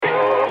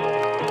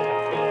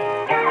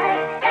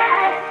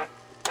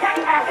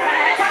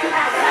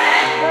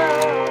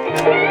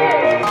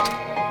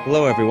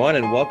Hello, everyone,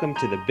 and welcome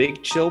to the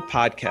Big Chill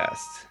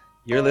Podcast.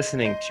 You're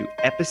listening to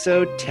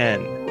episode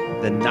 10,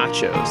 The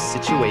Nacho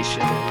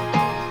Situation.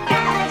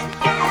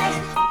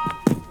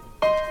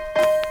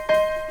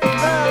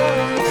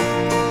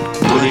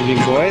 Good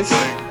evening, boys.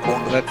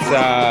 Let's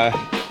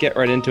get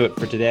right into it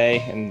for today,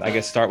 and I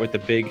guess start with the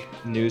big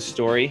news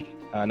story,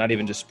 not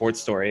even just sports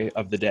story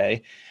of the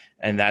day,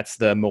 and that's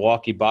the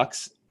Milwaukee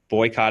Bucks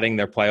boycotting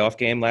their playoff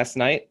game last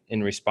night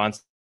in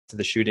response to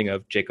the shooting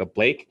of Jacob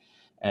Blake.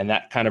 And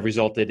that kind of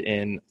resulted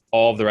in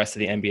all of the rest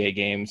of the NBA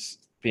games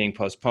being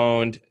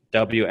postponed,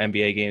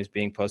 WNBA games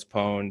being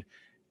postponed,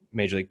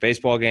 Major League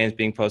Baseball games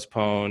being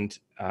postponed.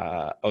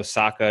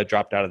 Osaka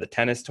dropped out of the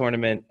tennis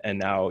tournament, and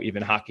now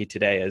even hockey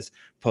today has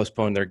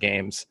postponed their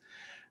games.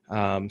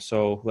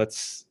 So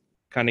let's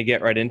kind of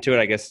get right into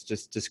it. I guess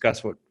just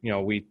discuss what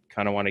we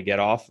kind of want to get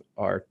off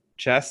our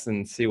chests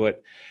and see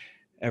what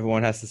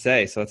everyone has to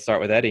say. So let's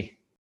start with Eddie.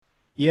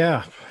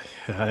 Yeah,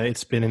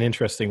 it's been an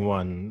interesting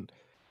one.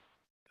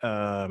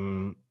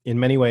 In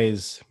many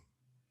ways,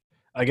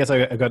 I guess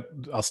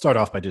I'll start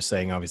off by just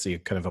saying, obviously,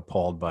 kind of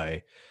appalled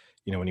by,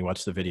 when you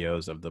watch the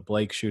videos of the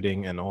Blake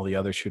shooting and all the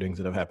other shootings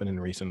that have happened in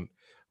recent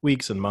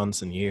weeks and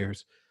months and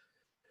years.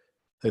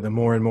 The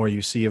more and more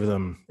you see of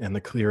them and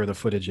the clearer the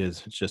footage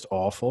is, it's just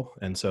awful.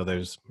 And so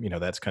there's,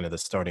 that's kind of the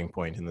starting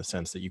point in the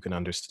sense that you can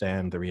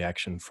understand the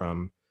reaction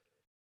from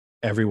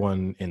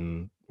everyone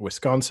in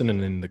Wisconsin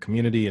and in the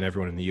community and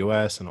everyone in the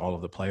US and all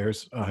of the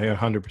players. I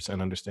 100%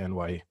 understand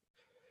why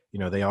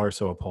they are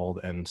so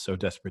appalled and so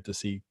desperate to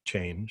see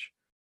change.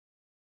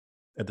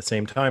 At the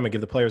same time, I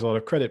give the players a lot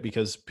of credit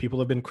because people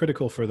have been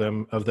critical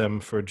of them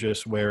for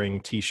just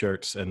wearing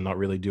T-shirts and not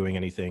really doing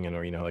anything,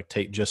 and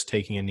just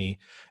taking a knee.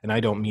 And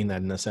I don't mean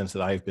that in the sense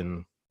that I've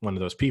been one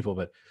of those people,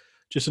 but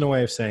just in a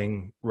way of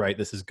saying, right,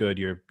 this is good.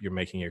 You're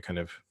making your kind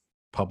of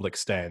public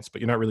stance,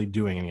 but you're not really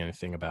doing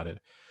anything about it.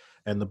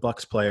 And the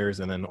Bucks players,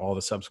 and then all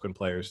the subsequent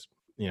players,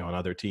 on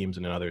other teams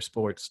and in other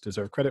sports,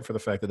 deserve credit for the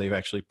fact that they've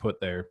actually put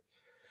their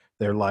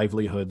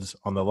livelihoods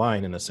on the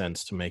line in a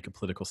sense to make a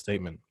political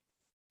statement.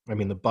 I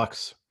mean, the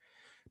Bucks,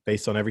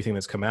 based on everything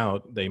that's come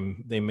out, they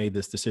made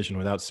this decision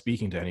without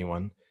speaking to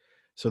anyone.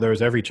 So there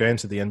was every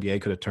chance that the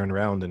NBA could have turned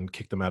around and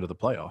kicked them out of the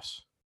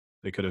playoffs.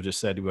 They could have just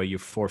said, well, you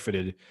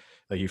forfeited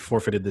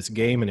this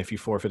game, and if you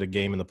forfeit a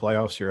game in the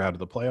playoffs, you're out of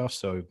the playoffs,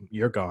 so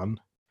you're gone.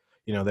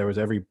 There was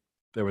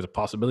a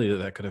possibility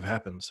that could have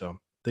happened.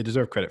 So they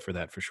deserve credit for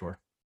that for sure.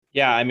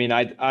 Yeah, I mean,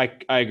 I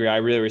agree. I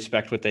really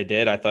respect what they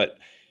did. I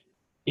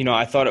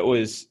thought it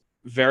was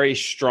very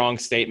strong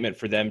statement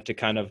for them to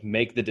kind of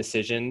make the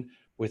decision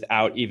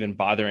without even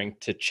bothering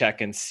to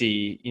check and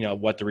see,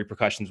 what the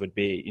repercussions would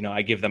be.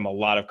 I give them a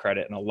lot of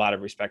credit and a lot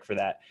of respect for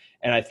that.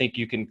 And I think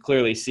you can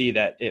clearly see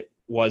that it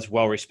was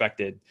well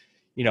respected,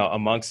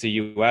 amongst the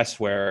US,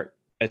 where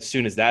as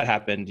soon as that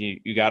happened,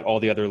 you got all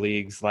the other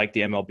leagues like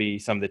the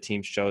MLB, some of the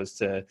teams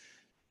chose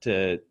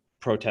to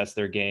protest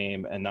their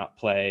game and not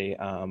play.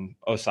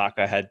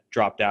 Osaka had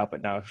dropped out,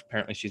 but now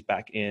apparently she's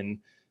back in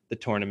the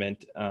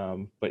tournament.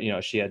 But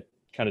she had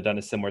kind of done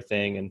a similar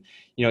thing. And,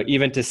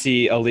 even to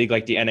see a league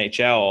like the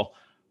NHL,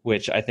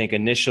 which I think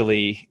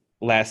initially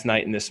last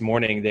night and this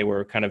morning, they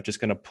were kind of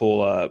just going to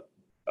pull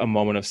a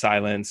moment of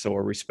silence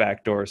or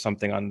respect or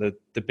something on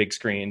the big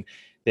screen.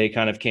 They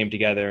kind of came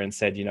together and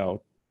said,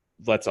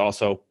 let's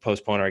also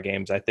postpone our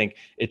games. I think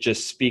it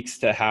just speaks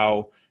to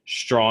how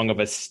strong of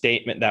a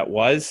statement that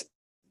was,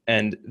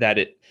 and that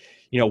it,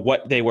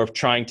 what they were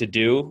trying to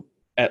do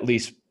at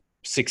least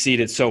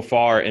succeeded so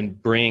far in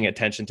bringing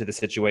attention to the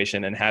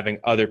situation and having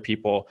other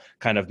people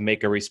kind of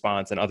make a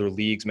response and other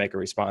leagues make a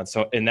response.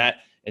 So in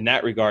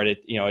that regard,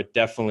 it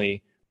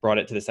definitely brought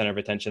it to the center of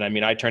attention. I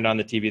mean, I turned on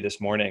the TV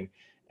this morning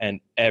and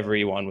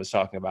everyone was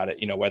talking about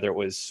it, whether it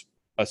was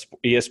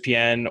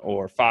ESPN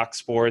or Fox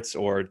Sports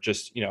or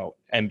just,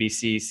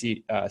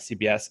 NBC,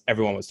 CBS,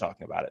 everyone was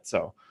talking about it.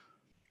 So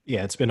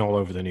yeah, it's been all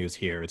over the news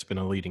here. It's been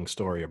a leading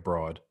story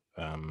abroad.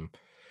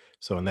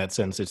 So in that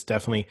sense, it's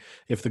definitely,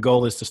 if the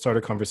goal is to start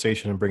a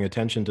conversation and bring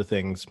attention to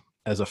things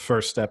as a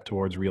first step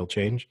towards real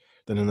change,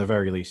 then in the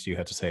very least, you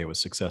had to say it was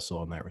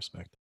successful in that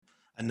respect.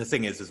 And the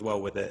thing is as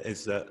well with it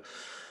is that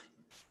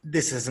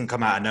this hasn't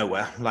come out of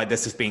nowhere. Like,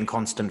 this has been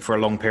constant for a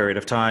long period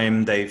of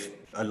time.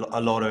 A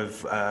lot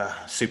of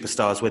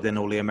superstars within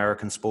all the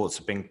American sports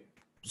have been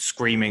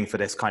screaming for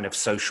this kind of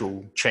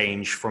social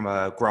change from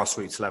a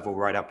grassroots level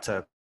right up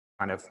to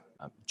kind of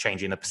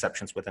changing the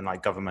perceptions within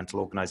like governmental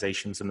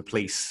organizations and the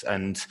police.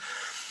 And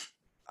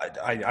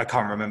I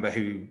can't remember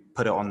who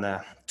put it on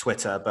their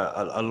Twitter, but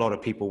a lot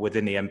of people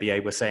within the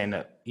NBA were saying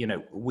that,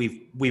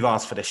 we've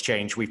asked for this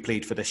change, we've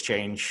pleaded for this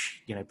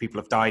change,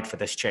 people have died for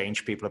this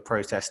change, people have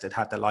protested,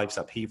 had their lives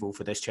upheaval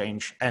for this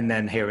change, and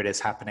then here it is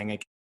happening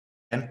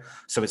again.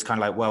 So it's kind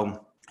of like,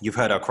 well, you've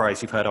heard our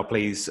cries, you've heard our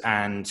pleas,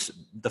 and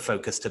the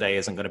focus today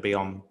isn't going to be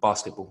on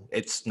basketball.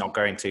 It's not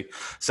going to.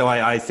 So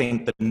I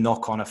think the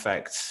knock-on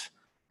effect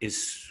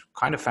is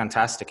kind of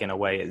fantastic in a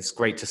way. It's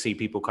great to see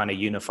people kind of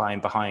unifying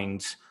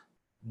behind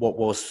what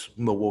was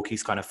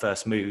Milwaukee's kind of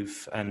first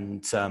move.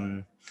 And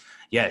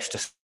it's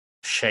just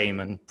shame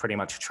and pretty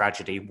much a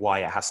tragedy why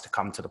it has to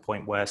come to the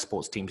point where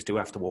sports teams do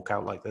have to walk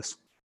out like this.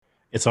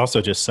 It's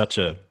also just such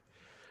a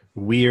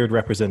weird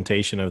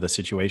representation of the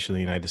situation in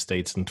the United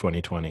States in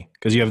 2020,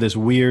 because you have this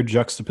weird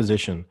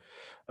juxtaposition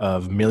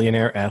of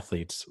millionaire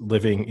athletes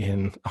living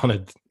in a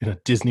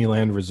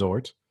Disneyland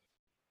resort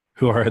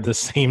who are at the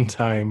same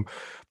time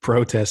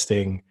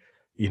protesting,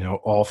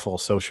 awful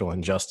social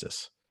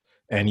injustice.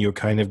 And you're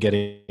kind of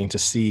getting to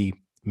see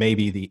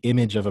maybe the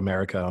image of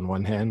America on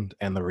one hand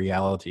and the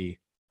reality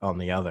on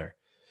the other.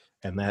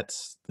 And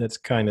that's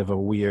kind of a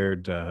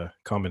weird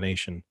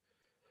combination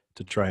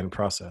to try and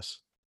process.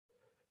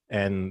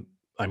 And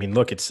I mean,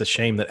 look, it's a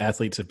shame that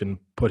athletes have been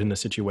put in a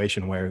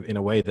situation where, in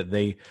a way that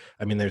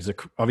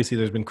obviously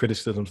there's been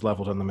criticisms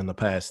leveled on them in the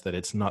past that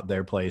it's not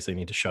their place. They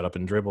need to shut up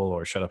and dribble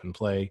or shut up and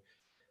play.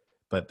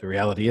 But the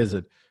reality is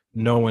that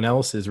no one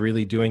else is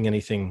really doing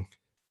anything,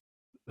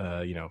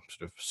 sort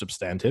of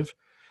substantive.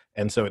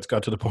 And so it's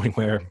got to the point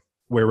where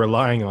we're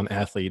relying on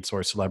athletes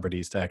or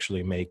celebrities to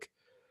actually make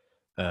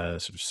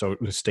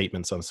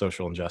statements on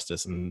social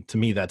injustice. And to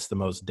me, that's the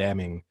most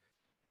damning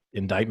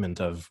indictment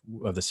of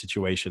the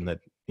situation that,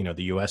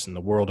 the U.S. and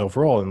the world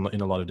overall in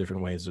a lot of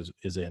different ways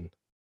is in.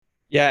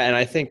 Yeah. And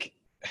I think,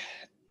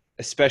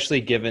 especially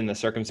given the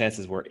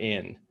circumstances we're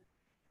in,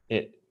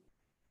 it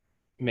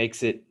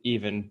makes it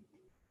even,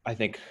 I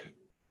think,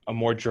 a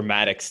more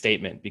dramatic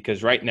statement,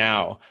 because right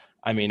now,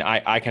 I mean,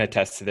 I can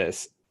attest to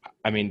this.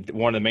 I mean,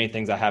 one of the main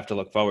things I have to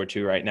look forward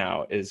to right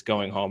now is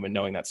going home and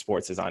knowing that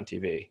sports is on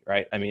TV,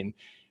 right? I mean,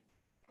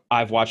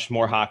 I've watched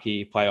more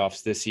hockey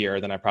playoffs this year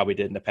than I probably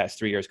did in the past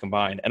 3 years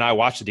combined. And I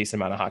watched a decent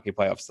amount of hockey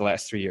playoffs the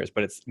last 3 years,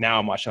 but now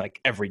I'm watching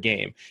like every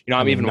game.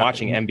 I'm even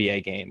watching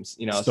NBA games,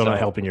 Still not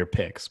helping your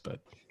picks,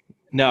 but.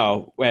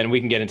 No, and we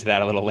can get into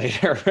that a little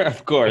later,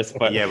 of course.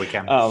 But yeah, we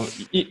can.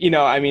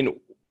 I mean,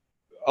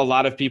 a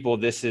lot of people,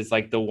 this is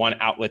like the one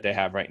outlet they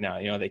have right now.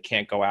 They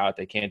can't go out,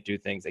 they can't do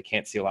things, they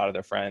can't see a lot of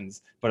their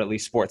friends, but at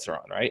least sports are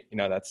on, right?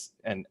 That's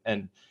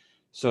and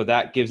so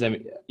that gives them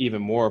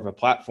even more of a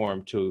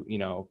platform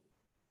to,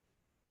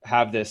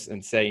 have this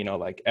and say,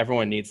 like,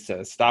 everyone needs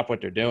to stop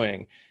what they're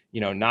doing,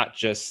 not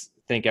just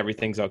think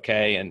everything's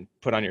okay and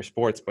put on your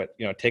sports, but,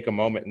 take a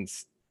moment and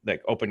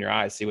like open your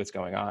eyes, see what's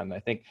going on. And I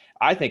think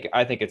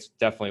it's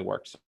definitely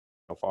worked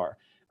so far.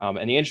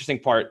 And the interesting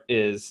part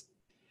is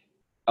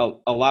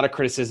a lot of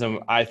criticism,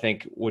 I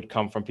think, would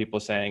come from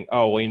people saying,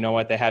 oh, well, you know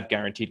what? They have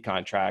guaranteed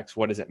contracts.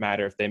 What does it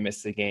matter if they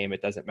miss the game?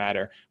 It doesn't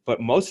matter. But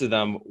most of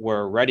them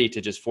were ready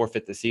to just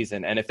forfeit the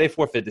season. And if they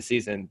forfeit the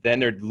season, then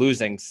they're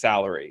losing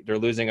salary. They're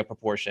losing a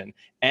proportion,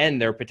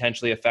 and they're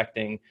potentially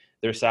affecting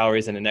their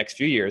salaries in the next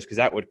few years, because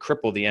that would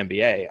cripple the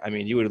NBA. I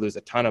mean, you would lose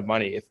a ton of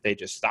money if they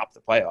just stopped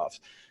the playoffs.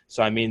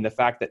 So, I mean, the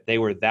fact that they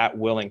were that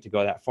willing to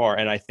go that far,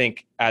 and I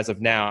think as of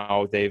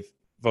now, they've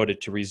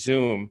voted to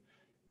resume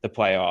the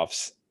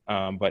playoffs.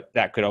 But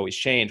that could always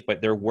change.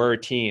 But there were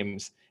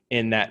teams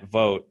in that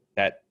vote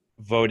that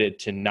voted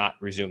to not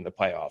resume the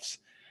playoffs.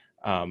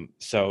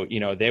 So,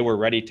 they were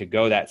ready to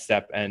go that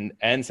step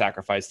and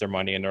sacrifice their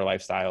money and their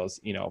lifestyles,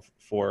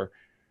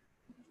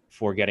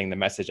 for getting the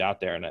message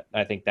out there. And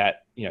I think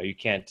that, you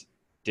can't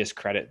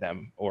discredit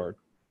them or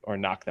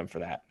knock them for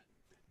that.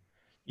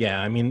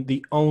 Yeah. I mean,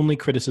 the only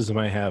criticism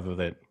I have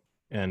of it,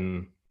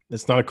 and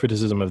it's not a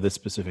criticism of this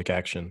specific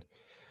action,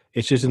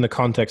 it's just in the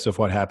context of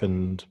what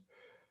happened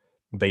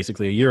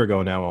basically a year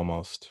ago now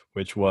almost,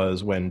 which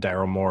was when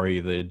Daryl Morey,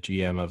 the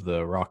GM of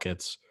the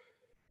Rockets,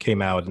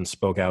 came out and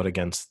spoke out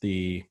against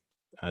the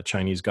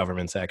Chinese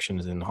government's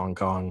actions in Hong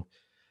Kong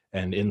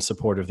and in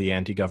support of the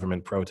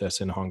anti-government protests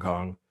in Hong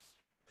Kong.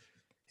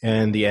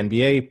 And the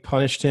NBA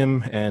punished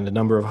him, and a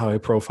number of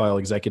high-profile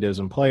executives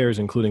and players,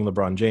 including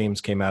LeBron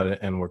James, came out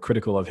and were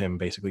critical of him,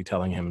 basically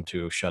telling him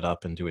to shut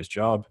up and do his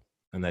job,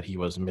 and that he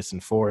was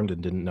misinformed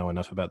and didn't know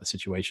enough about the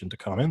situation to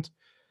comment,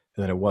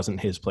 and that it wasn't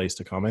his place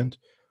to comment.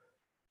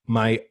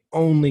 My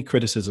only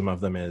criticism of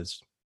them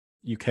is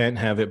you can't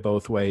have it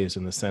both ways,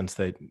 in the sense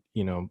that,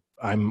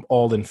 I'm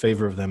all in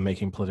favor of them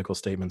making political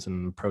statements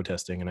and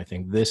protesting. And I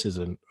think this is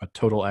a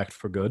total act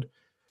for good,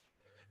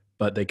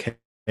 but they can't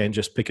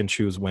just pick and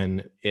choose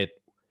when it,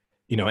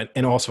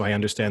 and also I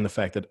understand the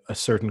fact that a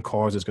certain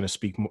cause is going to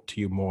speak to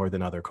you more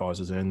than other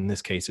causes. And in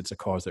this case, it's a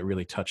cause that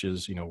really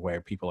touches, where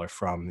people are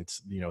from.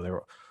 It's,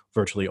 they're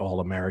virtually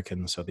all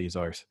American. So these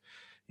are,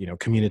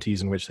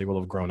 communities in which they will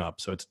have grown up.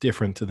 So it's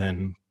different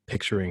than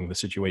picturing the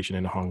situation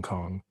in Hong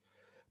Kong,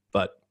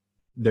 but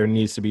there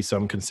needs to be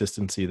some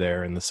consistency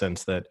there, in the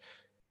sense that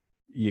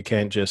you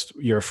can't just,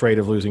 you're afraid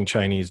of losing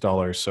Chinese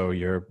dollars, so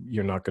you're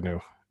not going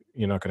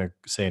to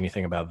say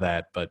anything about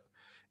that. But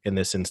in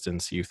this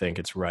instance, you think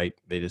it's right.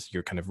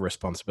 Your kind of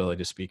responsibility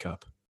to speak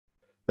up.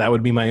 That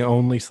would be my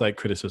only slight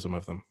criticism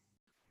of them.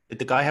 Did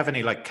the guy have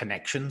any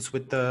connections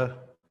with the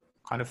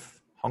kind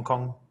of Hong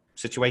Kong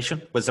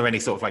situation? Was there any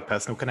sort of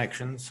personal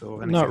connections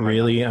or anything? Not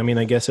really. I mean,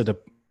 I guess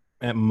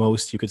at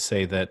most, you could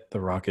say that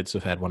the Rockets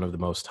have had one of the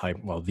most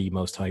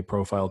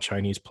high-profile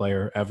Chinese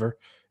player ever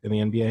in the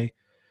NBA.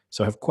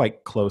 So have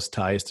quite close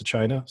ties to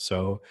China.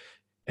 So,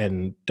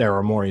 and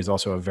Daryl Morey is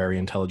also a very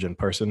intelligent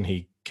person.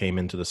 He came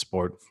into the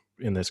sport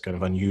in this kind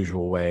of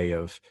unusual way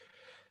of,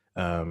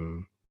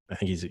 I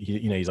think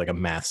he's like a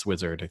maths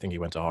wizard. I think he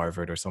went to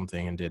Harvard or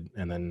something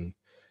and then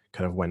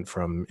kind of went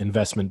from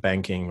investment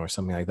banking or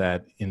something like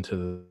that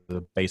into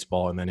the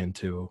baseball and then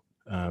into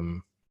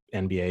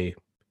NBA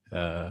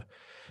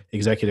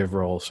executive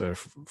role, sort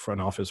of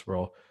front office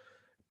role.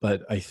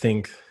 But I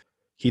think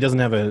he doesn't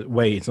have a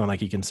way. It's not like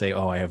he can say,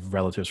 "Oh, I have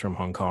relatives from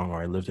Hong Kong,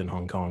 or I lived in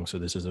Hong Kong, so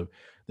this is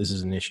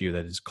an issue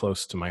that is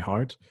close to my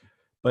heart."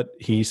 But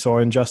he saw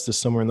injustice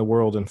somewhere in the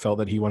world and felt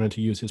that he wanted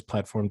to use his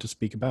platform to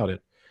speak about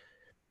it.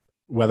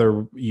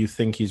 Whether you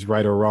think he's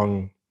right or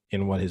wrong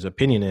in what his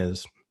opinion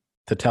is,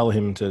 to tell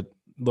him to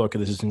look,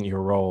 this isn't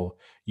your role.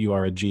 You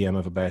are a GM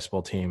of a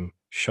basketball team.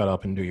 Shut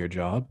up and do your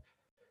job.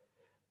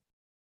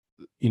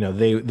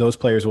 Those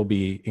players will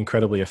be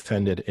incredibly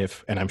offended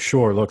if, and I'm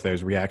sure, look,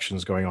 there's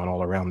reactions going on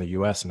all around the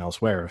US and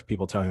elsewhere of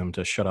people telling them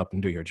to shut up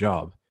and do your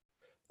job,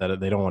 that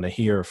they don't want to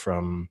hear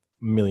from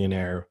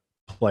millionaire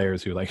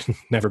players who like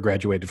never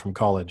graduated from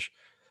college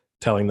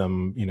telling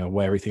them,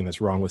 everything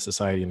that's wrong with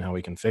society and how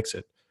we can fix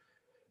it.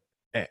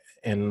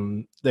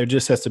 And there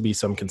just has to be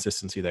some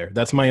consistency there.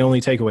 That's my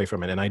only takeaway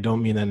from it. And I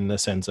don't mean that in the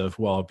sense of,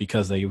 well,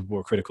 because they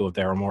were critical of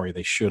Daryl Morey,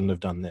 they shouldn't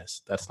have done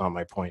this. That's not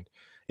my point.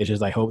 It's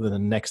just I hope that the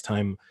next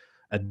time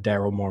a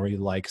Daryl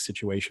Morey-like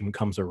situation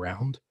comes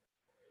around,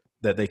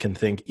 that they can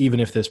think, even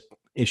if this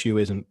issue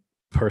isn't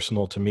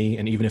personal to me,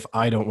 and even if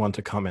I don't want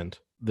to comment,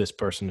 this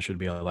person should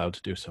be allowed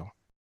to do so.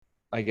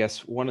 I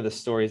guess one of the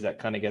stories that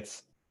kind of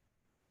gets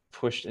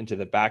pushed into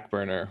the back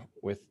burner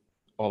with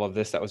all of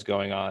this that was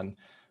going on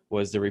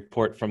was the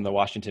report from the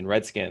Washington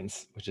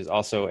Redskins, which is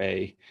also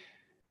a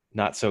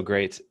not so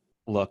great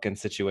look and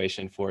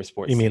situation for a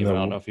sports team. I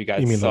don't know if you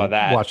guys saw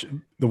that.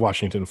 The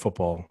Washington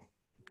football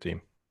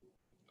team.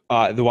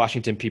 The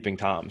Washington Peeping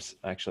Toms,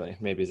 actually,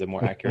 maybe is a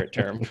more accurate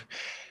term.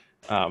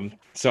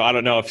 So I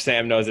don't know if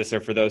Sam knows this, or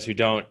for those who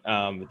don't,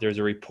 there's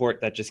a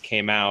report that just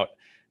came out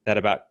that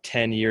about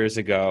 10 years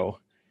ago,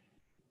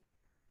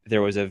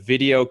 there was a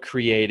video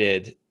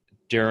created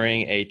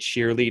during a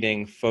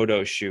cheerleading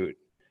photo shoot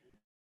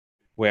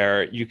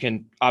where you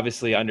can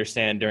obviously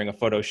understand during a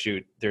photo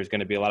shoot, there's going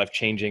to be a lot of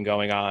changing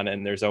going on.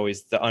 And there's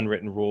always the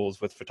unwritten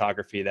rules with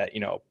photography that,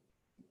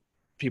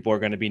 people are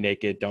going to be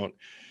naked. Don't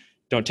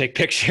take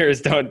pictures,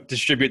 don't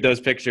distribute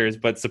those pictures.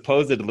 But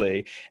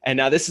supposedly, and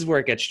now this is where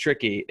it gets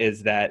tricky,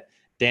 is that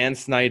Dan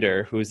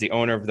Snyder, who's the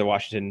owner of the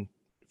Washington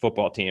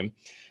football team,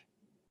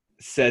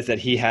 says that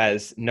he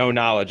has no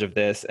knowledge of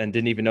this and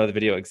didn't even know the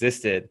video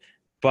existed.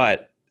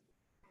 But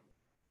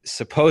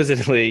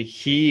supposedly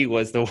he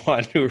was the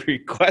one who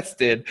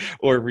requested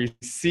or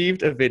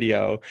received a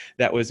video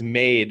that was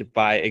made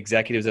by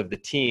executives of the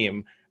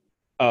team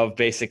of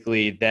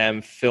basically them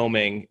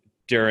filming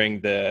during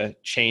the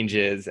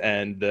changes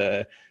and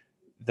the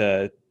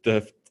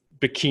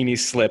bikini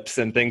slips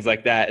and things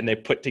like that. And they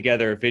put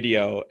together a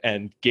video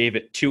and gave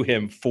it to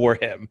him for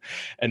him.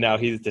 And now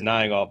he's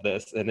denying all of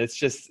this. And it's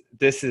just,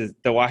 this is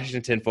the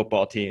Washington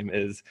football team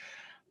is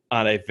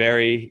on a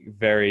very,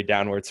 very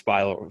downward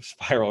spiral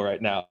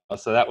right now.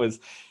 So that was,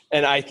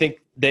 and I think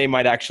they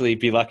might actually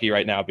be lucky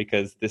right now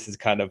because this is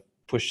kind of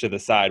pushed to the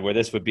side where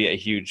this would be a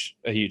huge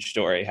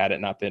story had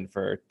it not been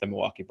for the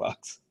Milwaukee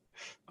Bucks.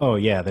 Oh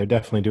yeah, they're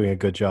definitely doing a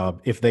good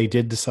job. If they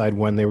did decide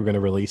when they were going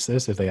to release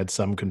this, if they had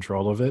some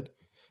control of it,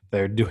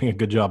 they're doing a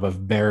good job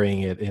of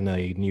burying it in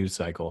a news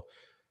cycle.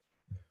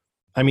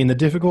 I mean, the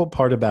difficult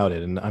part about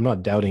it, and I'm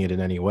not doubting it in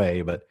any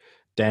way, but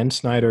Dan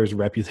Snyder's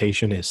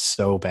reputation is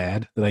so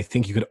bad that I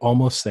think you could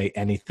almost say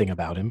anything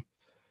about him,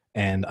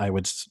 and I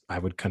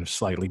would kind of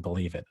slightly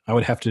believe it. I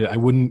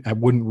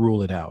wouldn't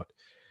rule it out.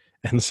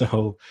 And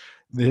so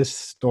this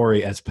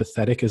story, as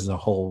pathetic as the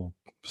whole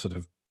sort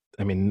of,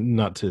 I mean,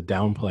 not to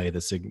downplay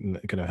this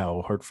kind of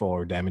how hurtful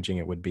or damaging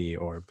it would be,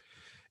 or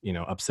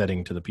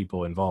upsetting to the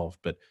people involved,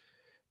 but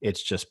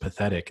it's just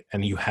pathetic.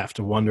 And you have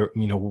to wonder,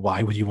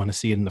 why would you want to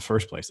see it in the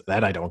first place?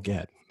 That I don't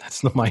get.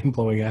 That's the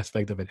mind-blowing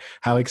aspect of it.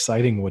 How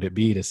exciting would it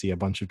be to see a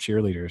bunch of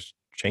cheerleaders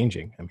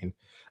changing? I mean,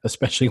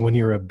 especially when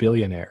you're a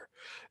billionaire.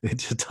 It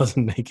just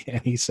doesn't make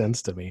any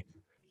sense to me.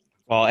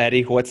 Well,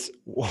 Eddie, what's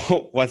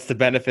the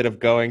benefit of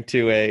going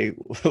to a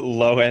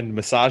low-end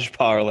massage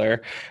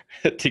parlor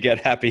to get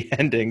happy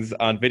endings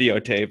on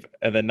videotape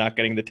and then not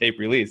getting the tape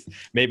released?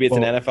 Maybe it's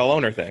an NFL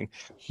owner thing.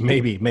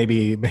 Maybe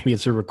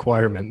it's a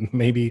requirement.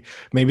 Maybe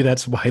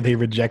that's why they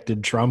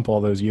rejected Trump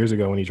all those years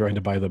ago when he tried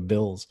to buy the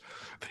Bills.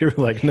 They were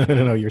like,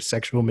 no, your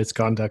sexual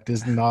misconduct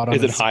is not on.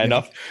 Is it high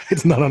enough?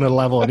 It's not on a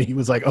level. And he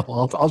was like,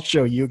 oh, I'll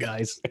show you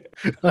guys.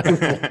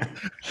 I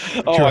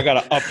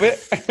gotta up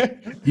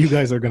it. You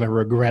guys are gonna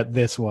regret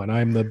this one.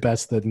 I'm the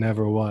best that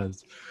never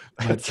was.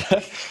 What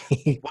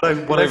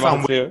I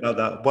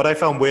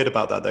found weird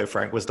about that though,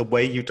 Frank, was the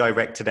way you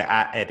directed it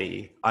at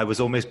Eddie. I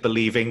was almost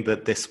believing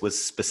that this was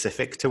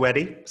specific to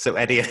Eddie. So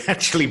Eddie had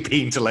actually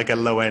been to like a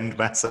low-end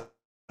massage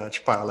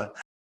parlor.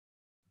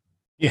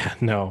 Yeah,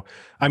 no.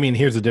 I mean,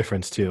 here's the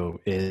difference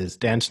too, is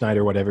Dan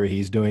Snyder, whatever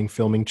he's doing,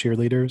 filming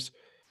cheerleaders,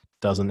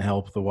 doesn't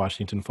help the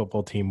Washington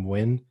football team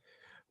win.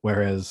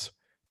 Whereas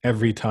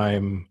every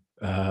time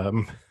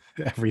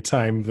every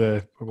time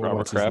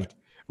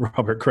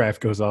Robert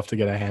Kraft goes off to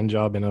get a hand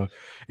job in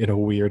a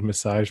weird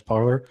massage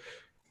parlor,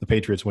 the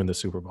Patriots win the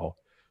Super Bowl.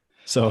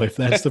 So if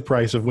that's the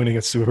price of winning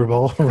a Super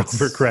Bowl,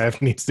 Robert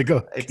Kraft needs to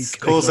go. It's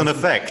cause and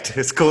effect.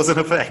 It's cause and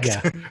effect.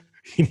 Yeah,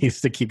 he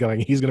needs to keep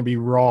going. He's going to be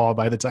raw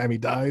by the time he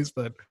dies,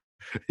 but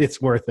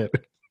it's worth it.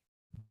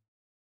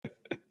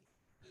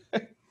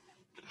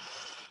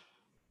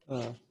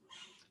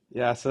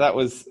 Yeah, so that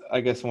was,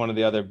 I guess, one of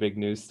the other big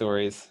news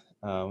stories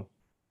right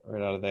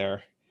out of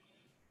there.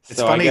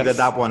 It's funny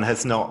that one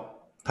has not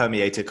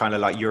permeated kind of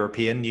like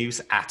European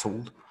news at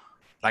all.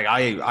 Like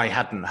I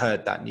hadn't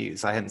heard that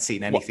news. I hadn't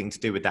seen anything to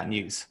do with that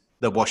news.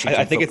 The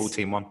Washington football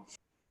team won.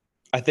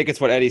 I think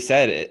it's what Eddie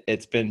said.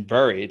 It's been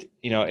buried.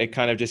 It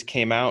kind of just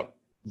came out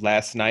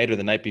last night or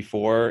the night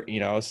before,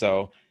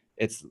 so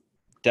it's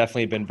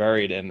definitely been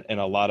buried in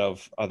a lot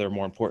of other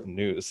more important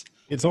news.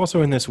 It's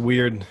also in this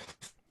weird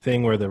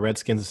thing where the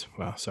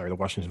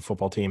Washington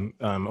football team,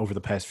 over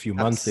the past few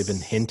months, they've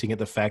been hinting at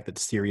the fact that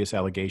serious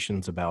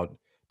allegations about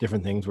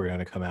different things were going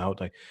to come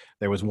out. Like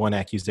there was one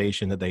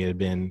accusation that they had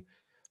been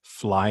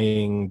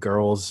flying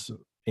girls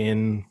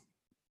in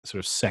sort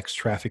of sex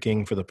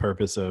trafficking for the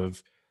purpose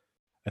of,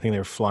 I think they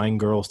were flying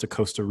girls to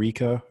Costa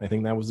Rica. I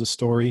think that was the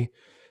story,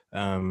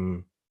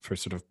 for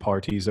sort of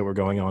parties that were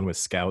going on with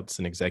scouts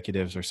and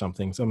executives or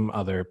something, some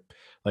other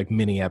like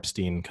mini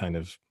Epstein kind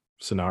of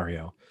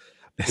scenario.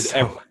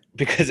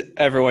 Because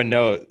everyone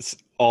knows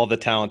all the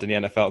talent in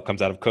the NFL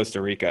comes out of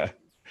Costa Rica.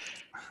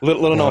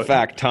 Little known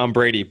fact, Tom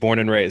Brady, born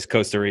and raised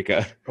Costa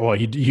Rica. Well,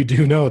 you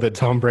do know that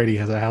Tom Brady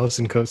has a house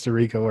in Costa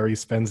Rica where he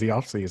spends the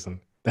off season.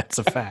 That's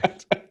a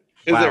fact.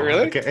 Is it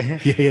really? Okay.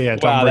 Yeah.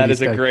 Wow, that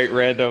is a great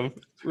random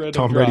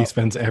Tom Brady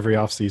spends every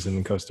off season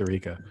in Costa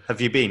Rica.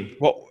 Have you been?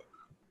 Well,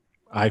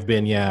 I've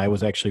been, yeah. I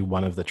was actually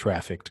one of the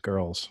trafficked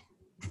girls.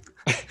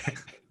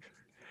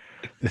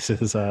 This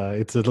is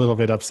it's a little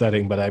bit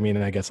upsetting, but I mean,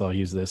 I guess I'll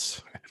use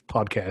this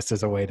podcast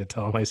as a way to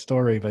tell my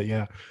story. But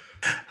yeah,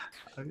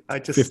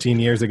 15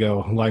 years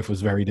ago, life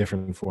was very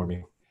different for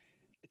me.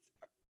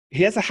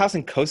 He has a house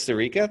in Costa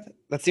Rica?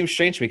 That seems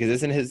strange to me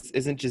because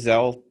isn't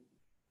Giselle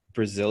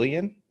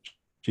Brazilian?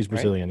 She's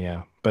Brazilian, right?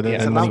 Yeah. But he's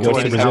then allowed when he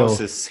goes to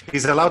Brazil,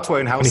 he's allowed to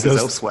own houses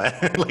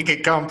elsewhere. Like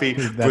it can't be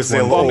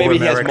Brazil well, or maybe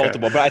America. He has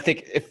multiple, but I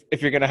think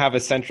if you're going to have a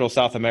Central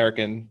South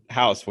American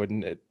house,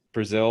 wouldn't it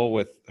Brazil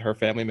with her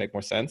family make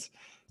more sense?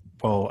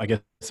 Well, I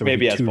guess there would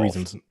be two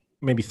reasons,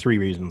 maybe three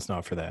reasons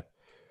not for that.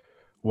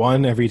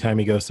 One, every time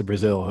he goes to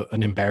Brazil,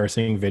 an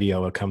embarrassing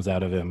video comes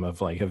out of him of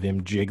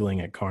him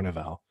jiggling at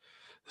Carnival.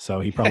 So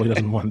he probably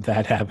doesn't want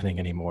that happening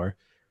anymore.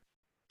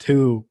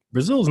 Two,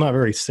 Brazil's not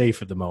very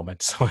safe at the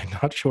moment, so I'm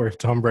not sure if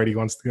Tom Brady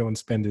wants to go and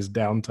spend his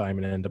downtime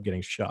and end up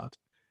getting shot.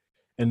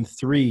 And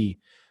three,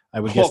 I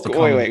would guess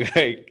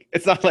wait.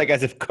 It's not like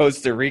as if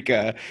Costa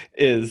Rica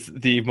is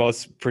the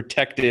most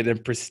protected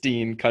and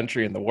pristine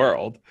country in the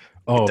world.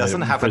 Oh, it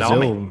doesn't have an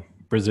army.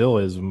 Brazil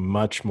is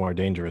much more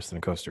dangerous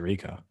than Costa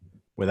Rica,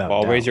 without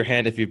doubt. Raise your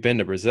hand if you've been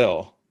to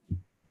Brazil.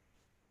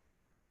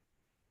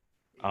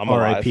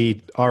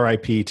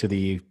 R.I.P. to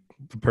the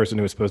person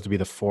who was supposed to be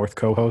the fourth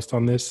co-host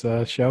on this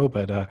show,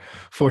 but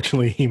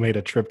fortunately he made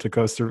a trip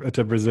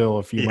to Brazil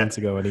a few months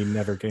ago and he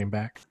never came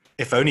back.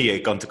 If only he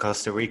had gone to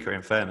Costa Rica,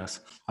 in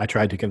fairness. I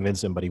tried to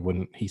convince him, but he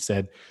wouldn't. He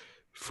said,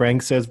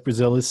 Frank says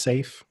Brazil is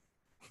safe.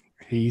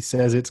 He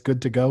says it's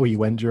good to go. He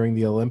went during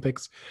the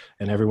Olympics,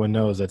 and everyone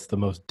knows that's the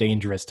most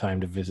dangerous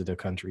time to visit a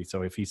country.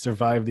 So if he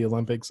survived the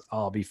Olympics,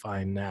 I'll be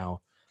fine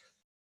now.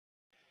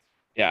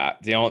 Yeah,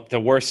 the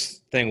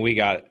worst thing we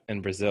got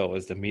in Brazil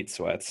was the meat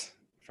sweats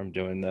from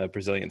doing the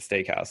Brazilian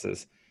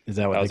steakhouses. Is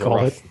that what they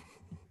call it?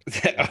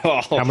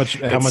 How much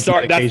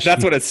medication?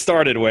 That's what it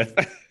started with.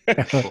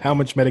 How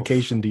much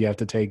medication do you have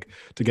to take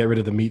to get rid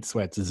of the meat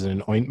sweats? Is it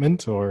an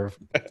ointment or?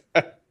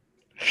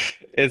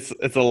 It's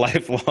a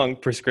lifelong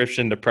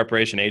prescription to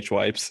Preparation H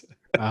wipes.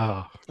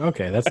 Oh,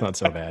 okay, that's not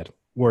so bad.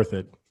 Worth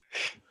it.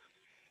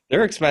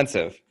 They're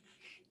expensive.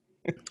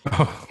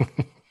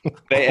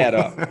 They add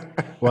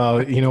up.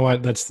 Well, you know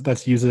what?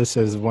 Let's use this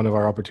as one of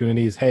our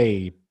opportunities.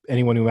 Hey,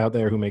 anyone who out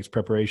there who makes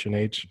Preparation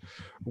H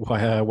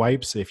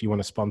wipes, if you want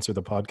to sponsor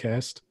the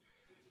podcast,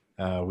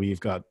 we've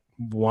got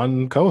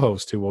one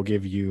co-host who will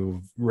give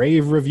you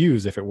rave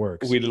reviews if it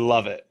works. We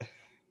love it.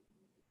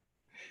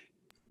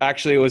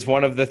 Actually, it was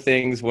one of the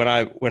things when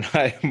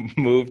I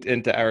moved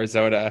into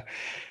Arizona,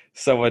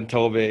 someone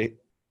told me,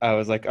 I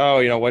was like,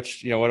 oh, what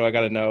do I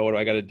got to know? What do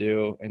I got to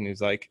do? And he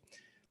was like,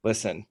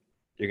 listen,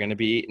 you're going to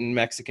be eating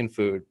Mexican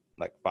food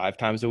like 5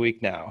 times a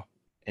week now.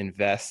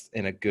 Invest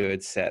in a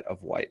good set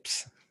of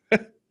wipes.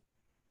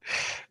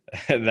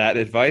 And that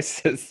advice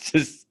has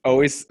just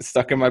always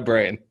stuck in my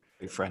brain.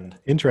 Good friend.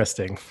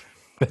 Interesting.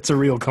 That's a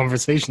real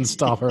conversation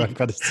stopper, I've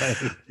got to say.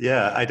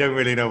 Yeah, I don't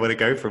really know where to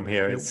go from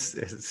here.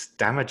 It's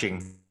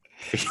damaging.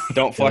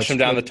 Don't flush them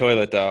down the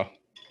toilet, though.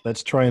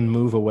 Let's try and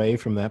move away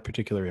from that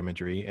particular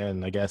imagery.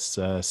 And I guess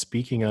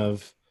speaking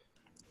of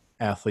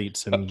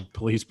athletes and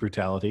police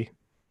brutality,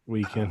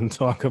 we can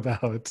talk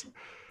about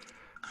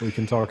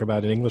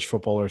an English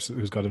footballer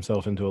who's got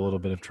himself into a little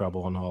bit of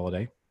trouble on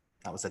holiday.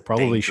 That was a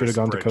Probably should have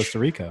gone bridge. to Costa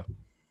Rica.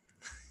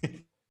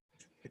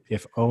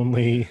 if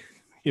only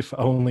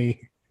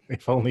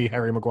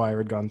Harry Maguire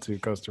had gone to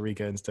Costa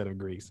Rica instead of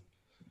Greece.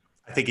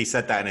 I think he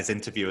said that in his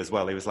interview as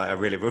well. He was like, I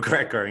really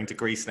regret going to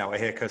Greece now. I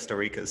hear Costa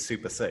Rica is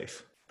super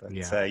safe. But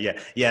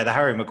the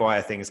Harry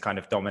Maguire thing has kind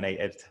of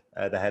dominated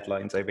the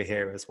headlines over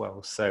here as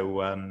well. So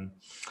can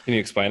you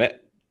explain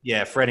it?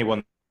 Yeah, for anyone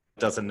who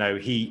doesn't know,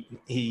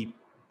 he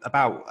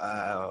about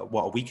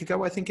a week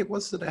ago, I think it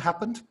was, that it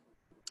happened.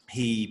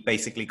 He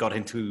basically got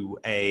into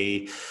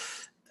a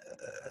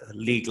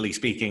legally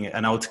speaking,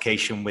 an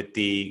altercation with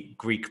the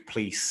Greek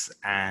police,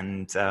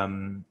 and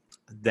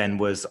then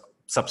was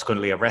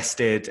subsequently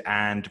arrested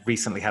and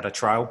recently had a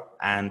trial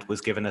and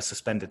was given a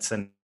suspended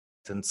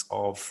sentence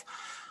of,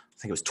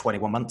 I think it was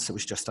 21 months. It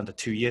was just under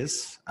 2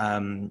 years.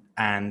 And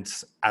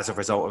as a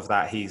result of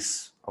that,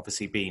 he's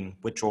obviously been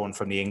withdrawn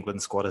from the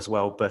England squad as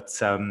well. But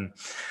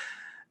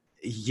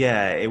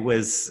it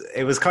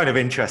was kind of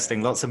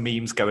interesting. Lots of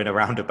memes going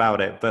around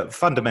about it. But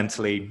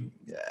fundamentally,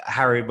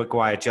 Harry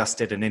Maguire just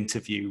did an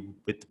interview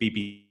with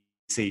the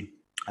BBC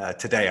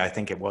today, I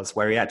think it was,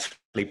 where he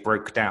actually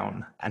broke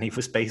down, and he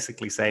was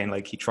basically saying,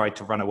 like, he tried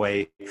to run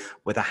away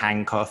with a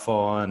handcuff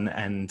on,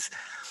 and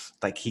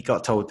like he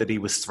got told that he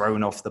was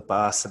thrown off the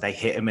bus and they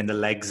hit him in the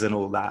legs and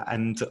all that.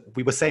 And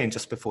we were saying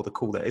just before the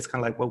call that it's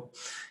kind of like, well,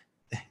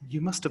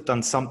 you must have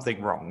done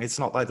something wrong. It's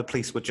not like the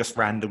police would just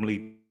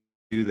randomly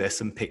do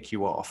this and pick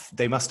you off.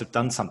 They must have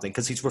done something,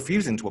 because he's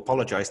refusing to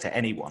apologize to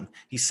anyone.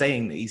 He's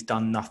saying that he's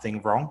done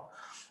nothing wrong.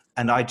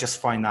 And I just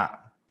find that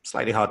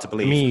slightly hard to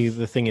believe. For me,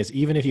 the thing is,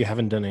 even if you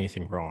haven't done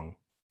anything wrong,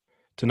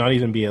 to not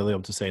even be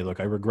able to say, look,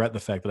 I regret the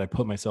fact that I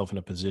put myself in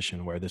a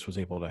position where this was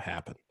able to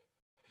happen.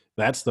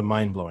 That's the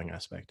mind-blowing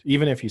aspect.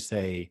 Even if you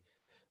say,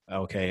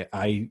 okay,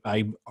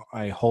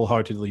 I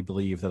wholeheartedly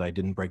believe that I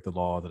didn't break the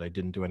law, that I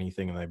didn't do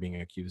anything and I'm being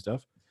accused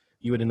of,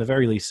 you would in the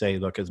very least say,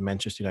 look, as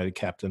Manchester United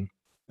captain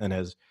and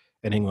as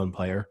an England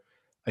player,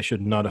 I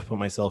should not have put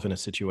myself in a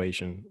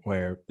situation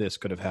where this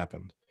could have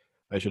happened.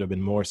 I should have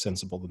been more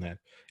sensible than that.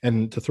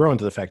 And to throw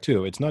into the fact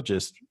too, it's not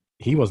just,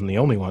 he wasn't the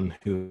only one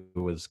who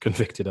was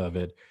convicted of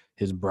it.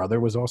 His brother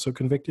was also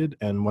convicted,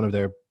 and one of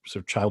their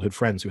sort of childhood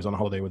friends who was on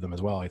holiday with them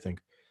as well, I think,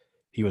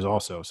 he was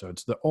also. So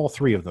it's all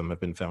three of them have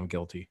been found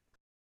guilty.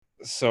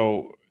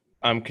 So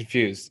I'm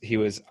confused. He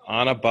was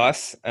on a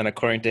bus, and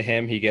according to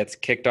him, he gets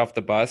kicked off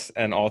the bus,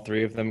 and all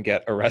three of them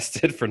get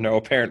arrested for no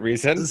apparent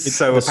reason.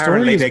 So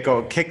apparently they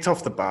got kicked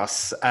off the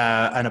bus,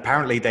 and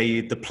apparently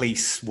the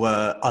police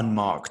were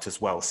unmarked as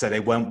well. So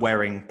they weren't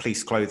wearing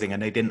police clothing,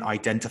 and they didn't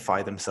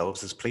identify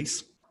themselves as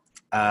police.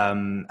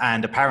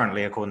 And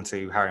apparently, according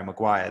to Harry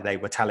Maguire, they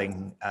were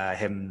telling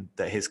him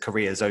that his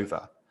career's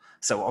over.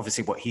 So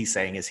obviously what he's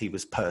saying is he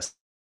was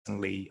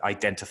personally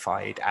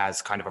identified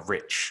as kind of a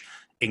rich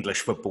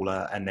English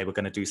footballer, and they were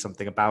going to do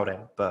something about it.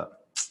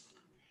 But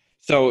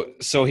so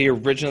he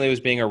originally was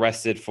being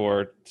arrested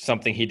for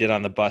something he did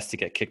on the bus to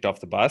get kicked off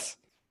the bus.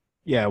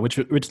 Yeah, which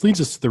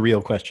leads us to the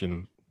real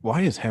question: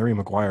 why is Harry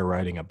Maguire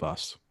riding a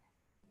bus?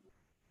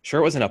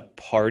 Sure, it wasn't a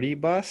party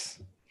bus.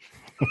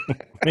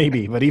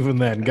 Maybe, but even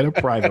then, get a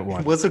private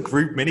one. It was a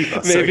group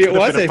minibus. Maybe it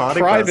was a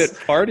private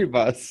party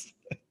bus.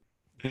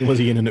 Was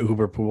he in an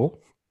Uber pool?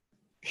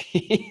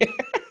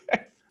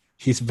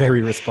 He's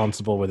very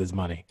responsible with his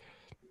money.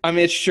 I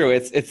mean, it's true.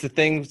 It's the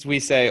things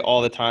we say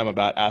all the time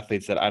about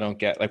athletes that I don't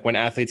get. Like when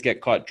athletes get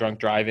caught drunk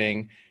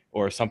driving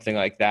or something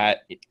like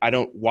that,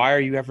 why are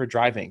you ever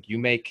driving? You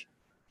make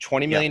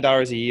 $20 million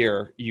a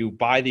year. You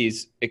buy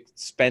these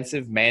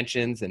expensive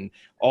mansions and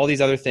all these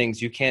other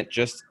things. You can't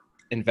just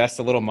invest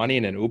a little money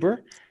in an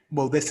Uber.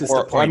 Well, this is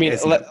the point. I mean,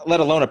 let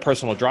alone a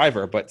personal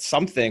driver, but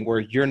something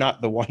where you're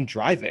not the one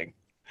driving.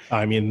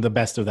 I mean, the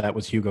best of that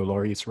was Hugo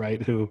Lloris, right?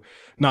 Who,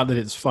 not that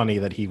it's funny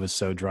that he was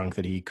so drunk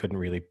that he couldn't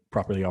really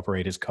properly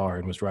operate his car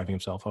and was driving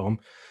himself home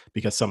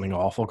because something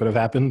awful could have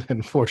happened.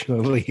 And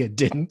fortunately it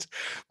didn't.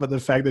 But the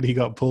fact that he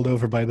got pulled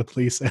over by the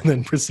police and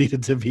then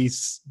proceeded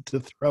to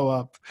throw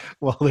up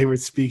while they were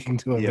speaking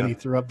to him, and he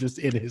threw up just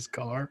in his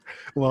car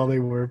while they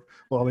were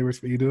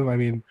speaking to him. I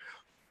mean,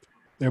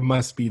 there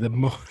must be that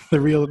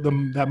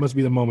must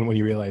be the moment when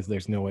you realize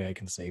there's no way I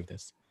can save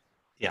this.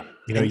 Yeah.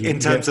 In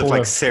terms of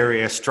like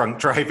serious drunk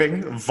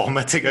driving,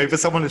 vomiting over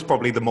someone is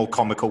probably the more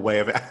comical way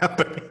of it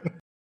happening.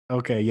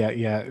 Okay.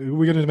 Yeah.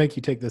 We're going to make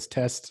you take this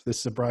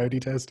sobriety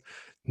test.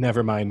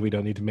 Never mind. We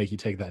don't need to make you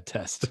take that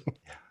test.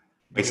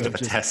 Waste of a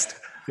test.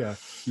 Yeah.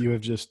 You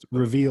have just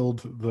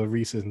revealed the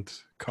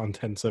recent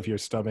contents of your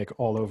stomach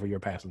all over your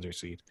passenger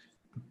seat.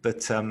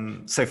 But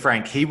so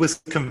Frank, he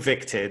was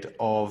convicted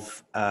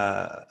of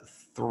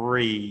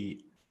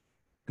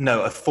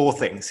four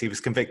things. He was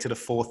convicted of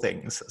four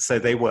things. So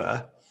they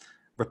were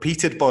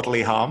repeated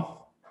bodily harm.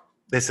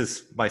 This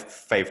is my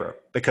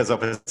favorite because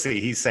obviously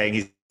he's saying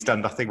he's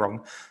done nothing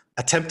wrong.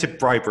 Attempted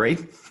bribery,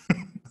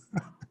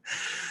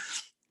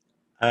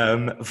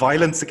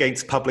 violence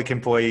against public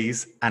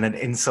employees, and an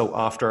insult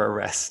after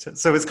arrest.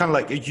 So it's kind of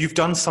like you've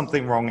done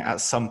something wrong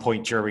at some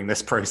point during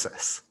this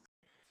process.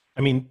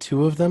 I mean,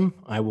 two of them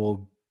I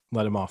will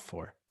let him off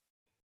for.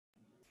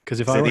 Because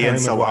if I were the Harry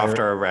insult Maguire,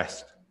 after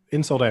arrest.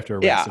 insult after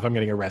arrest. Yeah. If I'm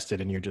getting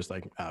arrested and you're just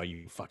like, oh,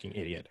 you fucking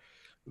idiot,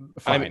 I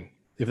fine. mean,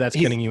 If that's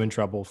getting you in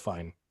trouble,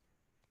 fine.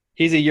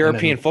 he's a And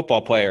European then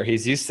football player.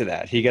 He's used to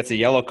that. He gets a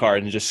yellow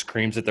card and just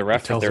screams at the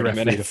ref for tells the 30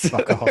 referee minutes. to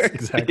fuck off.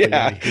 Exactly.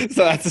 Yeah.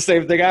 So that's the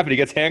same thing happened. He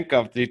gets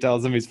handcuffed. He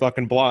tells him he's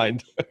fucking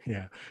blind.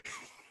 Yeah.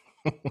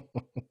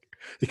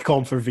 He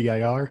called for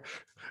VAR.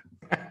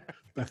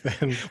 But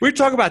then We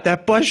talk about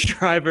that bus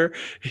driver.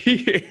 He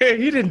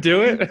didn't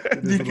do it.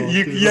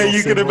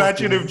 You can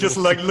imagine him just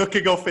like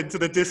looking off into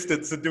the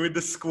distance and doing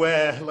the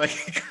square like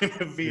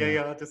kind of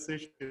VAR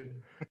decision.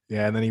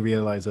 Yeah, and then he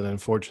realized that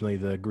unfortunately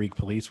the Greek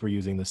police were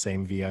using the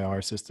same VAR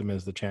system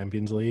as the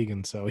Champions League,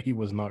 and so he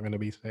was not going to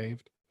be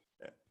saved.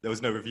 There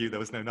was no review. There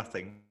was no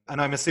nothing.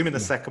 And I'm assuming the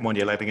second one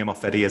you're letting him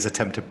off, Eddie, as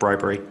attempted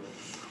bribery.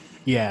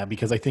 Yeah,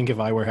 because I think if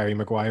I were Harry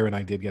Maguire and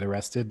I did get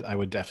arrested, I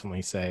would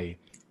definitely say,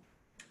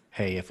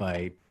 hey, if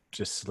I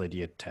just slid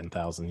you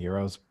 10,000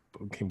 euros,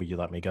 would you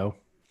let me go?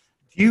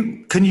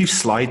 Can you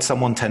slide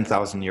someone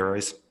 10,000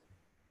 euros?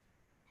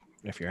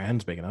 If your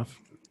hand's big enough.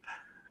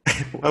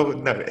 Well,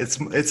 no,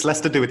 it's less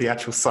to do with the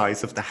actual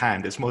size of the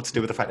hand. It's more to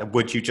do with the fact that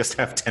would you just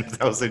have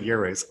 10,000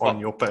 euros on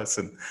your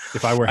person?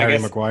 If I were Harry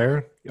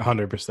Maguire,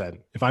 100%.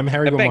 If I'm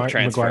Harry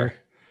Maguire,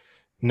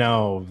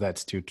 no,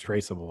 that's too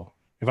traceable.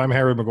 If I'm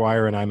Harry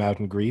Maguire and I'm out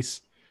in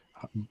Greece,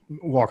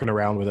 walking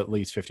around with at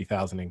least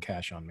 50,000 in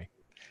cash on me.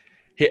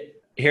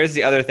 Here's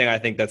the other thing I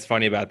think that's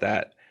funny about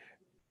that.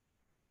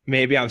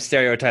 Maybe I'm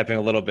stereotyping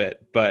a little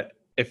bit, but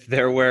if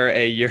there were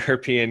a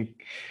European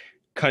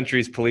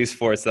country's police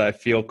force that I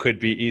feel could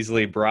be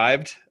easily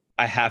bribed,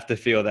 I have to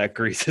feel that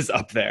Greece is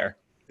up there.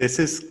 This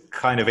is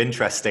kind of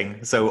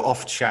interesting. So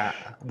off chat,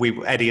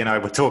 Eddie and I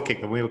were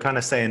talking, and we were kind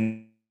of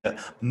saying that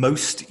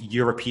most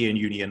European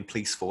Union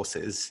police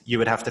forces, you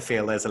would have to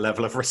feel there's a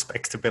level of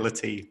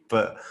respectability,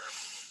 but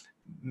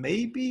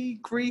maybe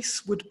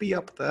Greece would be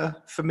up there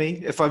for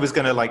me. If I was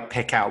going to like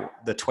pick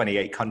out the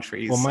 28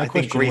 countries, I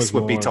think Greece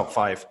would be top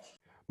 5.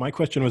 My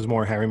question was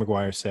more, Harry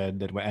Maguire said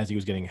that as he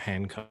was getting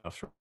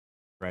handcuffed,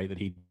 right, that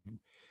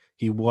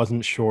he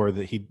wasn't sure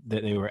that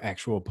they were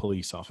actual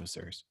police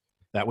officers.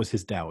 That was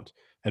his doubt.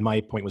 And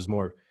my point was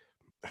more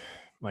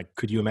like,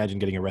 could you imagine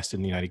getting arrested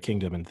in the United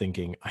Kingdom and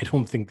thinking, I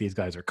don't think these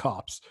guys are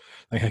cops?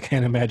 Like, I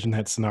can't imagine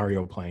that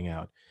scenario playing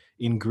out.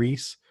 In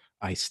Greece,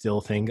 I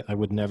still think I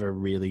would never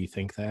really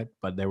think that,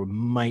 but there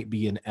might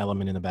be an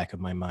element in the back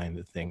of my mind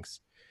that thinks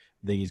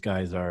these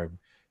guys are,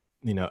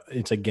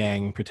 it's a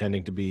gang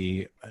pretending to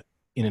be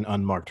in an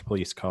unmarked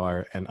police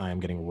car and I am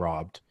getting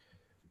robbed.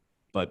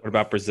 But what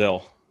about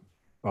Brazil?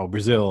 Oh,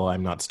 Brazil,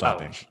 I'm not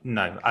stopping. Oh,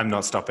 no, I'm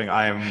not stopping.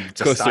 I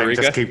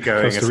just keep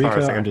going. Costa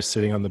Rica, I'm just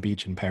sitting on the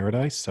beach in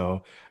paradise,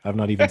 so I've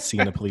not even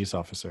seen a police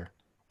officer.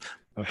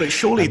 But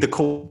surely the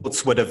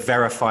courts would have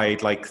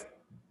verified like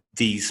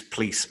these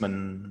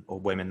policemen or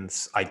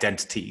women's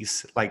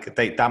identities. Like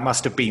that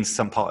must have been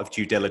some part of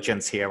due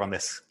diligence here on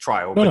this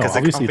trial. No,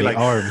 obviously they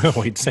are. No,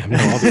 wait, Sam, no,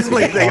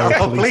 obviously they are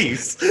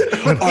police.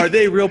 Are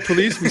they real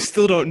police? We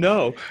still don't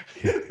know.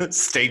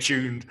 Stay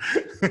tuned.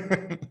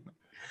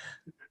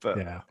 But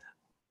yeah,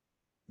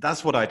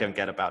 that's what I don't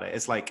get about it.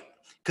 It's like,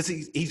 because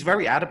he's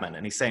very adamant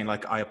and he's saying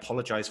like, I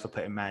apologize for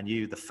putting Man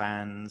U, the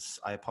fans,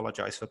 I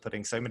apologize for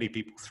putting so many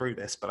people through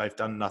this, but I've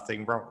done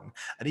nothing wrong.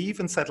 And he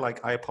even said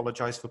like, I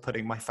apologize for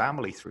putting my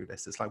family through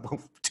this. It's like,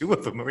 well, 2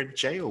 of them are in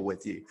jail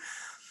with you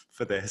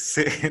for this.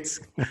 It's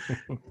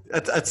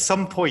at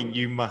some point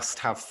you must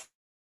have,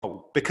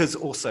 because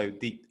also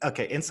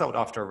insult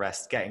after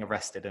arrest, getting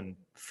arrested and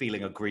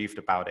feeling aggrieved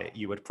about it,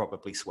 you would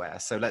probably swear.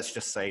 So let's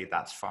just say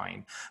that's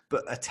fine.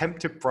 But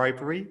attempted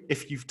bribery,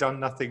 if you've done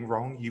nothing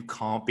wrong, you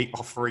can't be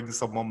offering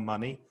someone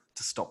money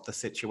to stop the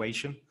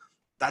situation.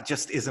 That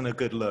just isn't a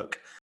good look.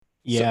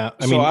 Yeah.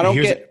 So I don't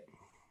get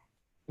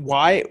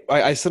why.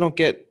 I still don't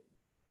get,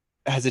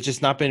 has it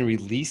just not been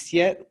released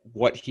yet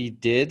what he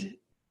did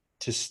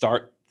to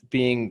start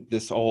being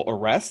this whole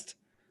arrest?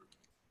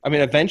 I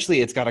mean,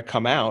 eventually it's got to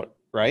come out.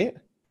 Right?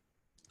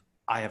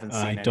 I haven't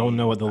seen I don't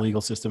know what the legal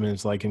system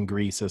is like in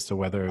Greece as to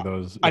whether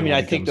those.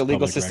 I think the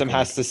legal system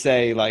has to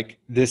say like,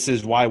 this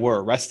is why we're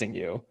arresting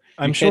you.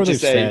 I'm sure they've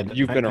said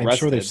you've been arrested. I'm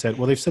sure they've said.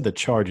 Well, they've said the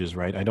charges,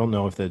 right? I don't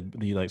know if the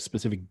like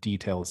specific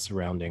details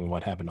surrounding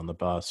what happened on the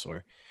bus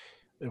or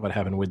what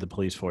happened with the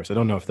police force. I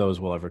don't know if those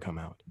will ever come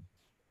out.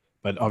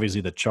 But obviously,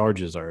 the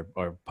charges are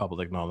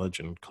public knowledge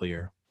and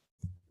clear.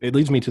 It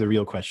leads me to the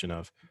real question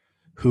of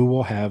who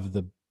will have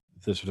the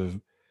sort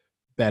of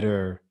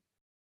better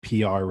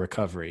PR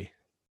recovery,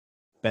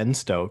 Ben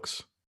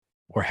Stokes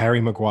or Harry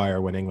Maguire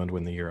when England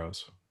win the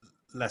Euros?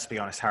 Let's be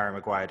honest, Harry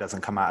Maguire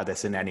doesn't come out of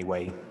this in any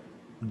way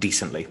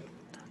decently.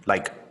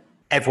 Like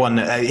everyone,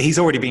 he's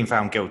already been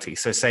found guilty.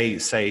 So say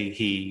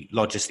he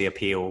lodges the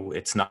appeal,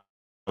 it's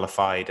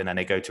nullified, and then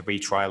they go to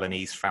retrial and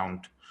he's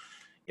found,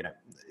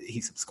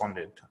 he's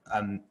absconded.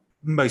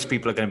 Most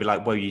people are going to be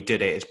like, well, you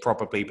did it. It's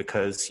probably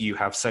because you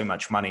have so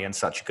much money and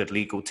such a good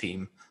legal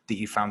team that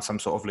you found some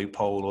sort of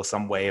loophole or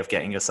some way of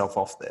getting yourself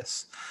off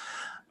this.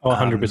 Oh,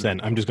 100%.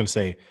 I'm just going to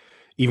say,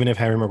 even if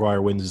Harry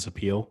Maguire wins his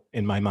appeal,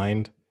 in my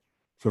mind,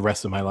 for the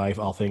rest of my life,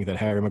 I'll think that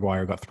Harry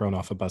Maguire got thrown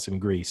off a bus in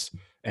Greece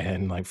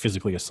and like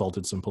physically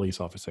assaulted some police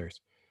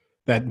officers.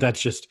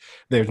 That's just,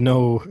 there's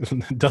no,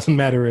 it doesn't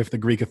matter if the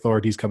Greek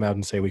authorities come out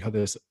and say we got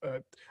this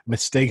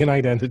mistaken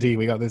identity,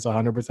 we got this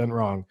 100%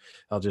 wrong.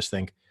 I'll just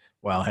think,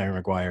 well, Harry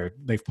Maguire,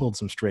 they've pulled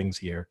some strings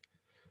here.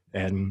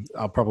 And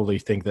I'll probably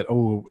think that,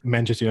 oh,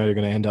 Manchester United are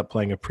going to end up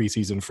playing a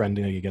preseason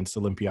friendly against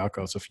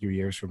Olympiacos a few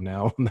years from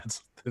now. And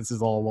this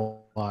is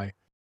all why.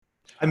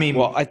 I mean,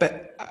 well, I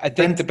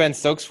think the Ben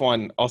Stokes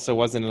one also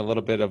wasn't a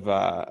little bit of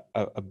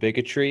a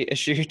bigotry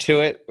issue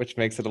to it, which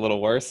makes it a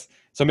little worse.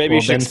 So maybe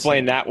you should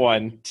explain that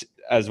one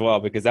as well,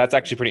 because that's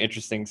actually a pretty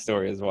interesting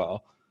story as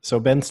well. So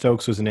Ben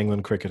Stokes was an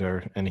England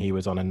cricketer, and he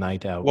was on a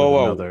night out with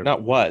another.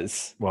 Not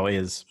was. Well,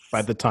 is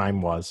by the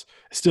time was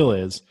still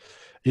is.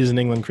 He's an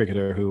England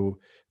cricketer who,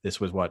 this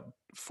was what,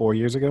 4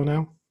 years ago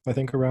now, I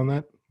think, around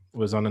that,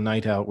 was on a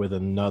night out with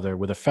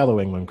a fellow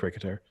England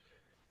cricketer,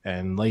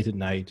 and late at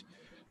night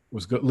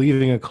was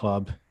leaving a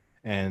club,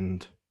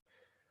 and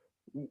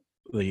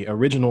the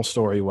original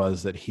story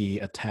was that he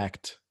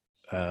attacked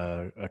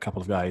a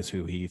couple of guys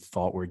who he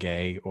thought were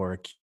gay or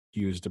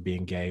accused of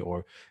being gay,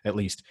 or at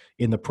least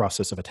in the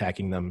process of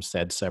attacking them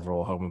said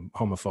several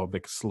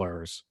homophobic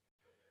slurs.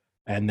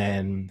 And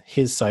then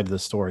his side of the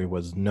story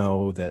was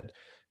that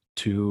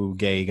 2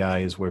 gay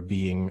guys were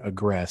being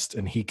aggressed,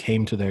 and he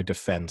came to their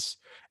defense.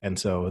 And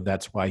so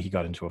that's why he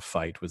got into a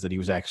fight, was that he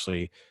was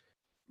actually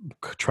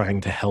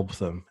trying to help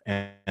them,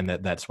 and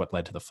that's what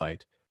led to the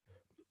fight.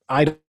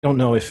 I don't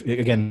know if,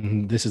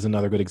 again, this is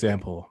another good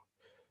example.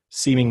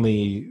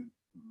 Seemingly,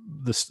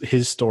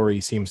 his story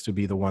seems to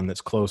be the one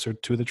that's closer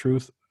to the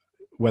truth.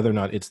 Whether or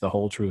not it's the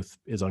whole truth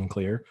is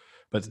unclear.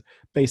 But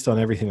based on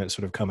everything that's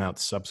sort of come out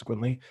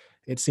subsequently,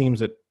 it seems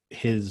that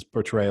his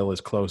portrayal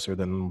is closer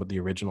than what the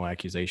original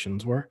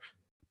accusations were.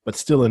 But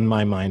still, in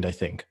my mind, I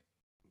think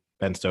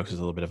Ben Stokes is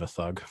a little bit of a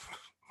thug.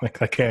 Like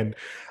I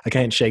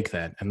can't shake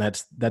that, and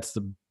that's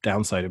the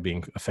downside of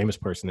being a famous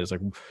person. Is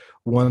like,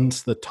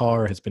 once the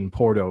tar has been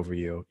poured over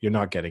you, you're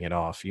not getting it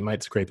off. You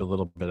might scrape a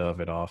little bit of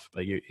it off,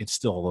 but it's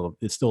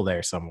still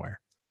there somewhere.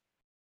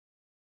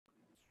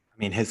 I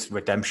mean, his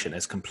redemption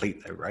is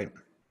complete, though, right?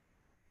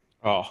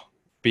 Oh,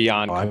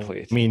 beyond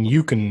complete. I mean,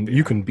 you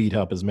can beat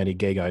up as many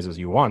gay guys as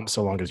you want,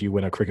 so long as you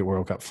win a Cricket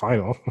World Cup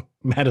final.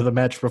 Man of the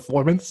match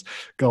performance.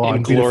 Go on,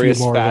 in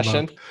glorious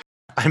fashion.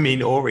 I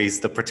mean, Ori's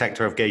the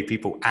protector of gay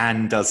people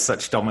and does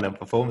such dominant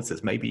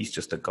performances. Maybe he's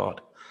just a god.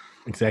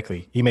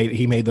 Exactly. He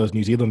made those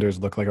New Zealanders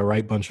look like a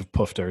right bunch of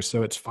poofters,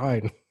 so it's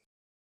fine.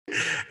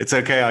 It's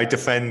okay. I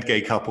defend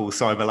gay couples,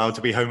 so I'm allowed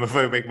to be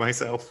homophobic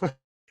myself.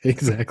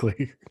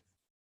 Exactly.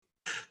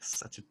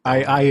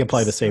 I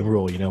apply the same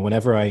rule.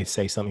 Whenever I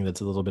say something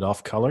that's a little bit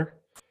off color,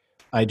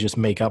 I just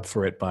make up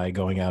for it by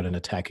going out and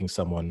attacking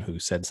someone who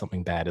said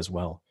something bad as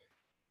well.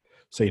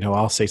 So,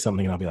 I'll say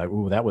something and I'll be like,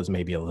 ooh, that was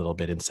maybe a little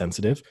bit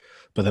insensitive.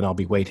 But then I'll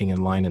be waiting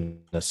in line in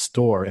a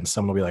store and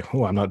someone will be like,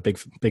 oh, I'm not a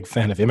big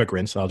fan of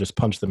immigrants. So I'll just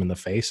punch them in the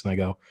face and I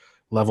go,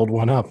 leveled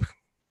one up.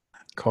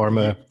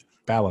 Karma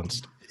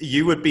balanced.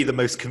 You would be the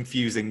most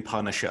confusing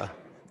Punisher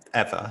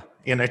ever,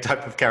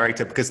 type of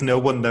character, because no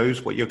one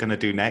knows what you're going to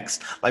do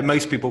next. Like,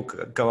 most people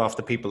go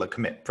after people that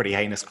commit pretty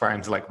heinous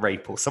crimes like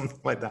rape or something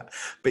like that.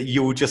 But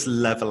you'll just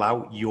level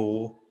out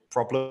your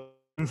problems.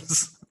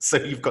 So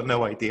you've got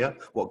no idea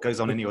what goes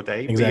on in your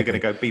day. Exactly. But you're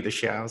going to go beat the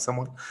shit out of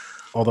someone.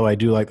 Although I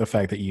do like the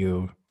fact that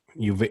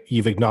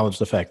you've acknowledged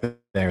the fact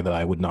that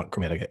I would not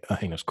commit a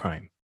heinous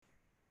crime.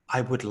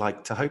 I would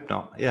like to hope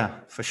not. Yeah,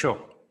 for sure.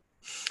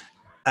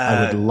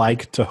 I would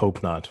like to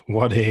hope not.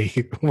 What a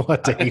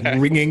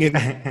ringing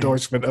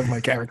endorsement of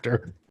my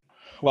character.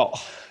 Well,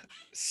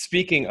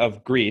 speaking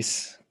of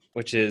Greece,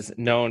 which is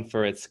known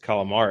for its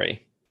calamari,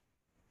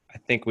 I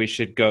think we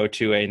should go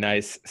to a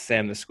nice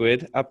Sam the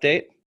Squid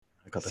update.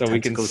 So we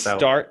can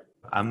start.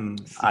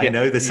 I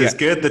know this is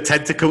good. The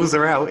tentacles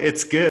are out.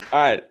 It's good. All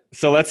right.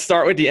 So let's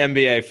start with the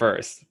NBA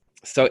first.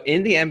 So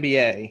in the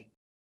NBA,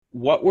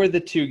 what were the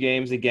 2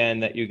 games again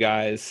that you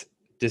guys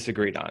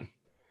disagreed on?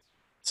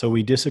 So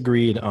we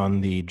disagreed on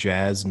the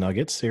Jazz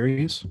Nuggets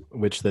series,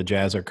 which the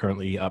Jazz are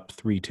currently up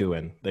 3-2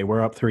 in. They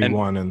were up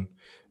 3-1 and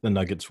the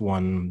Nuggets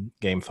won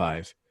Game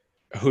 5.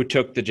 Who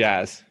took the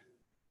Jazz?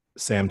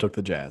 Sam took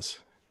the Jazz.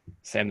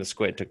 Sam the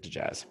Squid took the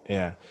Jazz.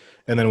 Yeah.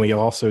 And then we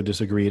also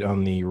disagreed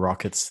on the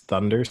Rockets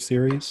Thunder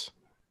series.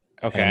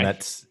 Okay.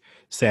 And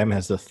Sam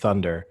has the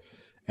Thunder,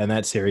 and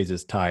that series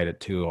is tied at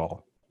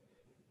 2-2.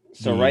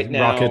 So right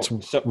now,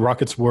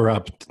 Rockets were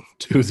up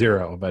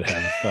 2-0, but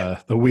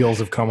have the wheels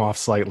have come off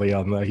slightly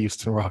on the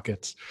Houston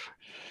Rockets.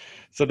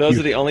 So those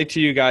are the only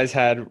 2 you guys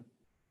had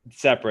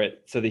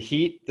separate. So the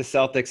Heat, the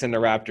Celtics, and the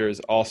Raptors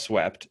all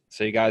swept.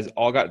 So you guys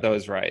all got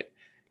those right.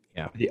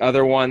 Yeah. The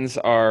other ones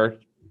are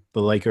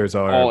the Lakers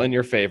are all in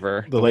your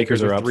favor. The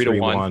Lakers are up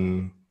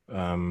 3-1.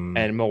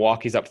 And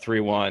Milwaukee's up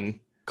 3-1.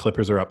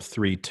 Clippers are up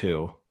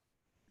 3-2.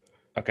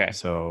 Okay.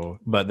 So,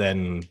 but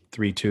then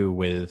 3-2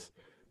 with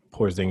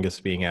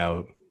Porzingis being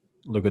out,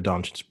 Luka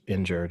Doncic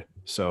injured.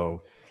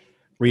 So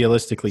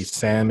realistically,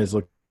 Sam is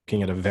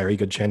looking at a very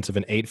good chance of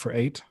an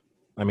 8-for-8.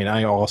 I mean,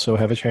 I also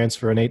have a chance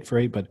for an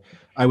 8-for-8, but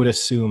I would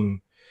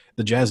assume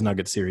the Jazz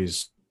Nuggets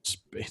series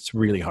it's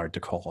really hard to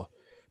call.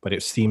 But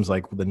it seems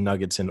like the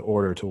Nuggets, in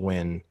order to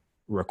win,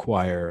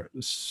 require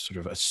sort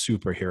of a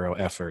superhero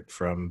effort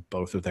from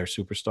both of their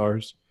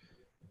superstars.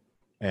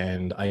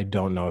 And I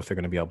don't know if they're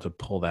going to be able to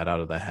pull that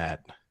out of the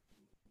hat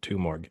two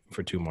more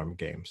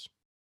games.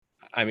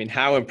 I mean,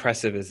 how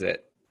impressive is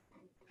it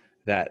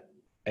that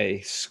a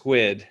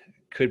squid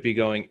could be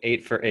going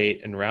 8 for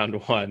 8 in round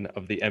 1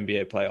 of the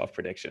NBA playoff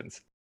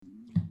predictions?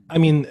 I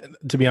mean,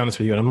 to be honest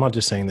with you, and I'm not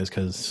just saying this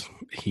because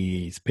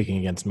he's picking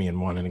against me in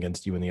one and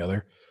against you in the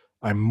other.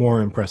 I'm more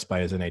impressed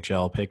by his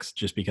NHL picks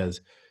just because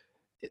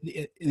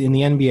in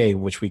the NBA,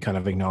 which we kind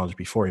of acknowledged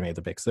before he made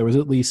the picks, there was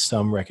at least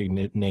some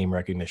name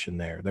recognition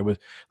there. There was,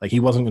 like,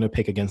 he wasn't going to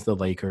pick against the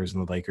Lakers,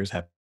 and the Lakers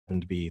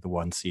happened to be the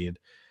 1 seed.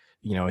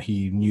 You know,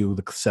 he knew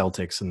the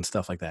Celtics and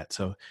stuff like that.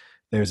 So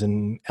there's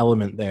an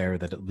element there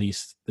that at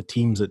least the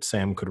teams that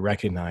Sam could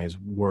recognize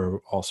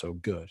were also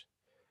good.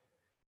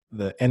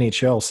 The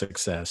NHL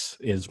success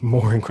is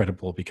more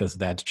incredible because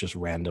that's just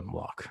random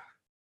luck.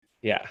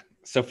 Yeah.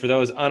 So for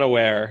those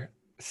unaware,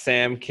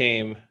 Sam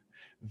came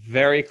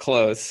very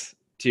close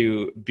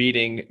to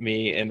beating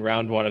me in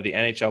round 1 of the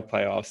NHL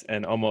playoffs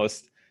and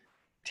almost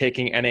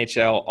taking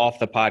NHL off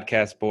the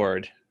podcast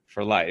board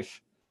for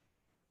life.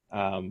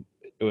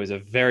 It was a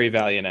very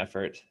valiant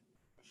effort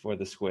for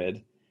the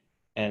Squid.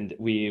 And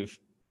we've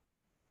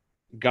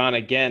gone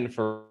again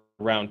for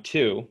round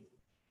 2.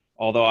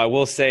 Although I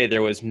will say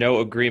there was no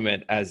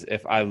agreement as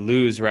if I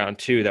lose round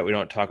 2 that we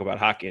don't talk about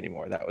hockey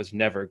anymore. That was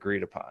never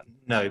agreed upon.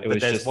 No, but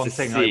there's one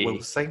thing I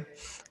will say.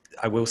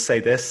 I will say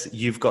this: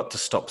 you've got to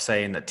stop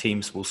saying that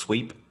teams will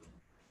sweep.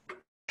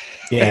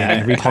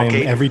 Yeah,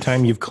 every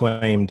time you've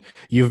claimed,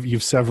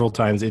 you've several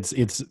times,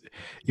 it's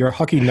your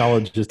hockey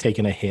knowledge is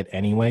taking a hit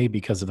anyway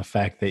because of the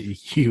fact that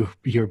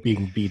you're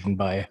being beaten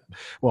by,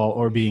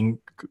 or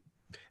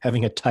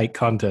having a tight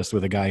contest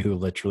with a guy who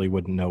literally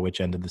wouldn't know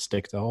which end of the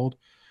stick to hold.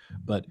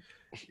 But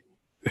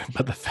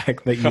the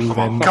fact that you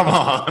come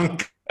on.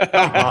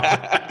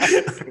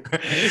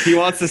 He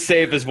wants to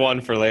save his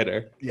one for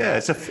later. Yeah,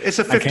 it's a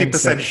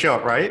 50%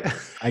 shot, right?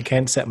 I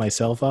can't set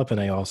myself up,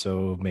 and I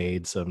also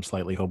made some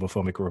slightly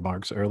homophobic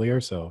remarks earlier,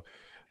 so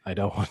I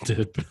don't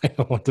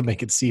want to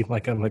make it seem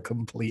like I'm a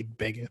complete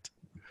bigot.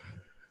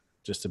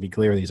 Just to be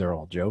clear, these are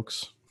all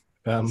jokes.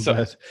 The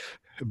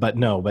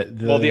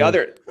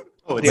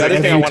other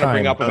thing I want to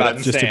bring up about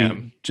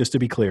Sam. Just to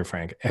be clear,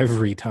 Frank,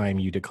 every time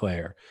you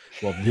declare,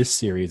 well, this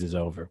series is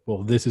over,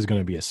 well, this is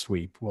going to be a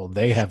sweep, well,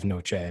 they have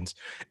no chance,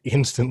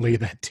 instantly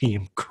that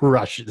team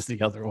crushes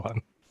the other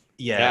one.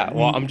 Yeah.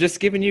 Well, I'm just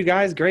giving you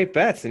guys great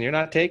bets, and you're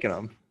not taking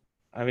them.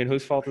 I mean,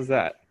 whose fault is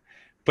that?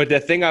 But the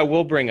thing I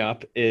will bring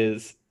up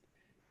is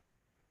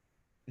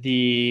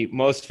the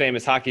most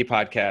famous hockey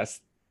podcast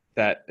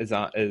that is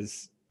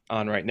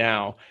on right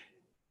now.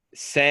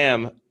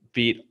 Sam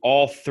beat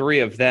all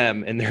 3 of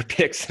them in their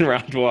picks in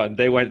round 1.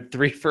 They went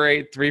 3 for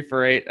 8, 3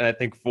 for 8, and I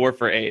think 4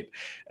 for 8.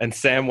 And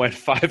Sam went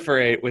 5 for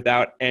 8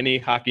 without any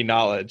hockey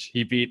knowledge.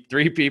 He beat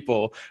 3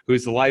 people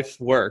whose life's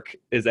work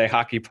is a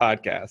hockey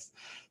podcast.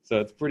 So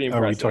it's pretty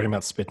impressive. Are we talking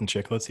about Spit and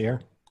Chicklets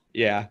here?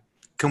 Yeah.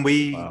 Can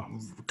we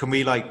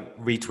like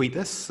retweet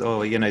this,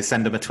 or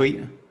send them a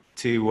tweet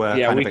to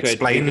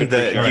explain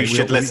that you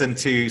should listen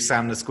to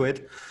Sam the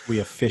Squid? We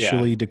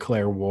officially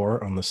declare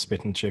war on the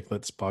Spit and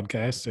Chicklets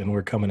podcast, and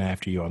we're coming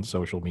after you on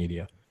social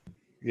media.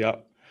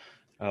 Yep.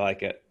 I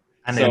like it.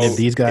 And if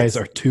these guys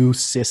are too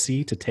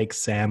sissy to take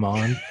Sam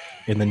on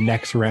in the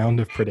next round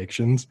of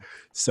predictions,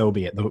 so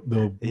be it.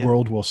 The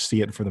world will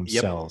see it for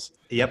themselves.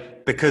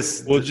 Yep.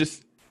 Because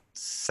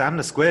Sam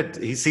the Squid,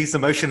 he sees the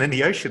motion in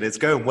the ocean. It's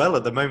going well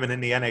at the moment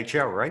in the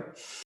NHL, right?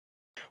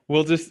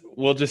 We'll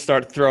just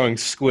start throwing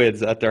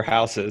squids at their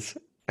houses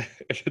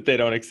if they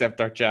don't accept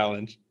our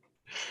challenge.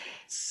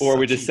 Or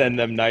we just send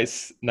them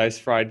nice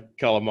fried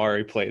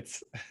calamari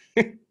plates.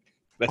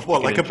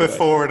 Like a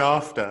before and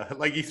after?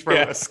 Like you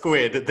throw a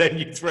squid and then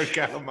you throw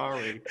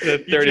calamari.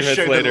 30 minutes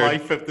later, the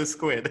life of the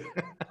squid.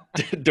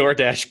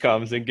 DoorDash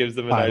comes and gives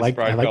them a nice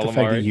fried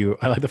calamari.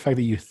 I like the fact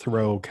that you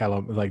throw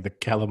the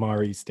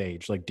calamari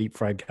stage, like deep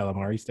fried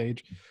calamari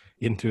stage,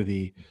 into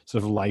the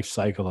sort of life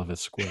cycle of a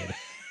squid.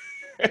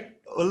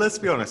 Well, let's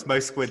be honest.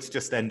 Most squids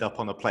just end up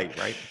on a plate,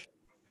 right?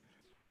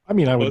 I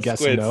mean, I would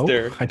guess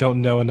no. I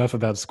don't know enough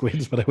about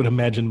squids, but I would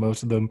imagine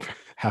most of them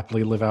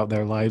happily live out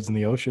their lives in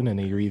the ocean, and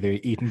they're either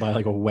eaten by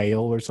like a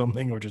whale or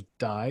something, or just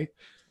die.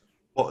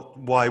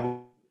 Why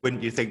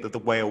wouldn't you think that the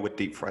whale would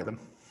deep fry them?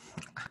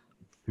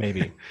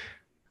 Maybe.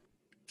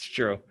 It's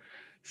true.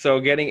 So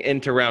getting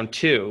into round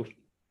 2,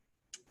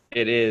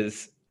 it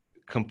is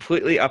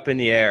completely up in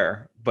the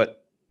air,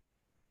 but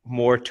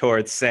more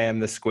towards Sam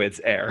the Squid's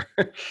air.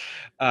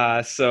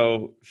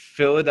 So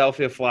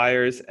Philadelphia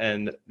Flyers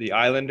and the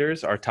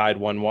Islanders are tied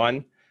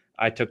 1-1.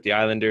 I took the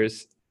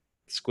Islanders.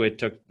 Squid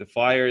took the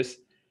Flyers.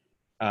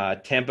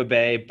 Tampa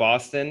Bay,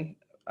 Boston.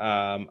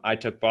 I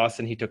took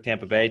Boston. He took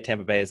Tampa Bay.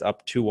 Tampa Bay is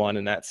up 2-1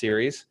 in that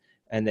series,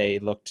 and they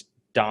looked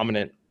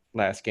dominant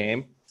last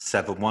game.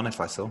 7-1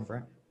 if I saw him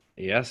right.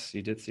 Yes,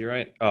 you did see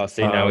right. Oh,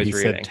 see, now he's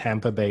reading. Said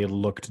Tampa Bay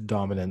looked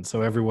dominant,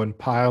 so everyone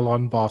pile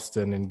on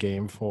Boston in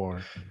game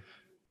 4.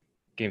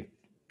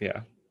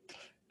 Yeah.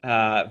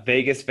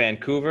 Vegas,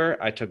 Vancouver.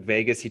 I took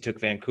Vegas. He took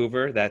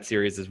Vancouver. That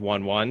series is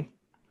 1-1.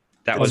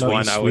 That was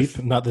one I was.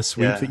 Not the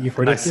sweep that you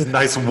predicted.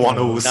 Nice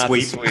 1-1 Not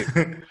the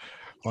sweep.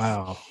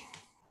 Wow.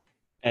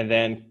 And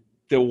then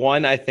the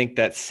one I think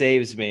that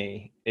saves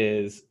me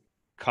is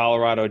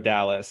Colorado,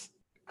 Dallas.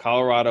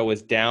 Colorado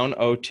was down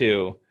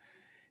 0-2.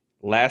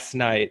 Last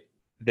night,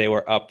 they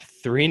were up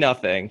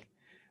 3-0,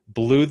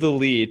 blew the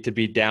lead to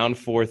be down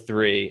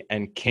 4-3,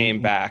 and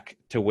came back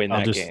to win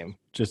that game.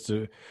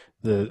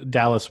 The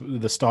Dallas,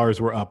 the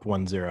Stars were up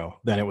 1-0.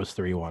 Then it was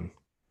 3-1.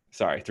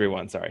 Sorry,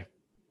 3-1. Sorry.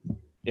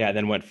 Yeah,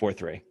 then went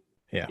 4-3.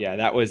 Yeah,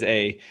 that was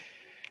a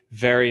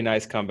very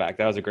nice comeback.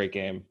 That was a great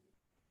game.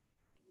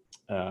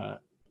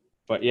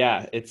 But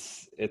yeah,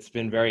 it's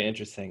been very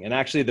interesting. And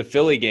actually, the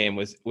Philly game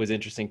was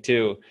interesting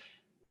too.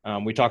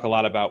 We talk a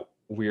lot about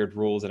weird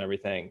rules and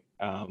everything.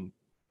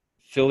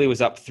 Philly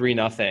was up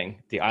 3-0.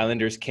 The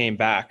Islanders came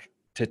back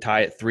to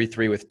tie it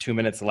 3-3 with 2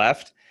 minutes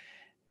left,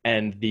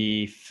 and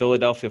the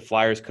Philadelphia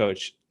Flyers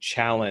coach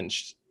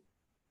challenged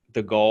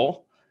the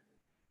goal,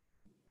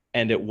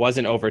 and it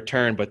wasn't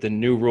overturned. But the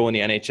new rule in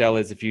the NHL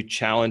is if you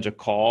challenge a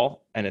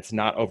call and it's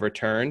not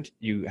overturned,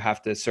 you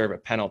have to serve a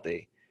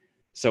penalty.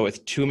 So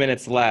with 2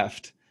 minutes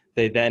left,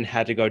 they then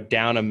had to go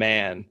down a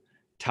man,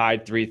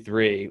 tied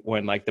 3-3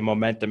 when like the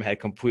momentum had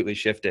completely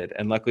shifted.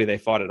 And luckily they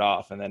fought it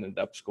off and then ended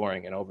up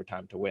scoring in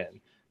overtime to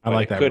win. I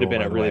like that. It could have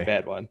been a really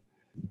bad one.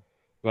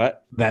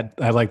 What?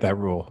 I like that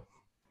rule.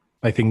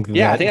 I think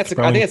I think it's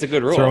a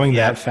good rule. Throwing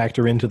that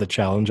factor into the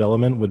challenge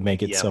element would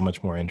make it so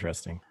much more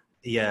interesting.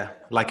 Yeah.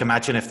 Like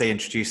imagine if they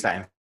introduced that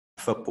in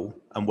football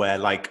and where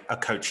like a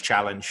coach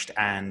challenged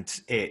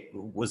and it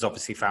was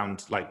obviously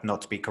found like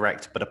not to be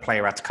correct, but a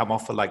player had to come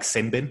off for like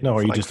sin bin. No,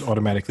 or you just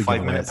automatically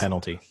give them a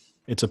penalty.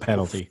 It's a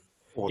penalty.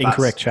 Well,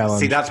 incorrect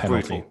challenge. See, that's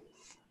penalty. brutal.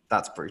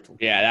 That's brutal.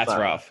 Yeah, that's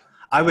rough.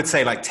 I would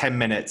say like 10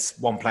 minutes,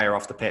 one player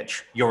off the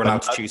pitch. You're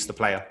allowed to choose the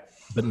player.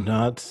 But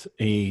not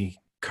a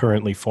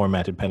currently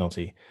formatted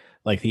penalty.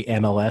 Like the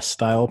MLS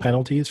style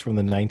penalties from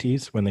the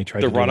 90s when they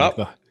tried to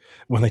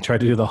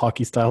do the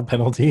hockey style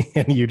penalty,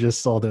 and you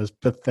just saw those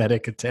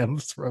pathetic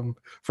attempts from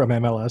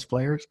MLS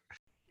players.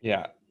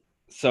 Yeah.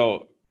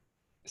 So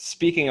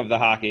speaking of the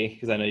hockey,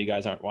 because I know you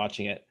guys aren't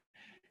watching it,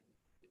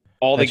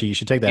 you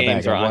should take that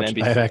back.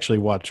 I've actually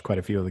watched quite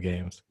a few of the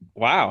games.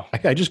 Wow.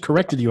 I just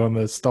corrected you on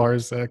the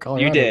Stars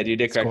Colorado. You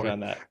did correct me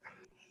on that.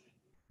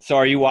 So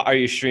are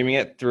you streaming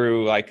it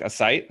through like a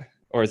site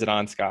or is it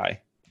on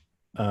Sky?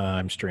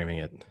 I'm streaming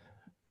it.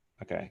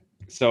 Okay.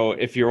 So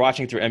if you're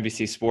watching through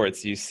NBC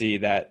Sports, you see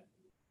that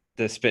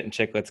the Spit and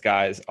Chicklets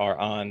guys are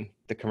on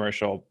the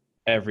commercial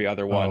every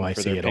other one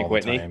for their Pink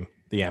Whitney. Time.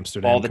 The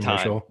Amsterdam all the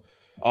commercial. Time.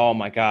 Oh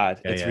my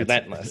God. It's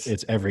relentless.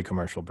 It's every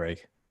commercial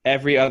break.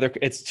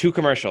 It's two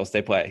commercials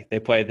they play. They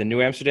play the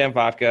New Amsterdam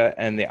vodka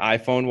and the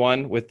iPhone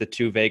one with the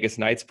two Vegas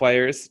Knights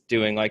players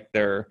doing like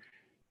their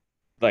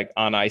like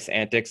on ice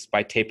antics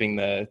by taping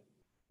the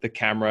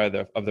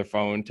camera of their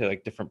phone to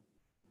like different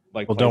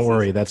like Well, places. Don't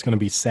worry, that's going to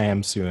be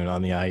Sam soon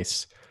on the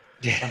ice.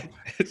 Yeah.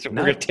 We're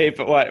going to tape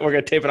it. We're going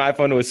to tape an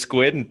iPhone to a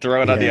squid and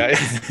throw it on the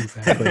ice.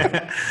 Exactly.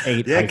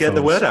 8 iPhones. Get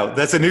the word out.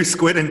 There's a new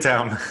squid in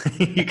town.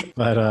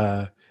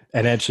 But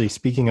and actually,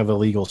 speaking of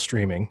illegal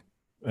streaming,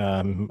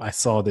 I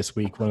saw this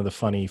week one of the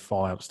funny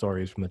fallout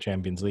stories from the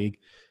Champions League.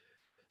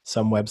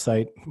 Some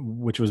website,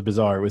 which was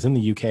bizarre, it was in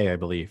the UK, I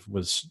believe,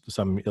 was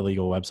some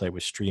illegal website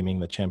was streaming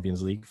the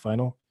Champions League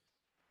final.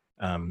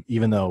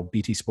 Even though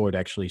BT Sport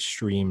actually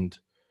streamed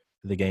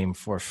the game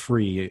for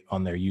free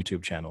on their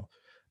YouTube channel.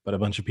 But a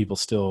bunch of people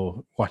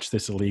still watch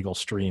this illegal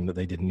stream that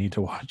they didn't need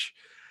to watch.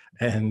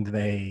 And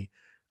the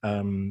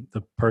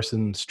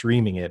person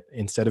streaming it,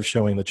 instead of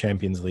showing the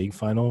Champions League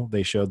final,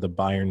 they showed the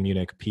Bayern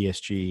Munich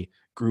PSG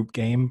group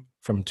game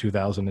from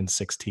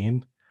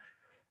 2016.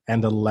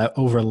 And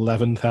over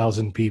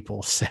 11,000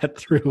 people sat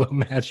through a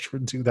match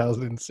from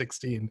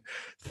 2016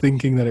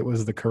 thinking that it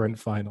was the current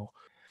final.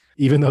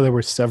 Even though there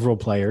were several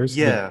players.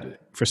 Yeah.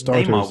 For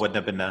starters, Neymar wouldn't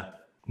have been there.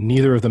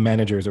 Neither of the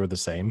managers are the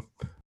same.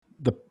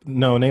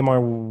 Neymar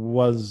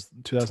was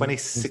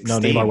 2016. No,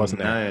 Neymar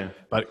wasn't there. No.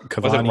 But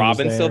Cavani was it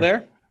Robin still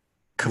there?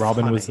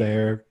 Robin was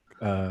there.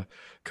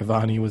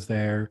 Cavani was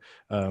there.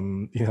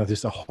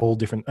 Just a whole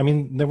different. I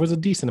mean, there was a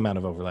decent amount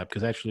of overlap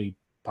because actually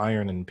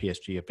Bayern and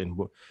PSG have been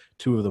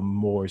two of the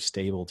more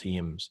stable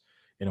teams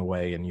in a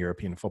way in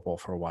European football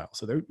for a while.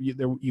 So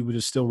you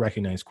would still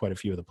recognize quite a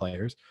few of the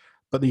players.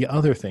 But the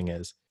other thing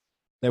is,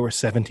 there were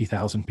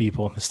 70,000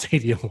 people in the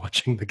stadium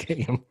watching the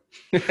game.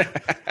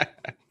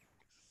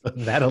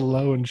 That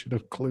alone should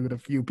have clued a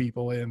few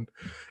people in,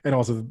 and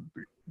also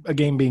a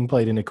game being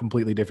played in a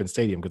completely different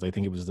stadium because I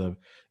think it was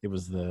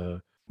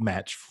the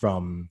match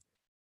from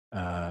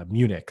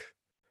Munich,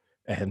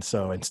 and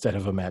so instead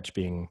of a match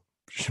being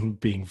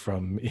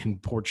from in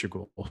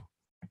Portugal,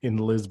 in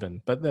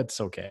Lisbon, but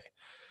that's okay.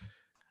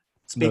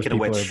 Speaking of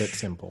which, are a bit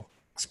simple.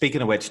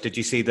 Speaking of which, did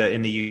you see that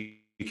in the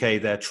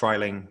UK they're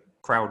trialing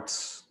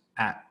crowds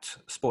at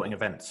sporting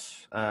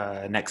events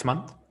next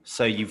month?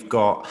 So you've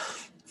got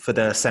for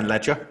the St.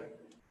 Ledger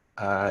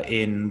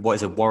in what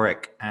is it,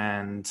 Warwick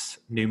and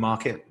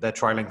Newmarket. They're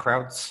trialing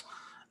crowds.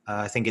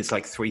 I think it's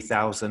like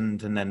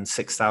 3,000 and then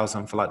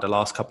 6,000 for like the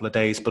last couple of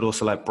days, but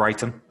also like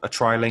Brighton are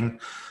trialing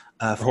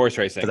For horse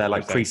racing. for their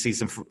like you're saying.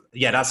 pre-season.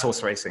 Yeah, that's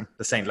horse racing,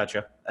 the St.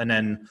 Ledger. And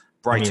then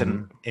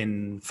Brighton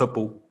in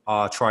football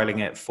are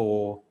trialing it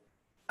for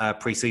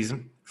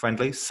pre-season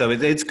friendlies. So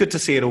it's good to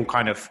see it all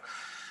kind of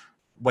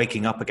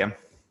waking up again.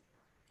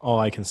 All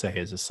I can say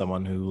is, as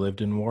someone who lived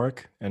in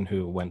Warwick and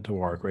who went to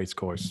Warwick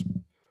Racecourse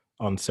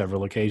on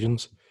several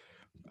occasions,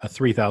 a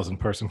 3,000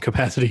 person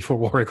capacity for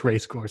Warwick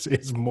Racecourse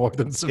is more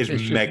than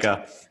sufficient. It's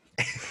mega.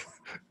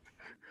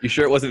 You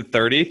sure it wasn't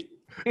 30?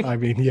 I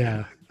mean,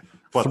 yeah.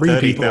 What,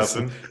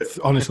 30,000?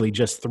 30,000? Honestly,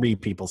 just 3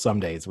 people some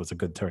days was a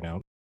good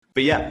turnout.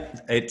 But yeah,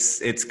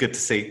 it's good to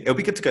see. It'll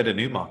be good to go to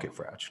Newmarket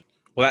for actually.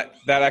 Well,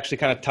 that actually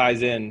kind of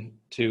ties in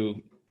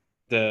to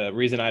the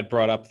reason I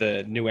brought up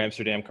the New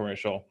Amsterdam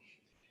commercial.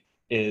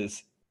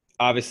 Is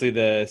obviously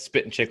the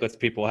Spit and Chicklets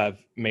people have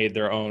made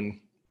their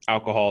own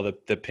alcohol,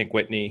 the Pink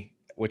Whitney,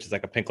 which is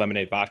like a pink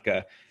lemonade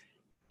vodka.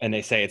 And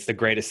they say it's the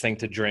greatest thing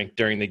to drink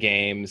during the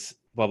games,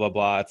 blah, blah,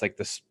 blah. It's like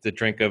the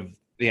drink of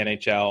the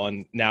NHL.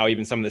 And now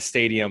even some of the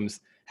stadiums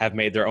have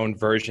made their own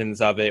versions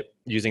of it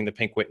using the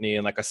Pink Whitney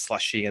and like a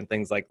slushie and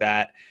things like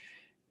that.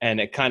 And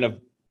it kind of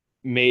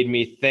made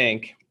me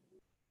think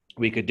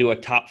we could do a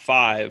top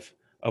 5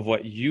 of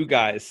what you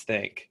guys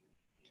think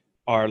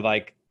are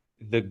like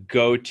the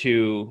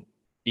go-to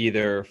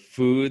either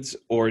foods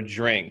or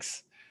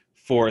drinks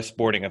for a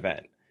sporting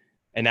event.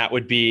 And that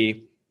would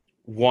be,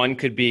 one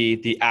could be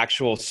the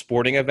actual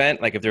sporting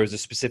event, like if there was a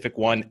specific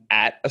one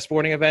at a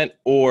sporting event,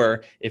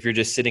 or if you're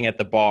just sitting at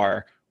the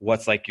bar,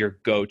 what's like your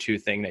go-to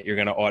thing that you're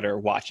going to order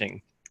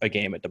watching a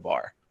game at the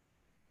bar?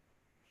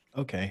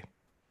 Okay.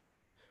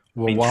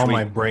 Well, while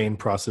my brain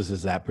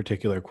processes that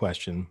particular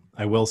question,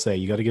 I will say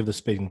you got to give the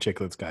Spit and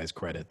Chicklets guys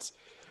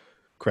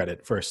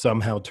credit for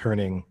somehow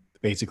turning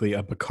basically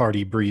a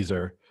Bacardi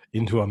Breezer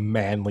into a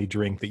manly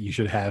drink that you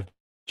should have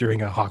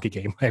during a hockey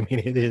game. I mean,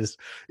 it is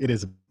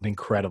an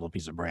incredible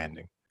piece of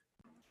branding.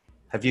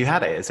 Have you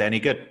had it? Is it any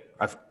good?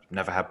 I've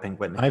never had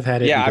Pink Whitney. I've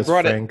had it. Yeah, because I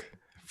brought it.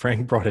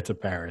 Frank brought it to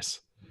Paris.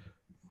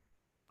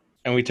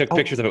 And we took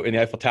pictures of it in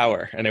the Eiffel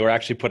Tower, and they were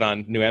actually put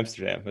on New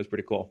Amsterdam. It was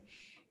pretty cool.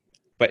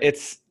 But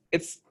it's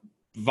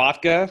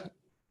vodka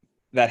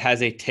that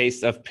has a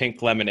taste of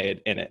pink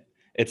lemonade in it.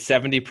 It's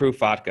 70 proof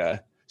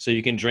vodka. So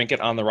you can drink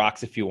it on the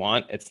rocks if you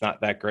want. It's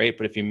not that great,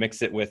 but if you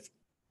mix it with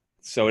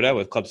soda,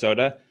 with club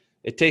soda,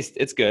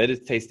 it's good.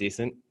 It tastes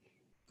decent.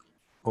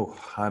 Oh,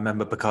 I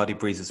remember Bacardi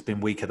Breeze has been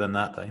weaker than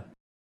that though.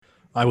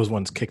 I was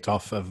once kicked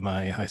off of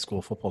my high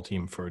school football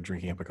team for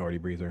drinking a Bacardi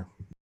Breezer.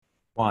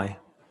 Why?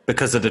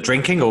 Because of the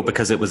drinking or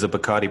because it was a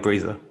Bacardi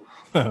Breezer?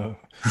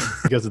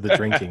 Because of the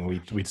drinking.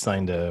 We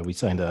signed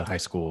a high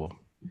school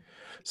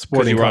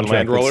sporting you were on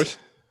contract. Land Rollers?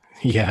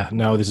 Yeah,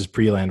 no, this is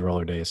pre-Land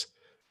Roller days.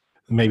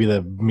 Maybe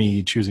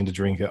me opting to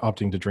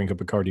drink a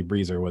Bacardi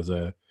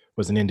Breezer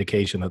was an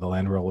indication that the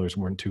Land Rollers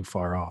weren't too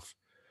far off.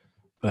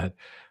 But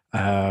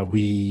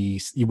we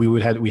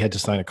had to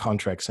sign a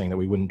contract saying that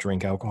we wouldn't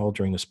drink alcohol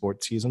during the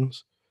sports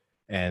seasons,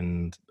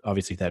 and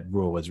obviously that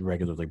rule was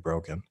regularly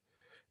broken.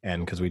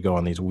 And because we go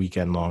on these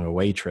weekend-long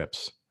away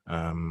trips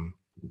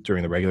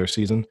during the regular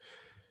season,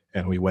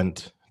 and we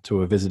went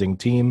to a visiting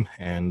team,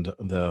 and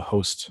the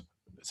host.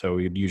 So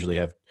we'd usually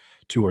have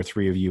 2 or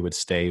 3 of you would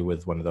stay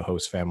with one of the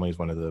host families,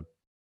 one of the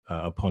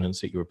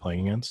opponents that you were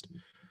playing against,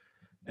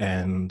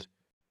 and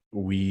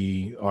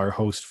our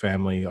host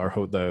family,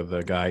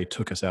 the guy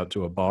took us out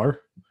to a bar,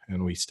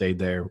 and we stayed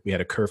there. We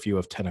had a curfew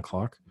of 10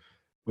 o'clock.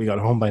 We got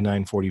home by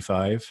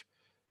 9:45.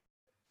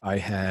 I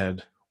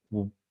had,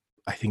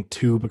 I think,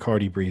 2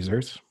 Bacardi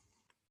Breezers,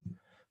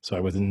 so I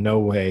was in no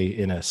way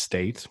in a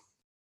state.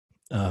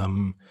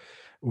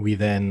 We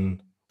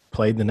then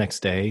played the next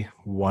day,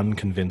 won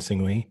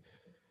convincingly.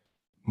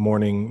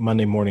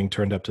 Monday morning,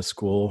 turned up to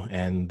school,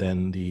 and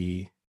then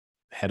the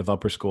head of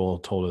upper school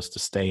told us to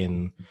stay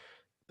in.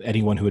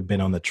 Anyone who had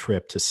been on the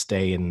trip to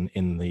stay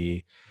in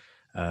the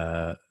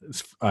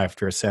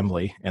after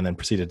assembly, and then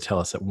proceeded to tell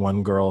us that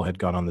one girl had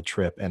gone on the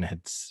trip and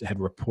had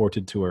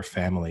reported to her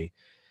family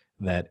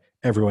that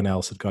everyone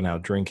else had gone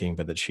out drinking,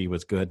 but that she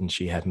was good and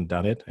she hadn't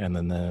done it. And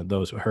then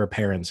her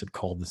parents had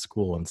called the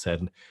school and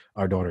said,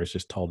 our daughters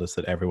just told us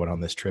that everyone on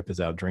this trip is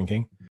out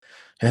drinking.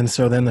 And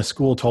so then the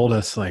school told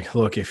us, like,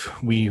 look, if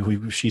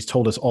she's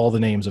told us all the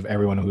names of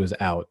everyone who is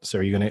out.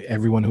 So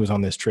everyone who's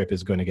on this trip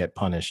is going to get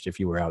punished if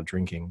you were out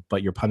drinking,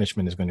 but your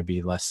punishment is going to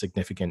be less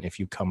significant if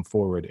you come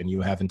forward, and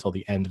you have until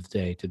the end of the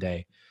day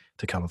today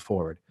to come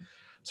forward.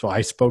 So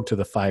I spoke to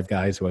the 5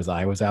 guys who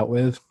I was out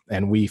with,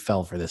 and we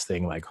fell for this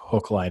thing like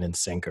hook, line, and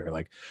sinker.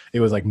 Like it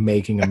was like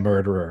making a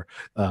murderer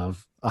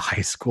of a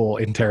high school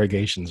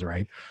interrogations,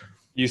 right?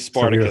 You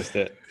Spartacused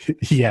it.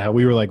 Yeah,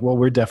 we were like, well,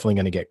 we're definitely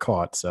going to get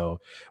caught.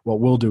 So what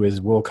we'll do is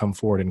we'll come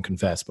forward and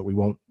confess, but we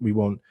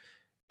won't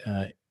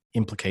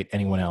implicate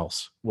anyone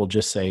else. We'll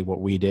just say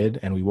what we did,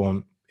 and we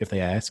won't if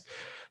they ask.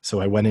 So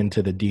I went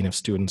into the dean of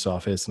students'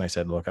 office and I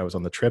said, look, I was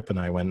on the trip and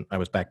I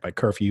was back by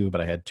curfew,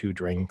 but I had 2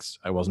 drinks.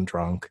 I wasn't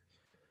drunk.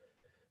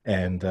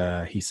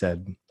 And he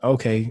said,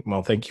 "Okay,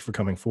 well, thank you for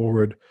coming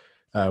forward.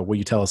 Will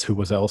you tell us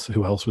who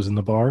else was in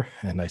the bar?"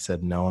 And I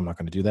said, "No, I'm not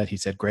going to do that." He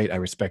said, "Great, I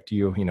respect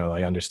you.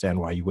 I understand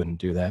why you wouldn't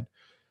do that."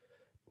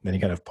 Then he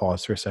kind of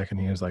paused for a second.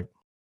 He was like,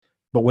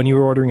 "But when you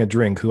were ordering a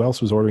drink, who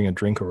else was ordering a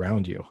drink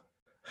around you?"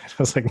 I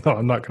was like, "No,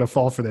 I'm not going to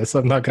fall for this.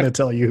 I'm not going to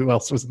tell you who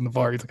else was in the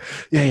bar." He's like,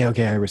 yeah,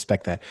 okay, I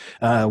respect that.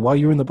 While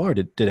you were in the bar,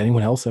 did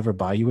anyone else ever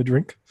buy you a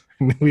drink?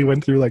 And we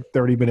went through like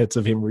 30 minutes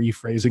of him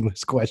rephrasing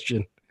this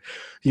question.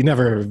 He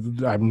never,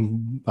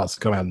 I'll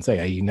come out and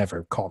say, he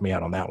never called me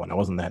out on that one. I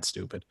wasn't that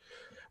stupid.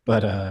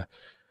 But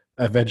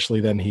eventually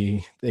then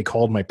they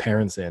called my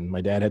parents in.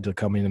 My dad had to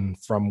come in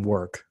from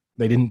work.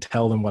 They didn't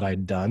tell them what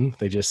I'd done.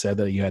 They just said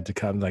that you had to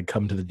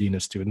come to the dean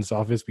of students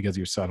office because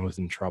your son was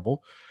in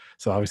trouble.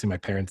 So obviously my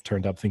parents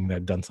turned up thinking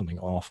I'd done something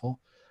awful.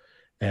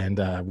 And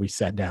we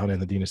sat down in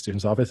the dean of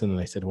students office, and then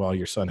they said, well,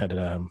 your son had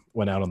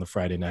went out on the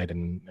Friday night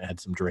and had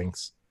some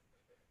drinks.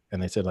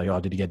 And they said, like, oh,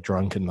 did he get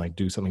drunk and like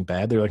do something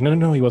bad? They're like,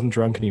 no, he wasn't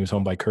drunk and he was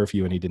home by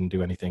curfew and he didn't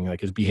do anything.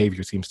 Like his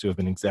behavior seems to have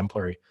been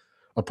exemplary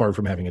apart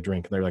from having a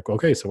drink. And they're like,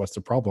 okay, so what's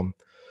the problem?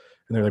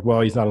 And they're like,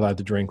 well, he's not allowed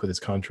to drink with his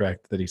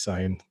contract that he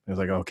signed. I was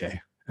like,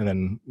 okay. And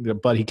then,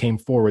 but he came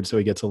forward, so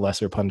he gets a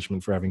lesser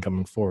punishment for having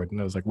come forward.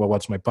 And I was like, well,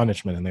 what's my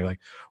punishment? And they're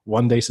like,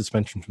 1 day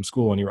suspension from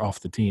school and you're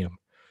off the team.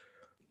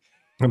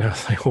 And I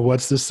was like, well,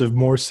 what's this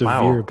more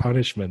severe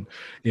punishment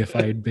if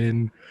I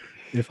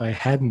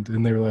hadn't?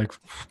 And they were like,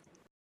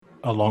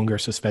 a longer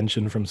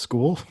suspension from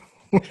school.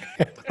 I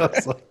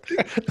was like,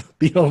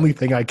 the only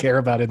thing I care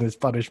about in this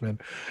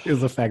punishment is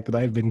the fact that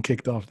I've been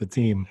kicked off the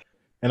team,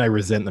 and I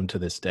resent them to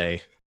this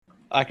day.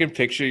 I can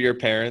picture your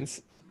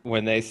parents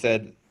when they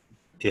said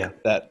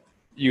that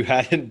you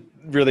hadn't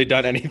really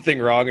done anything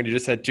wrong and you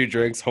just had 2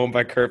 drinks, home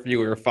by curfew,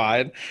 we were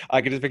fine.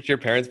 I can just picture your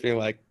parents being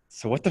like,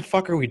 so what the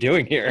fuck are we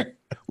doing here?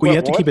 Well, you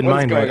have to keep in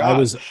mind, right? I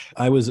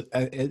was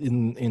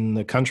in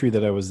the country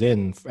that I was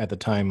in at the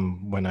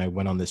time when I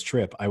went on this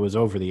trip. I was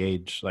over the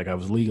age, like I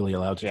was legally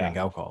allowed to drink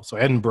alcohol, so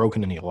I hadn't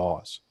broken any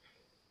laws.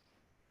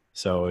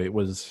 So it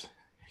was,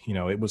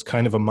 it was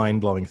kind of a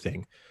mind-blowing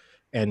thing.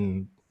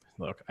 And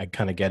look, I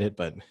kind of get it,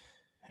 but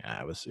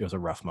it was a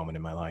rough moment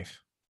in my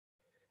life,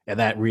 and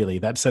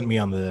that sent me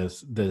on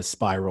the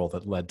spiral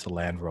that led to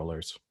land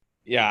rollers.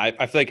 Yeah,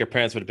 I feel like your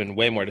parents would have been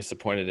way more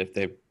disappointed if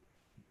they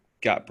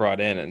got brought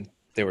in and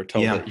they were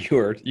told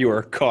that you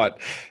were caught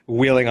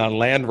wheeling on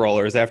land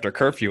rollers after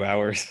curfew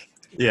hours.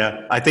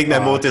 Yeah, I think they're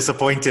more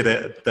disappointed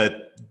at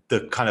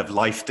the kind of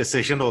life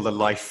decision or the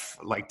life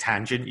like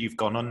tangent you've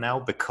gone on now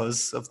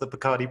because of the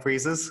Bacardi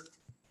breezes.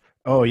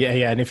 Oh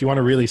yeah. And if you want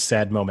a really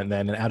sad moment,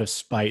 then, and out of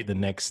spite, the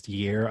next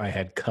year I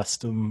had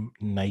custom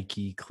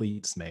Nike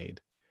cleats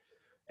made,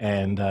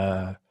 and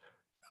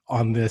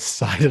on this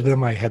side of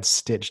them I had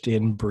stitched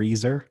in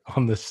Breezer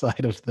on the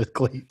side of the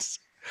cleats.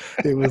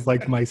 It was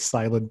like my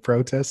silent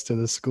protest to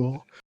the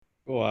school.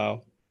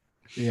 Wow.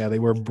 Yeah, they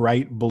were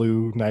bright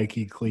blue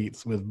Nike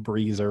cleats with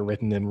Breezer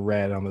written in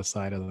red on the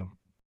side of them.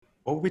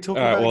 What were we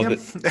talking about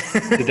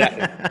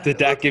again? Did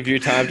that give you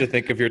time to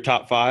think of your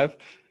top 5?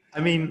 I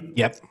mean,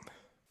 yep.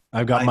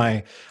 I've got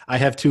I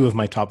have 2 of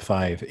my top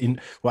 5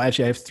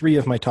 actually I have 3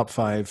 of my top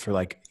 5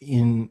 for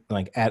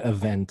at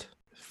event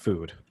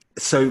food.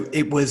 So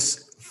it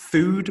was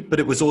food, but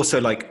it was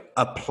also like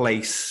a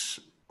place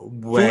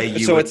where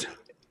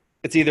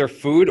it's either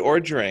food or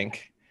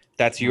drink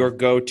that's your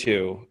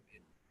go-to,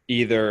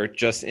 either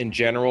just in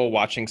general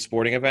watching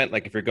sporting event,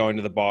 like if you're going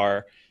to the bar,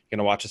 you're going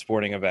to watch a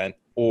sporting event,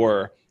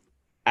 or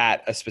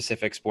at a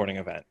specific sporting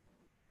event.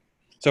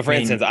 So for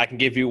instance, I can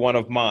give you one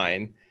of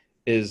mine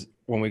is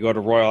when we go to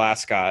Royal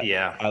Ascot.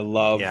 Yeah. I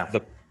love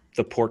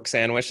the pork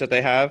sandwich that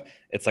they have.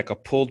 It's like a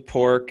pulled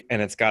pork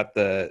and it's got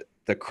the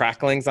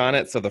cracklings on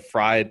it, so the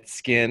fried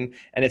skin,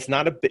 and it's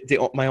not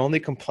my only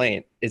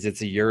complaint is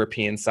it's a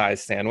European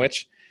sized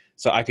sandwich.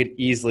 So I could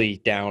easily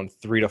down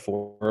 3 to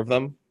 4 of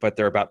them, but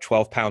they're about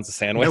 12 pounds a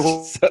sandwich.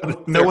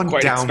 No one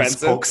downs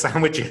pork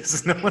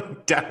sandwiches. No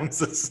one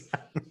downs a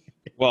sandwich.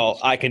 Well,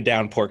 I can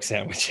down pork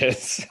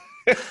sandwiches.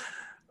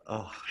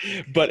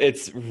 But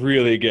it's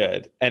really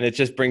good. And it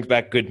just brings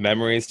back good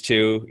memories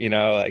too.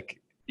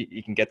 Like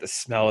you can get the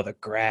smell of the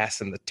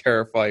grass and the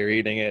turf while you're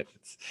eating it.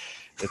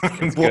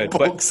 It's what good.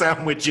 Pork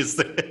sandwich is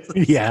this?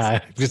 Yeah,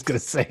 I'm just gonna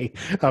say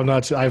I'm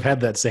not sure. I've had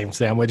that same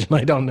sandwich, and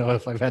I don't know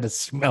if I've had a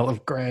smell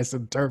of grass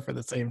and turf at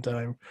the same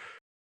time.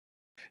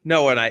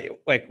 No, when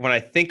I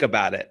think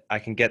about it, I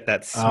can get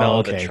that smell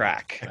of the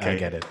track. Okay. I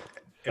get it.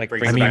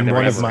 I mean,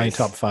 one of my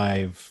top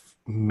 5.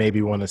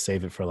 Maybe want to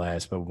save it for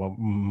last, but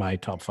my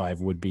top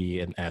 5 would be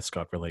an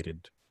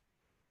Ascot-related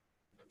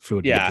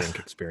food and drink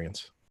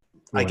experience.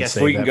 I guess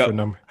we can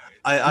go.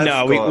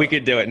 We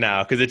could do it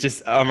now because it's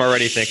just I'm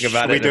already thinking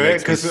about it. We do it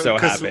because so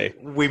happy.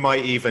 We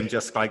might even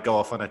just go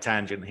off on a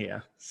tangent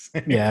here.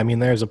 Yeah, I mean,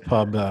 there's a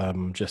pub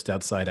just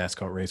outside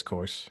Ascot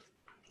Racecourse,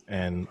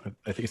 and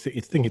I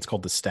think it's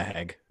called the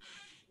Stag.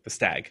 The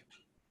Stag.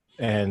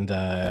 And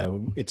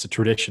it's a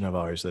tradition of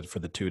ours that for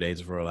the 2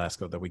 days of Royal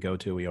Ascot that we go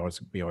to, we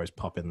always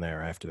pop in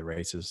there after the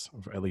races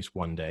for at least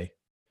one day.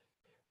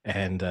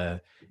 And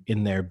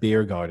in their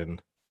beer garden,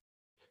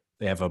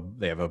 They have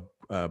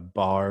a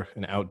bar,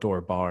 an outdoor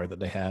bar that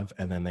they have,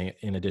 and then they,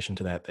 in addition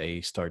to that,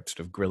 they start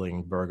sort of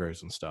grilling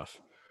burgers and stuff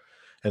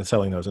and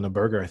selling those. And a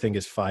burger, I think,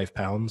 is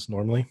 £5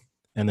 normally,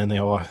 and then they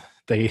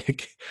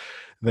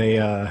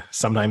they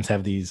sometimes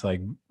have these like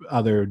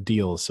other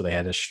deals. So they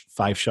had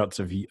 5 shots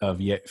of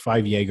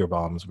 5 Jaeger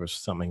bombs, was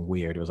something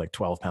weird. It was like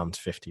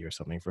 £12.50 or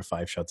something for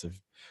 5 shots of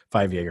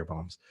 5 Jaeger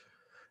bombs,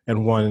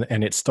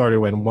 and it started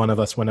when one of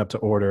us went up to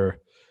order.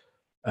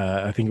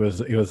 I think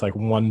it was like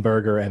one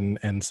burger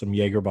and some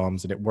Jaeger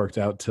bombs, and it worked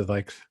out to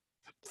like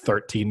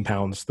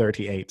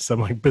 £13.38. Some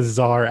like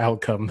bizarre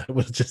outcome that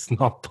was just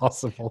not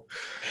possible.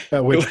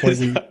 At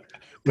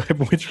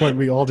which point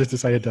we all just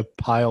decided to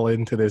pile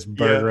into this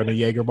burger and a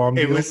Jaeger bomb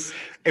deal.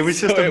 It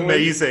was just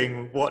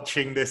amazing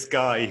watching this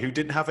guy who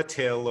didn't have a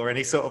till or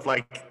any sort of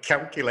like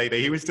calculator.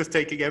 He was just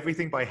taking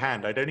everything by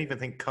hand. I don't even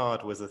think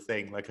card was a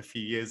thing like a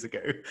few years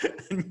ago.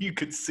 And you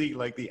could see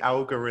like the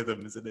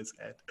algorithms in his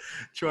head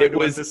trying to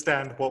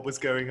understand what was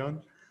going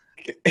on.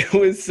 It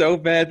was so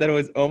bad that it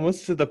was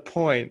almost to the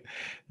point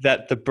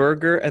that the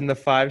burger and the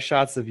 5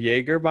 shots of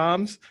Jaeger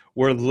bombs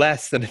were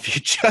less than if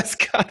you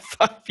just got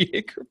 5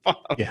 Jaeger bombs.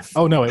 Yeah.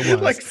 Oh no, it was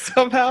like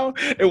somehow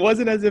it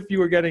wasn't as if you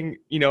were getting,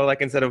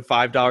 like instead of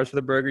 $5 for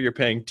the burger, you're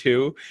paying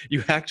 $2.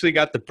 You actually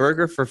got the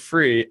burger for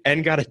free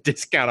and got a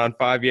discount on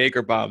 5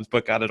 Jaeger bombs,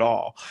 but got it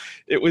all.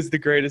 It was the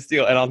greatest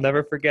deal, and I'll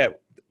never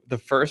forget the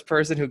first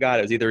person who got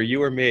it was either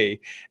you or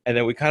me, and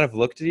then we kind of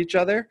looked at each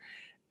other,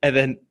 and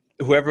then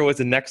whoever was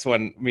the next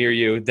one, me or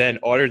you, then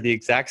ordered the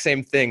exact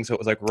same thing. So it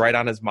was like right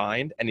on his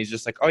mind. And he's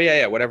just like, oh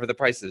yeah, whatever the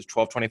price is,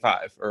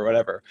 $12.25 or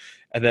whatever.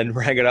 And then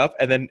rang it up.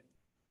 And then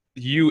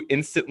you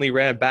instantly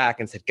ran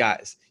back and said,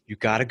 guys, you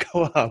got to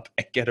go up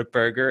and get a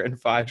burger and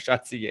 5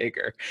 shots of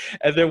Jaeger.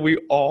 And then we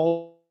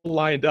all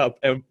lined up.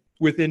 And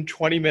within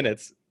 20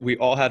 minutes, we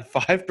all had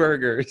 5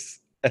 burgers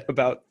and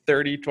about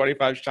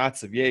 25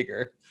 shots of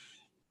Jaeger.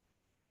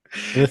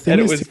 The thing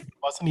is, it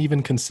wasn't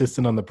even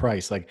consistent on the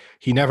price. Like,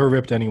 he never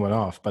ripped anyone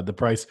off, but the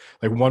price,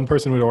 like one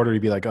person would order,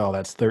 he'd be like, oh,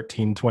 that's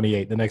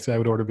 $13.28. The next guy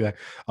would order, be like,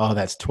 oh,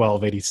 that's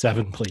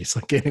 $12.87, please.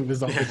 Like, it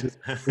was always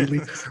just completely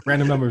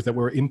random numbers that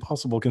were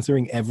impossible,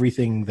 considering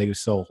everything they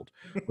sold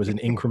was in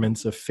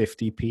increments of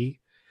 50p.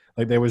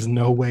 Like, there was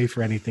no way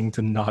for anything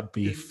to not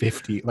be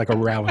 50, like a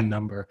round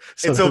number.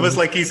 So it's almost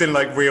like he's in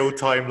like real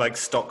time, like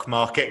stock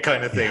market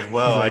kind of thing. Yeah,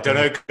 well, exactly. I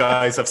don't know,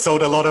 guys, I've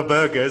sold a lot of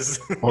burgers.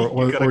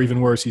 Or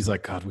even worse, he's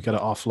like, God, we got to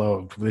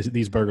offload.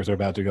 These burgers are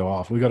about to go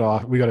off. We got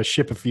to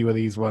ship a few of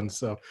these ones.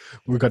 So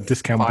we've got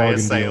discount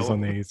bargain deals on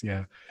these.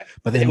 Yeah.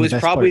 But then it was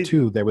probably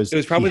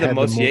the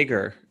most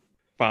Jaeger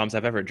bombs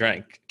I've ever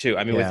drank too.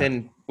 I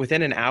mean,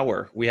 within an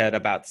hour, we had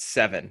about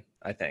 7,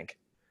 I think.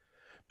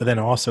 But then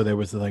also there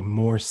was the like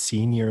more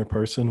senior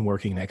person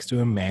working next to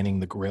him manning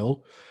the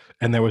grill.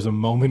 And there was a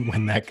moment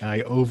when that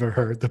guy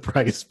overheard the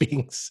price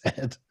being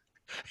said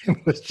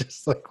and was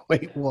just like,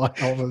 wait, what?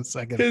 Hold on a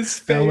second.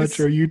 How much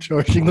are you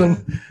charging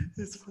them?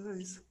 His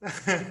face.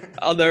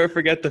 I'll never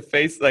forget the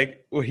face,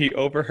 like when he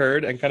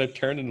overheard and kind of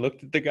turned and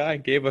looked at the guy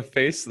and gave a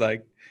face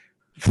like,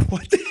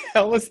 what the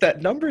hell was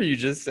that number you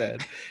just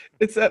said?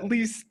 It's at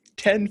least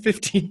 10,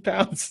 15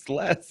 pounds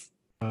less.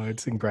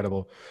 It's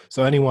incredible.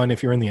 So anyone,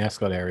 if you're in the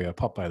Ascot area,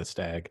 pop by the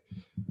Stag,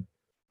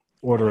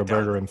 order a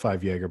burger and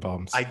 5 Jaeger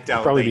bombs. I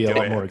doubt probably they be a do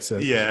lot it. more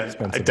expensive. Yeah,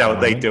 I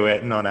doubt they do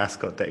it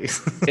non-Ascot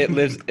days. It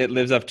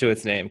lives up to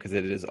its name because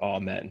it is all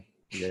men.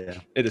 Yeah,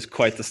 it is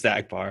quite the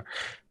Stag bar.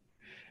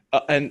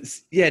 And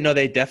yeah, no,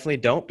 they definitely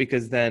don't,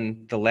 because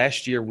then the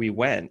last year we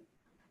went,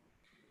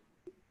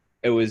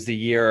 it was the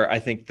year, I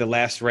think the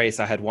last race,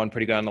 I had one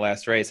pretty good on the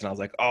last race, and I was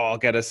like, oh, I'll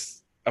get us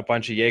a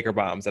bunch of Jaeger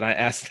bombs. And I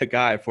asked the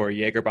guy for a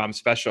Jaeger bomb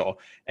special,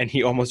 and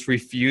he almost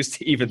refused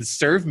to even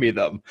serve me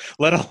them,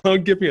 let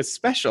alone give me a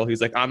special.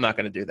 He's like, I'm not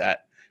going to do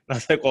that. And I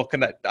was like, well,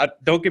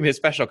 don't give me a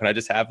special. Can I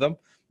just have them?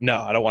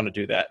 No, I don't want to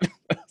do that.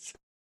 I was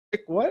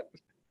like, what?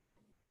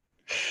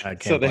 I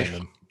can't blame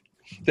them.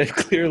 They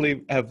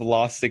clearly have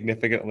lost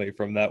significantly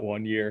from that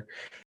one year.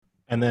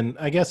 And then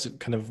I guess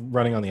kind of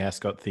running on the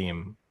Ascot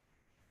theme,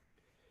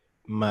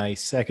 my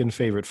second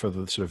favorite for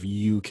the sort of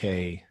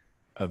UK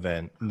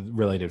event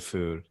related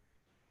food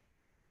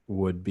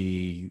would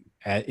be,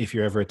 if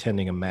you're ever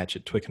attending a match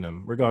at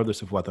Twickenham,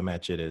 regardless of what the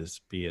match it is,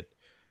 be it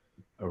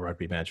a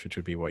rugby match, which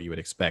would be what you would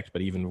expect,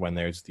 but even when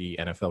there's the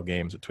NFL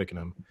games at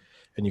Twickenham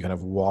and you kind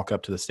of walk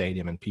up to the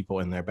stadium and people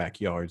in their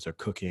backyards are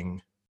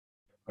cooking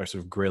or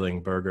sort of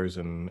grilling burgers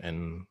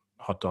and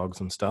hot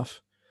dogs and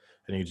stuff,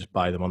 and you just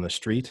buy them on the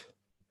street.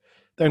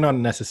 They're not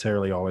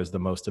necessarily always the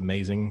most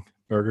amazing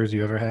burgers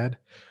you ever had,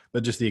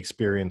 but just the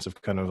experience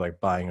of kind of like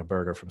buying a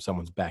burger from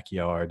someone's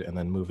backyard and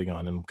then moving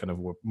on and kind of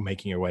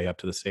making your way up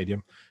to the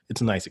stadium.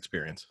 It's a nice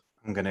experience.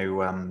 I'm going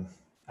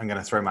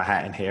to throw my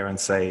hat in here and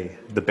say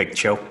the Big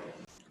Chill.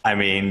 I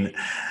mean,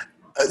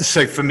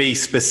 so for me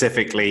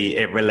specifically,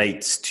 it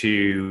relates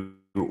to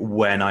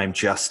when I'm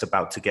just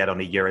about to get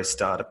on a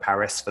Eurostar to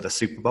Paris for the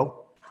Super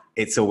Bowl.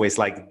 It's always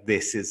like,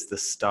 this is the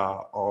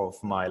start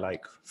of my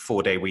like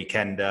 4-day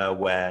weekender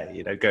where,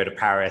 go to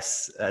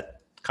Paris,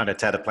 kind of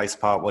tear the place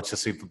apart, watch the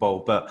Super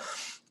Bowl. But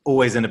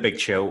always in a Big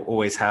Chill,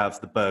 always have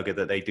the burger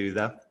that they do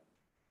there.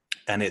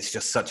 And it's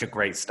just such a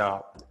great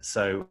start.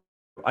 So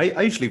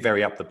I usually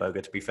vary up the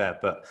burger, to be fair,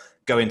 but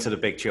go into the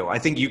Big Chill. I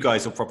think you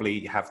guys will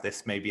probably have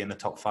this maybe in the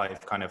top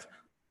 5 kind of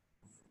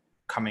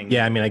coming.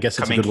 Yeah, I mean, I guess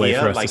it's a good way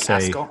for us like to say.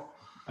 Ascot.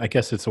 I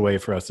guess it's a way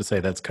for us to say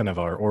that's kind of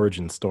our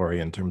origin story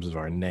in terms of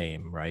our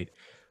name, right?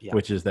 Yeah.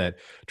 Which is that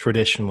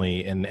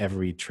traditionally in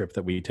every trip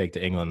that we take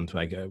to England,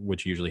 like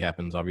which usually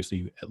happens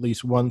obviously at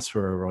least once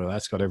for Royal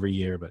Ascot every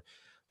year, but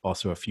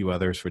also a few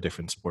others for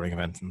different sporting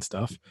events and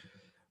stuff,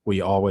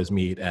 we always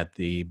meet at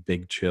the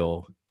Big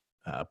Chill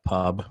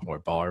pub or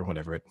bar,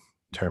 whatever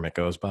term it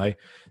goes by,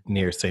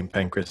 near St.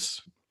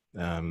 Pancras.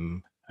 I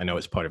know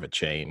it's part of a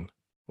chain,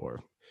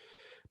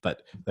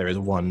 but there is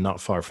one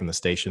not far from the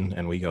station,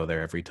 and we go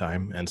there every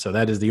time. And so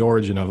that is the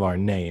origin of our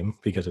name,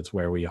 because it's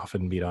where we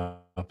often meet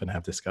up and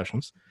have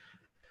discussions.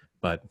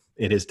 But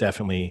it is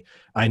definitely,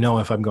 I know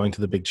if I'm going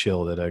to the Big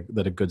Chill that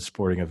a good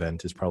sporting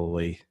event is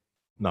probably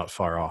not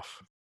far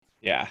off.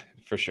 Yeah,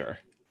 for sure.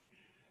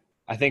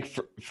 I think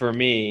for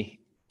me,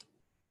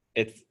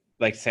 it's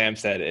like Sam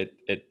said,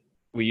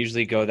 we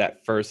usually go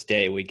that first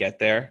day we get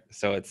there.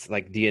 So it's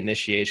like the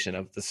initiation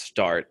of the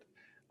start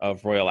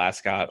of Royal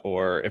Ascot,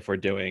 or if we're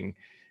doing,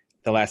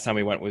 the last time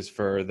we went was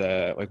for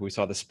we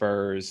saw the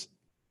Spurs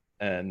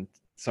and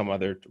some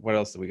other, what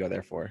else did we go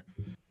there for?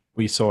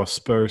 We saw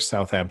Spurs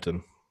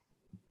Southampton.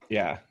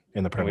 Yeah.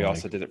 In the Premier League. We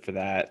also did it for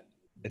that.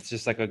 It's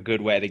just like a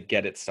good way to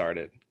get it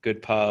started.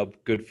 Good pub,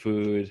 good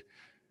food,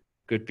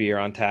 good beer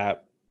on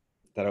tap.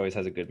 That always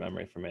has a good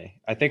memory for me.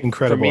 I think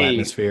incredible for me,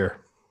 atmosphere.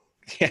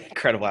 Yeah,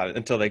 incredible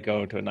until they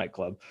go into a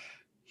nightclub.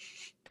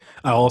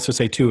 I'll also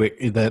say too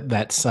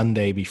that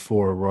Sunday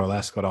before Royal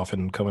Ascot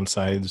often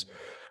coincides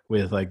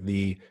with like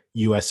the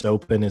U.S.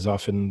 Open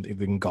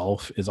in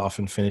golf is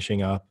often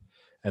finishing up,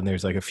 and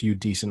there's like a few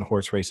decent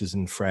horse races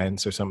in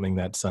France or something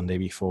that Sunday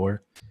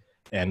before,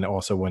 and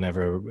also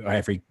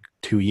every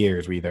 2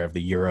 years we either have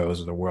the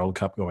Euros or the World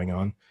Cup going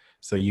on,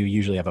 so you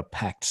usually have a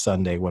packed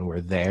Sunday when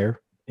we're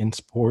there in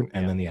sport,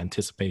 and then the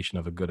anticipation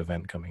of a good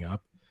event coming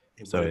up.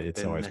 So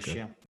it's always good.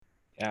 Year.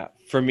 Yeah,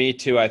 for me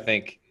too. I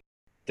think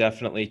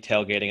definitely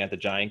tailgating at the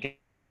Giant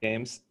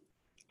games.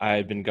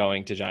 I've been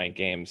going to Giant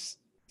games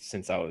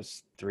since I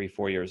was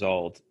 3-4 years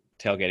old,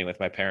 tailgating with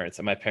my parents.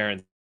 And my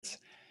parents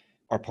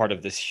are part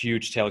of this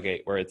huge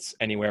tailgate where it's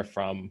anywhere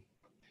from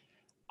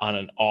on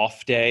an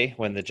off day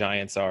when the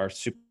Giants are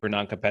super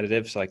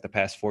non-competitive, so like the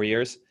past 4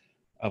 years,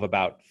 of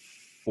about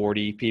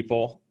 40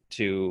 people,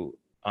 to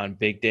on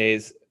big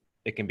days,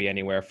 it can be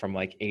anywhere from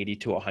like 80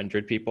 to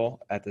 100 people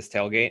at this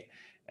tailgate.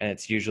 And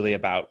it's usually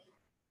about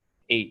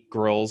 8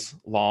 grills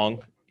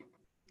long.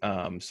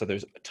 So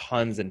there's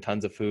tons and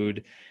tons of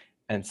food,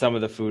 and some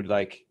of the food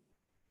like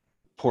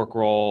pork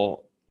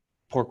roll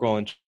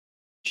and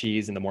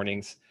cheese in the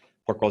mornings.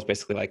 Pork roll is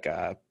basically like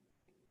a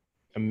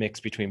mix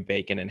between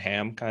bacon and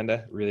ham, kind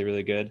of really,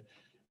 really good.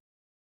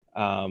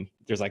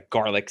 There's like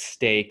garlic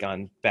steak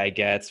on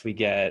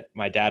baguettes.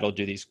 My dad will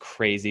do these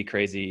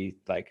crazy,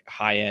 like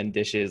high-end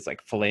dishes,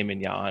 like filet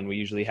mignon. We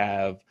usually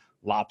have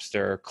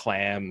lobster,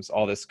 clams,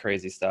 all this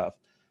crazy stuff.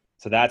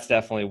 So that's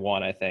definitely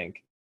one, I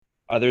think.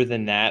 Other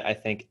than that, I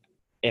think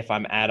if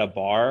I'm at a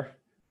bar,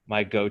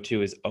 my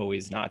go-to is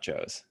always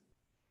nachos.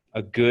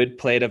 A good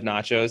plate of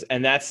nachos.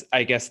 And that's,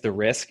 I guess, the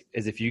risk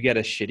is if you get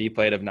a shitty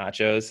plate of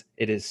nachos,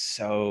 it is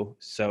so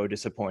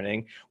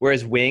disappointing.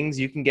 Whereas wings,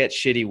 you can get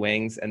shitty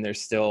wings and they're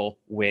still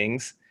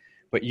wings,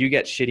 but you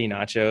get shitty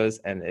nachos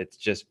and it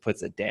just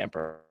puts a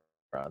damper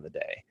on the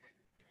day.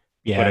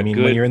 Yeah, I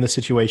mean, when you're in the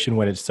situation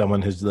when it's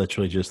someone who's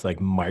literally just like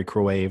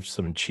microwaved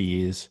some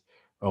cheese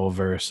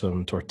over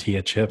some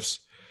tortilla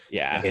chips,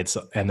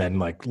 and then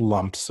like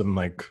lumped some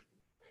like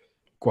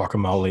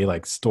guacamole,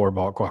 like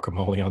store-bought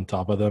guacamole on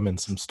top of them, and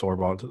some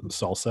store-bought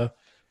salsa.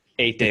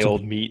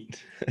 8-day-old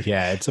meat.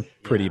 Yeah, it's a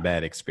pretty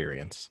bad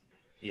experience.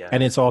 Yeah,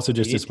 and it's also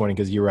just disappointing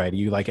because you're right.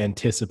 You like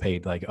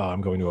anticipate like, oh,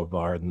 I'm going to a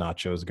bar,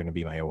 nachos are going to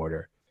be my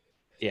order.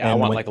 Yeah, and I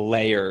want like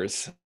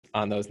layers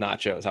on those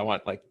nachos. I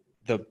want like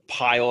the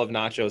pile of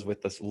nachos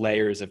with the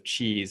layers of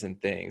cheese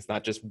and things,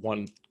 not just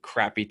one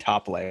crappy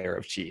top layer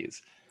of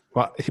cheese.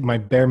 Well, my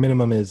bare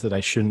minimum is that I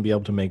shouldn't be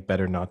able to make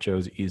better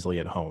nachos easily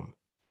at home.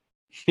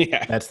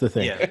 Yeah, that's the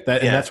thing. And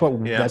that's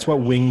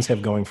what wings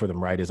have going for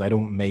them, right? Is I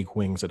don't make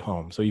wings at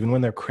home. So even when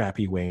they're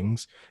crappy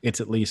wings,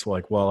 it's at least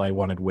like, well, I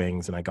wanted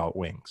wings and I got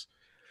wings.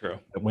 True.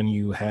 But when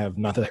you have,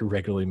 not that I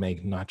regularly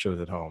make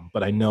nachos at home,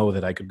 but I know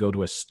that I could go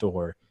to a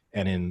store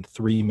and in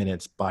 3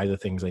 minutes buy the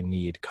things I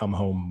need, come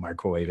home,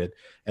 microwave it,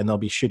 and they'll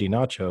be shitty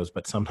nachos,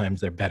 but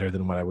sometimes they're better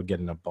than what I would get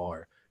in a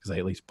bar because I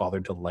at least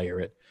bothered to layer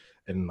it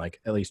and like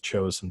at least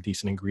chose some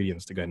decent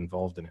ingredients to get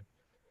involved in it.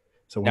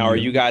 So now, are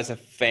you guys a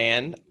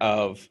fan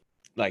of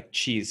like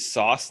cheese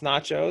sauce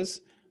nachos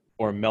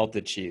or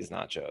melted cheese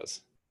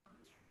nachos?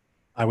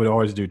 I would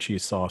always do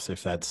cheese sauce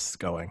if that's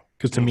going,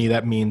 because to me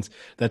that means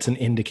that's an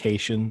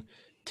indication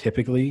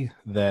typically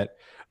that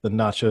the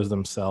nachos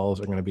themselves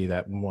are going to be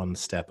that one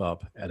step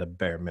up at a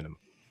bare minimum.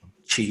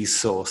 Cheese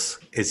sauce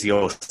is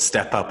your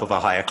step up of a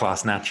higher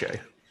class nacho.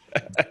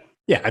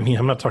 Yeah, I mean,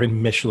 I'm not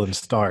talking Michelin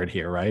starred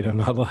here, right? I'm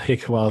not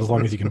like, well, as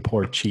long as you can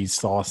pour cheese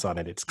sauce on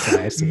it, it's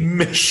classy.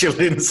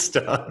 Michelin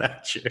star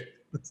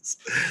nachos.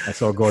 I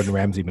saw Gordon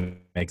Ramsay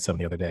make some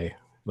the other day.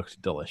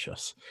 Looked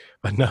delicious.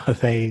 But no,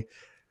 they,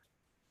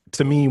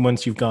 to me,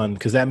 once you've gone,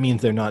 because that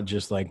means they're not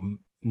just like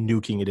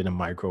nuking it in a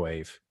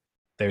microwave.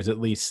 There's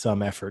at least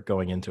some effort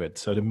going into it.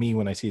 So to me,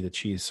 when I see the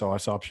cheese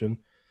sauce option,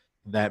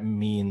 that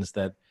means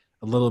that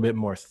a little bit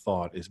more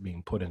thought is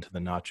being put into the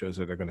nachos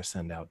that they're going to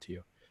send out to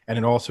you. And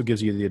it also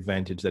gives you the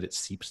advantage that it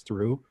seeps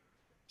through.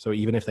 So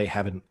even if they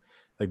haven't,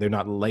 like they're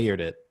not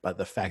layered it, but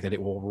the fact that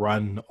it will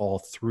run all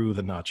through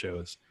the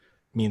nachos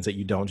means that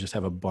you don't just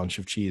have a bunch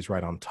of cheese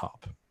right on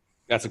top.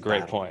 That's a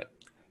great point.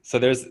 So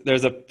there's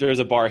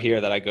a bar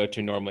here that I go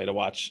to normally to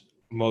watch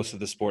most of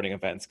the sporting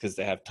events because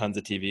they have tons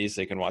of TVs,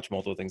 so you can watch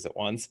multiple things at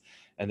once.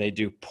 And they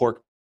do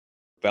pork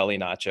belly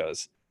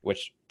nachos,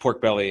 which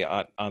pork belly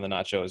on the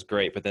nacho is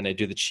great, but then they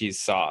do the cheese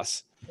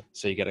sauce,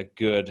 so you get a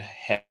good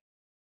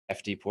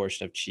hefty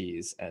portion of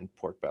cheese and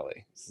pork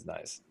belly. This is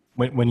nice.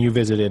 When you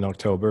visit in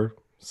October,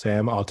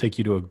 Sam, I'll take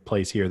you to a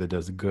place here that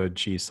does good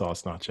cheese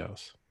sauce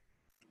nachos.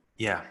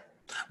 Yeah.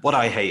 What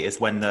I hate is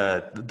when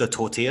the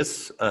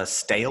tortillas are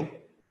stale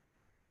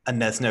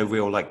and there's no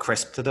real like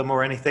crisp to them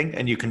or anything.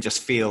 And you can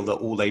just feel that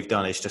all they've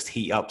done is just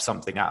heat up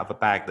something out of a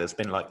bag that's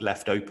been like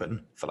left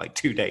open for like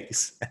 2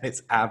 days. And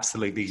it's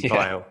absolutely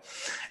vile.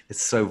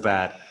 It's so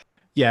bad.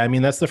 Yeah, I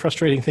mean, that's the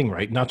frustrating thing,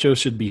 right? Nachos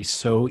should be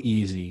so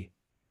easy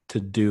to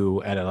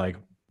do at a like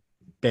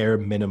bare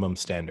minimum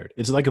standard.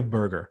 It's like a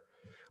burger.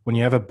 When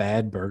you have a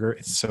bad burger,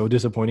 it's so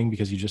disappointing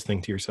because you just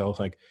think to yourself,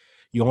 like,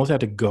 you almost have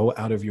to go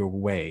out of your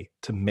way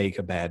to make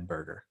a bad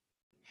burger.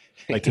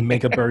 Like to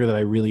make a burger that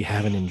I really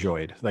haven't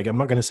enjoyed. Like, I'm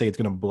not going to say it's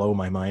going to blow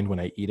my mind when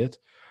I eat it,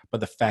 but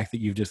the fact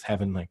that you just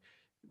haven't like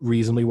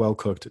reasonably well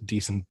cooked,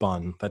 decent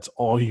bun, that's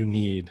all you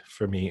need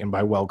for me. And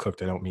by well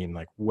cooked, I don't mean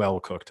like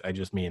well cooked. I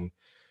just mean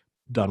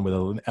done with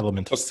an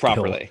element of skill.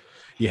 Properly.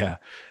 Yeah.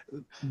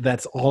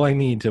 That's all I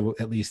need to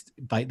at least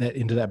bite that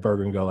into that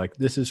burger and go like,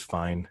 this is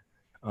fine.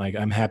 Like,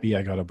 I'm happy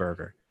I got a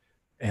burger.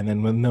 And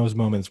then when those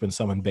moments when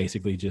someone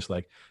basically just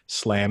like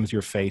slams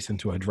your face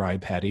into a dry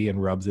patty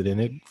and rubs it in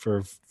it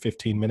for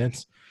 15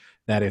 minutes,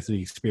 that is the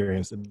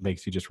experience that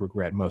makes you just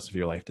regret most of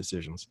your life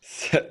decisions.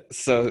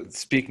 So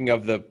speaking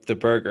of the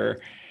burger,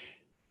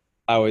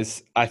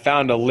 I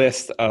found a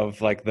list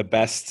of like the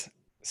best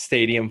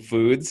stadium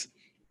foods,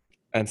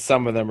 and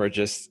some of them are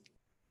just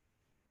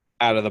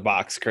out of the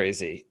box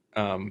crazy.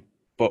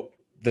 But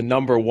the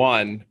number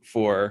one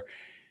for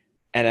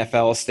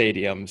NFL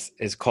stadiums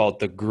is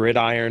called the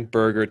Gridiron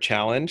Burger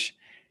Challenge,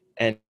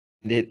 and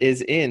it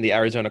is in the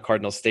Arizona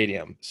Cardinals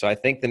Stadium. So I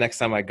think the next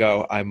time I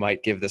go, I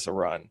might give this a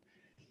run.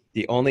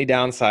 The only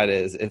downside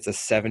is it's a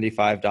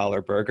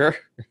 $75 burger.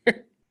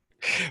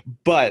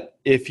 But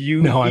if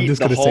you eat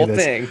the whole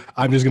thing,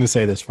 I'm just going to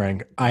say this,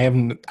 Frank. I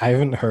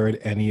haven't heard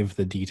any of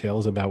the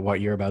details about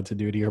what you're about to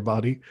do to your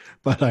body,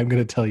 but I'm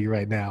going to tell you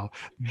right now,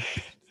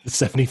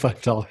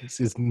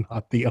 $75 is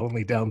not the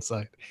only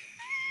downside.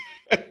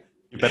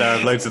 You better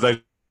have loads of those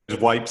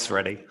wipes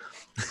ready.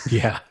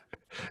 Yeah.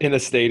 In a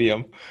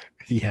stadium.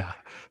 Yeah.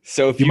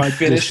 So if you might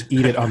just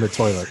eat it on the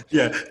toilet.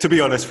 Yeah. To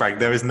be honest, Frank,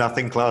 there is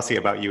nothing classy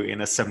about you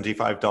eating a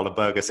 $75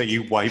 burger. So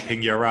you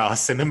wiping your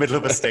ass in the middle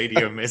of a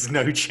stadium is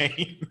no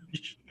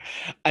change.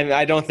 I mean,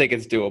 I don't think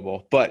it's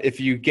doable. But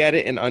if you get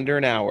it in under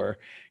an hour,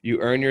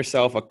 you earn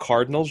yourself a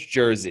Cardinals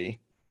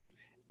jersey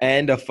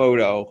and a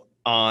photo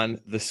on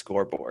the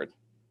scoreboard.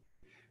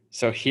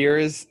 So here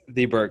is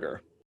the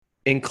burger.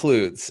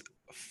 Includes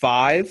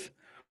 5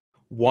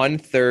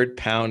 1/3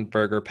 pound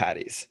burger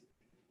patties.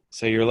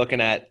 So you're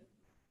looking at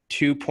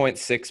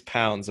 2.6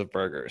 pounds of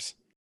burgers.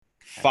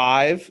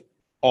 5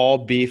 all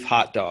beef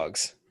hot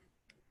dogs.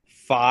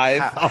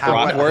 5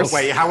 bratwurst.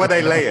 Wait, how are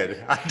they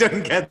layered? I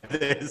don't get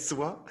this.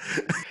 What?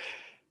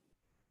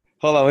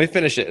 Hold on, let me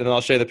finish it and then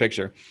I'll show you the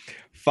picture.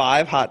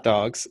 5 hot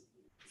dogs,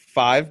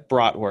 5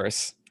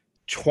 bratwursts,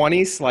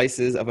 20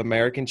 slices of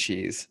American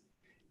cheese,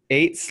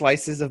 8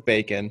 slices of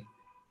bacon,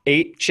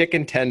 8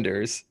 chicken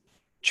tenders,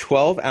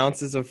 12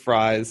 ounces of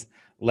fries,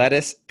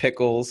 lettuce,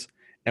 pickles,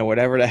 and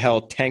whatever the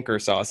hell tanker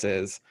sauce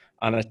is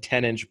on a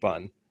 10-inch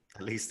bun.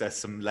 At least there's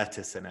some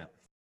lettuce in it.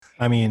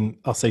 I mean,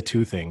 I'll say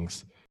 2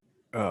 things.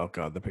 Oh,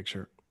 God, the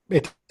picture.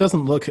 It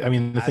doesn't look, I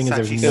mean, the thing is,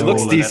 there's it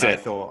looks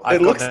decent.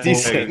 It looks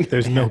decent.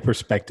 There's no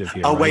perspective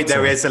here. Oh, wait,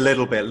 there is a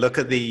little bit. Look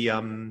at the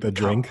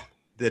drink.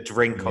 The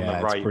drink on the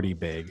right. It's pretty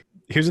big.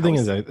 Here's the thing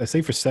is, I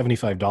say for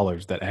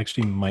 $75, that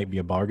actually might be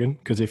a bargain,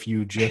 because if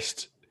you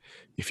just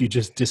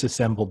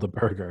disassembled the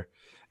burger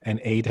and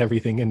ate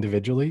everything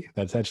individually,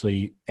 that's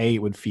actually,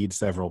 it would feed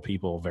several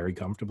people very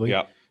comfortably.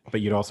 Yeah.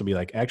 But you'd also be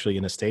like, actually,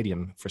 in a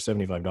stadium for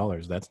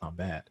 $75, that's not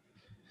bad.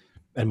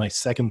 And my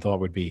second thought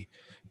would be,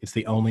 it's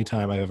the only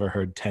time I've ever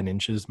heard 10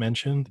 inches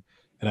mentioned,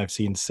 and I've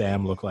seen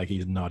Sam look like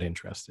he's not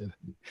interested.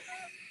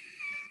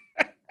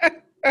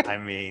 I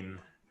mean...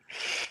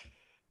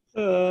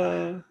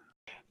 all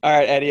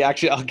right, Eddie,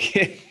 actually, I'll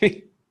give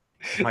you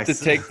to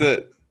take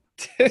the...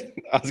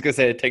 I was going to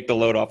say take the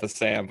load off of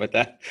Sam, but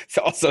that's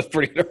also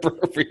pretty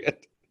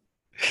inappropriate.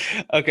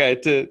 Okay,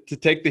 to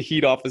take the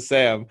heat off of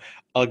Sam,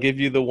 I'll give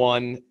you the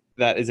one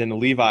that is in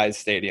Levi's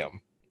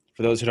Stadium.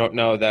 For those who don't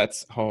know,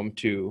 that's home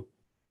to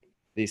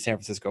the San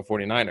Francisco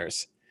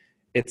 49ers.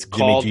 It's Jimmy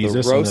called the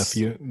Jesus and roast.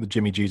 the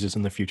Jimmy Jesus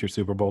and the future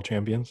Super Bowl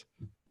champions.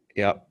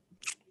 Yep.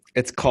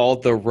 It's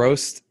called the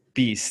roast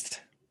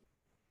beast.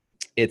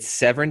 It's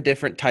 7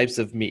 different types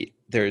of meat.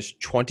 There's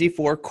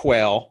 24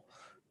 quail,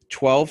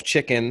 12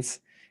 chickens,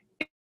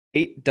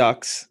 8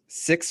 ducks,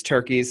 6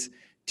 turkeys,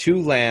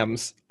 2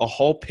 lambs, a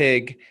whole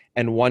pig,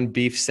 and 1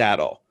 beef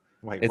saddle.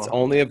 Wait, It's what?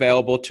 only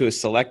available to a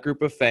select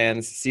group of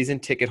fans, season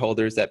ticket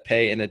holders that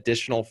pay an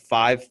additional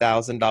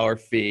 $5,000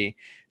 fee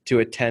to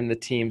attend the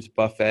team's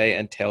buffet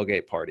and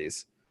tailgate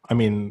parties. I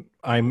mean,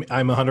 I'm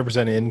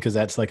 100% in because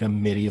that's like a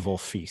medieval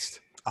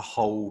feast. A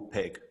whole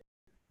pig.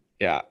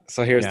 Yeah.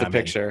 So here's Yeah, the I'm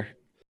in. picture.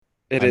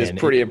 It I'm is in.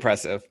 pretty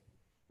impressive.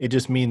 It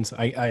just means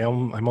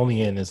I'm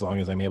only in as long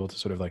as I'm able to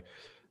sort of like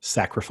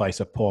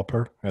sacrifice a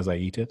pauper as I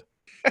eat it.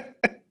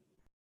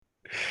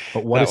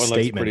 But what That a one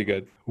looks statement! pretty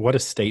good. What a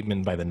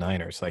statement by the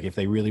Niners! Like if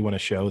they really want to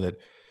show that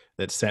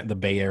the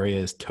Bay Area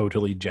is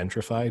totally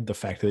gentrified, the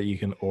fact that you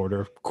can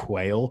order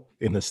quail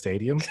in the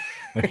stadium.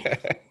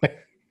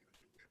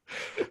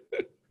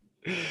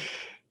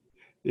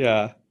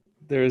 Yeah.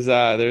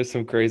 There's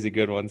some crazy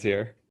good ones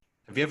here.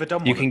 Have you ever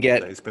done You one can of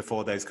get- those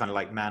before? Those kind of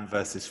like man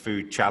versus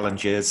food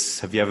challenges.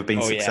 Have you ever been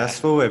Oh, yeah.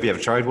 successful? Have you ever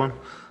tried one?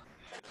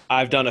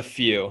 I've done a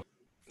few.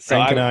 So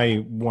Frank and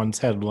I once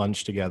had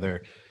lunch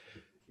together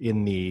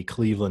in the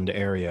Cleveland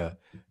area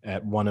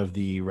at one of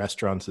the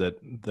restaurants that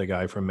the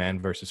guy from Man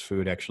vs.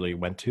 Food actually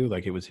went to.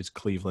 Like it was his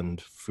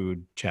Cleveland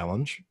food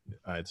challenge.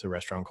 It's a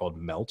restaurant called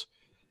Melt.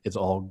 It's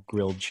all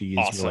grilled cheese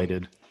Awesome.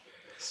 related.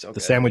 So The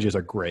good. sandwiches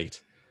are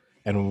great.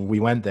 And we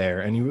went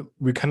there and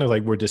we kind of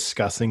like were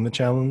discussing the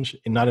challenge,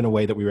 and not in a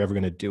way that we were ever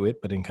going to do it,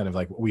 but in kind of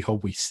like, we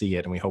hope we see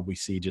it and we hope we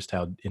see just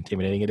how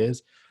intimidating it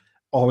is.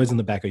 Always in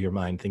the back of your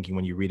mind, thinking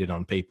when you read it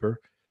on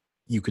paper,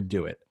 you could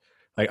do it.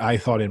 Like I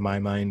thought in my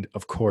mind,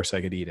 of course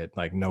I could eat it.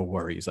 Like no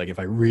worries. Like if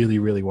I really,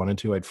 really wanted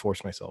to, I'd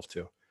force myself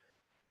to.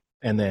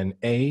 And then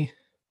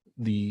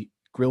the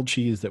grilled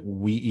cheese that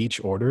we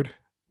each ordered,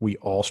 we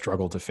all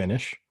struggled to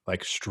finish,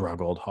 like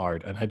struggled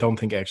hard. And I don't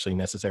think actually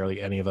necessarily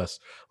any of us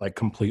like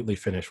completely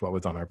finished what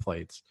was on our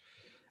plates.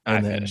 I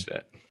And then, finished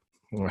it.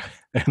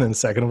 and then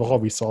second of all,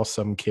 we saw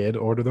some kid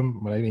order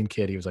them. When I mean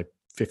kid, he was like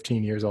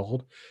 15 years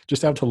old,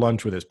 just out to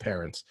lunch with his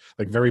parents.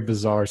 Like very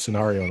bizarre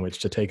scenario in which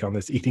to take on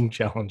this eating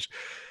challenge.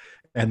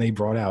 And they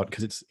brought out,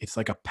 because it's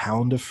like a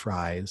pound of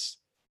fries,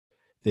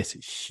 this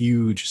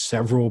huge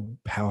several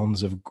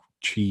pounds of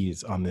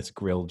cheese on this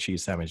grilled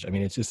cheese sandwich. I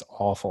mean, it's just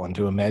awful. And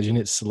to imagine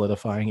it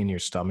solidifying in your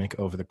stomach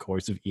over the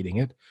course of eating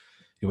it,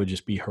 it would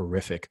just be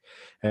horrific.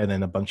 And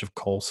then a bunch of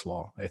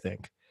coleslaw, I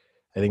think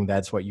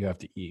that's what you have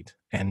to eat.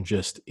 And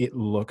just, it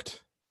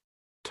looked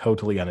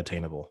totally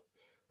unattainable.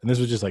 And this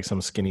was just like some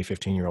skinny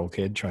 15-year-old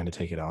kid trying to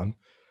take it on.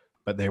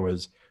 But there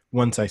was,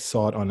 once I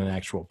saw it on an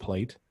actual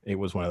plate, it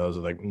was one of those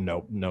like,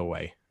 no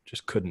way.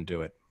 Just couldn't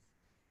do it.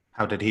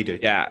 How did he do?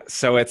 Yeah,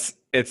 so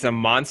it's a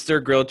monster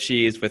grilled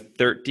cheese with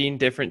 13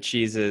 different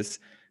cheeses,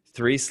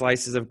 3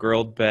 slices of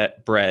grilled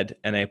bread,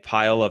 and a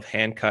pile of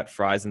hand-cut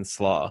fries and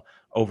slaw,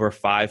 over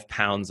 5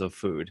 pounds of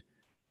food.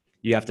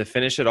 You have to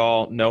finish it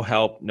all, no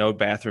help, no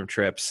bathroom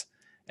trips,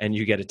 and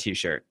you get a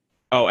t-shirt.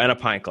 Oh, and a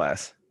pint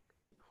glass.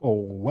 Oh,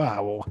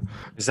 wow.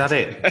 Is that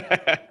it?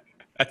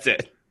 That's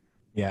it.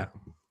 Yeah.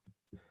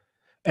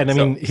 And I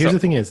mean, here's the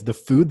thing is, the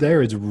food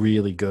there is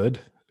really good.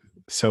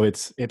 So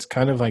it's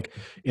kind of like,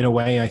 in a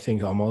way, I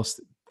think almost,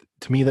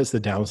 to me, that's the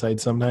downside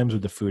sometimes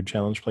with the food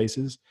challenge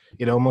places.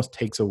 It almost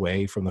takes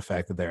away from the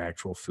fact that their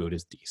actual food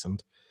is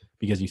decent,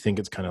 because you think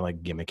it's kind of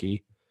like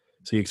gimmicky.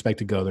 So you expect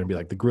to go there and be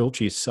like, the grilled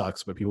cheese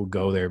sucks, but people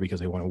go there because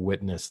they want to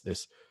witness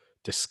this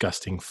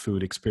disgusting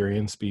food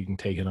experience being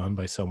taken on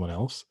by someone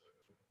else.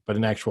 But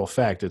in actual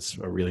fact, it's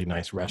a really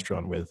nice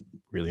restaurant with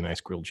really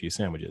nice grilled cheese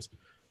sandwiches.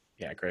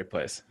 Yeah, great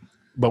place.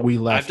 But we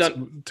left,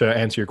 to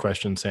answer your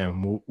question,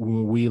 Sam,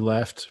 we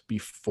left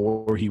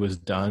before he was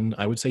done.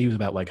 I would say he was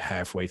about like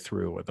halfway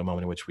through at the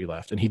moment in which we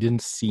left. And he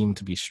didn't seem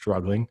to be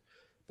struggling,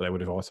 but I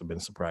would have also been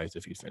surprised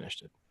if he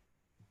finished it.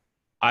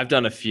 I've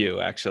done a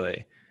few,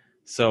 actually.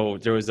 So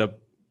there was a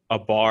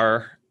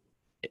bar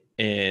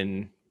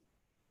in,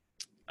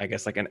 I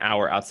guess, like an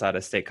hour outside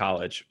of State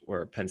College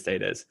where Penn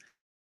State is.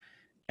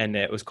 And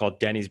it was called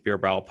Denny's Beer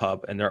Barrel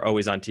Pub. And they're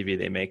always on TV.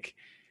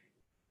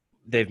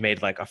 They've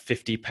made like a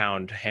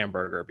 50-pound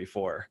hamburger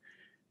before,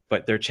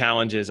 but their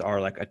challenges are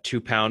like a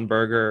 2-pound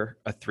burger,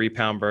 a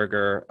 3-pound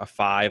burger, a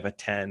 5, a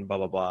 10, blah,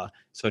 blah, blah.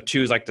 So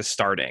 2 is like the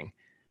starting.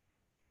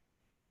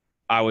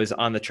 I was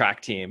on the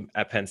track team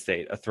at Penn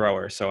State, a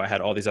thrower. So I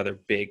had all these other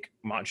big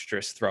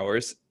monstrous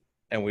throwers,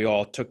 and we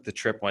all took the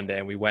trip one day,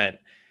 and we went.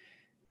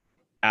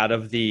 Out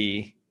of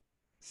the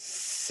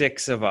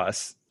 6 of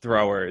us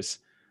throwers,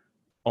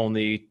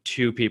 only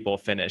 2 people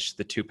finished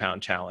the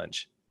 2-pound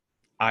challenge.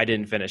 I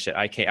didn't finish it.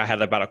 I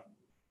had about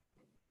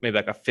maybe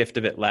like a fifth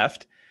of it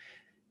left.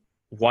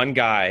 One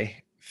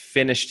guy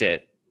finished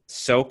it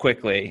so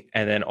quickly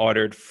and then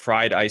ordered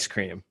fried ice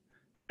cream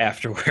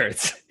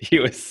afterwards. He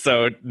was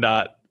so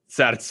not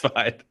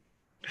satisfied.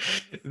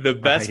 The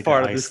best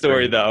part of the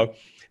story, though,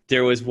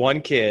 there was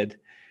one kid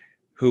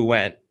who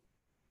went,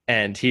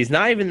 and he's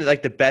not even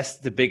like the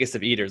biggest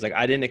of eaters. Like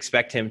I didn't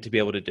expect him to be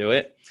able to do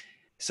it.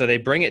 So they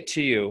bring it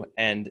to you,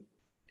 and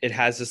it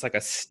has just like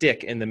a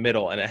stick in the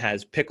middle, and it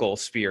has pickle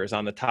spears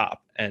on the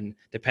top. And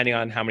depending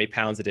on how many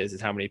pounds it is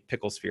how many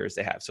pickle spears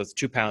they have. So it's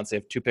 2 pounds. They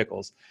have 2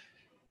 pickles.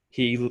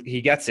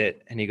 He gets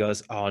it, and he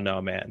goes, "Oh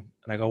no, man."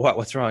 And I go,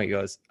 "What's wrong?" He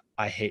goes,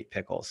 "I hate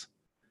pickles."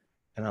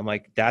 And I'm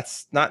like,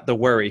 "That's not the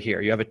worry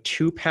here. You have a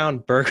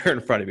 2-pound burger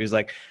in front of you." He's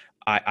like,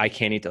 I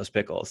can't eat those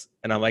pickles.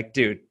 And I'm like,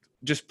 "Dude,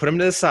 just put them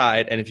to the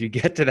side. And if you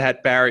get to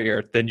that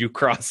barrier, then you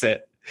cross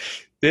it."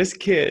 This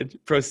kid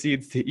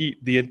proceeds to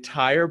eat the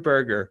entire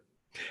burger.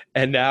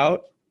 And now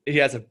he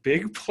has a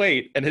big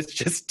plate, and it's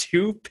just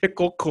 2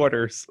 pickle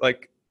quarters.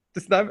 Like,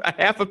 it's not a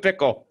half a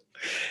pickle.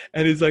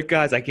 And he's like,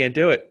 "Guys, I can't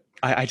do it.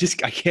 I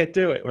can't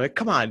do it." We're like,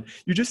 "Come on,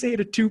 you just ate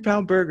a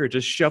 2-pound burger.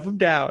 Just shove him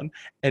down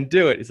and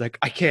do it." He's like,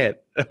 "I can't."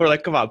 And we're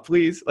like, "Come on,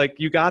 please. Like,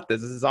 you got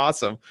this. This is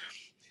awesome."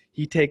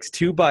 He takes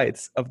 2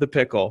 bites of the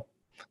pickle,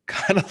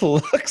 kind of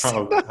looks.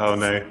 Oh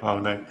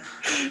no.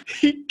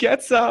 He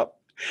gets up,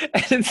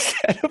 and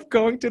instead of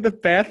going to the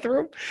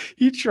bathroom,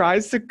 he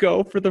tries to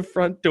go for the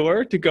front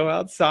door to go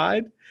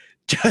outside,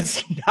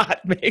 does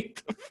not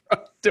make the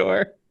front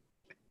door,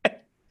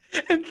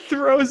 and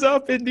throws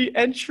up in the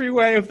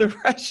entryway of the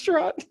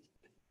restaurant.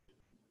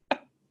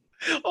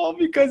 All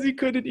because he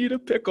couldn't eat a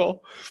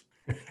pickle.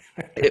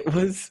 It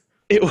was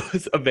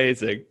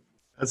amazing.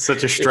 That's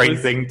such a strange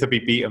thing to be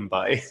beaten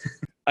by.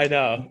 I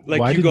know.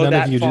 Like, you go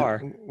that far.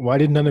 Why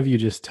did none of you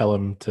just tell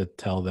him to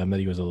tell them that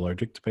he was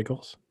allergic to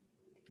pickles?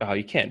 Oh,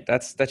 you can't.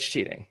 That's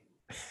cheating.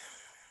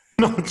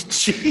 Not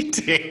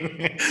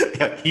cheating.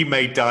 Yeah, he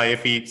may die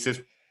if he eats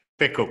his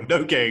pickle.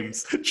 No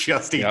games.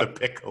 Just eat the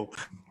pickle.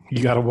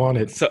 You gotta want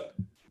it.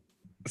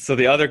 So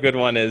the other good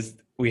one is,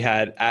 we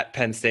had at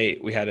Penn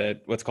State, we had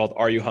what's called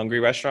Are You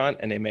Hungry restaurant,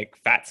 and they make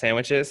fat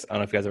sandwiches. I don't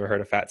know if you guys ever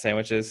heard of fat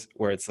sandwiches,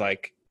 where it's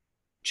like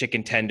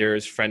chicken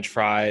tenders, French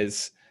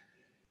fries,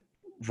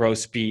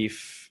 roast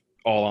beef,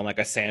 all on like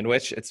a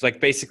sandwich. It's like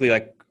basically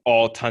like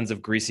all tons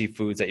of greasy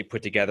foods that you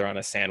put together on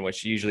a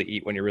sandwich. You usually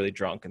eat when you're really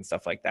drunk and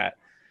stuff like that.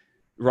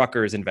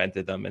 Rutgers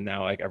invented them, and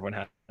now like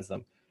everyone has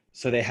them.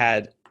 So they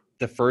had,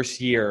 the first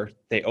year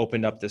they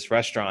opened up this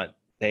restaurant,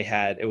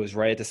 it was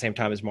right at the same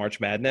time as March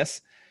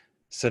Madness.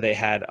 So they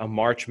had a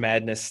March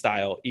Madness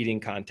style eating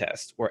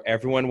contest where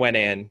everyone went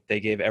in, they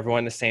gave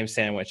everyone the same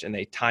sandwich, and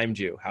they timed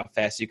you how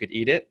fast you could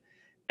eat it.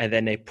 And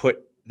then they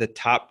put the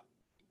top,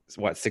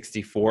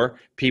 64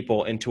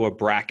 people into a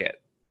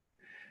bracket.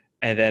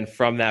 And then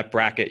from that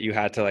bracket, you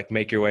had to like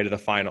make your way to the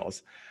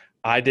finals.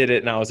 I did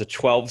it, and I was a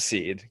 12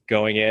 seed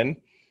going in.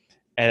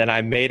 And then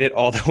I made it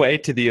all the way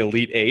to the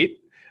Elite 8.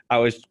 I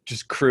was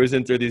just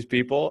cruising through these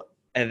people.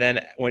 And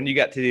then when you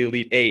got to the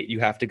Elite 8,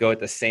 you have to go at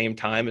the same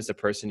time as the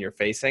person you're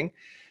facing.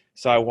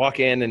 So I walk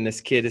in, and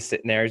this kid is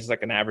sitting there. He's just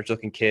like an average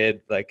looking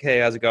kid. Like, "Hey,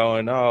 how's it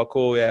going?" "Oh,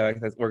 cool. Yeah,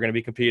 we're going to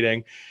be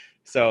competing."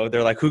 So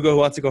they're like, who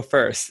wants to go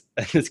first?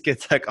 And this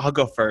kid's like, "I'll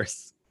go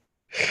first."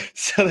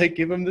 So they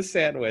give him the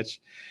sandwich.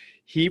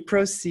 He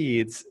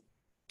proceeds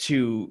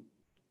to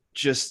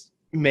just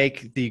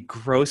make the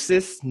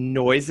grossest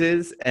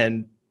noises,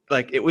 and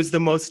like, it was the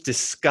most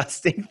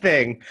disgusting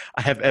thing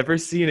I have ever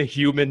seen a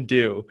human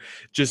do.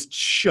 Just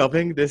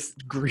shoving this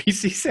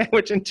greasy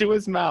sandwich into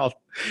his mouth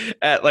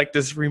at like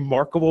this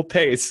remarkable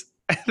pace.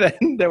 And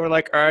then they were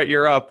like, "All right,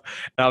 you're up."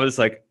 And I was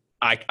like,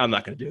 I'm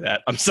not going to do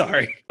that. I'm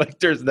sorry. Like,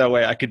 there's no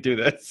way I could do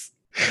this.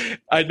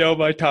 I know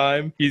my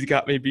time. He's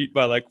got me beat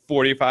by like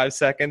 45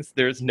 seconds.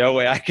 There's no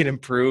way I can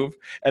improve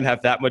and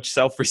have that much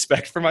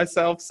self-respect for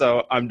myself.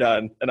 So I'm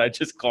done. And I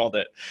just called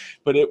it.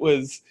 But it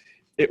was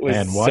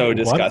so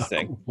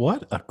disgusting.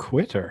 What a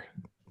quitter.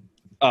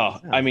 Oh,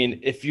 I mean,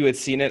 if you had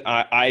seen it,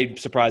 I'm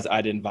surprised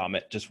I didn't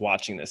vomit just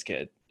watching this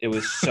kid. It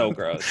was so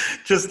gross.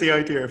 Just the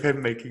idea of him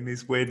making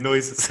these weird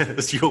noises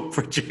as you're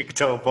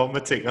projectile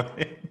vomiting on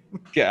him.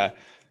 Yeah.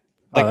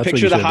 Like,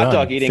 picture the hot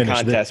dog eating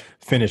contest.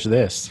 Finish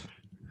this.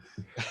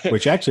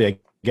 Which actually, I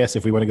guess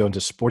if we want to go into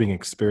sporting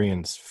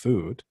experience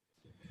food,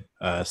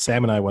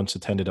 Sam and I once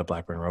attended a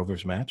Blackburn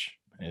Rovers match.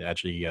 And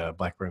actually,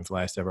 Blackburn's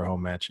last ever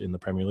home match in the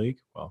Premier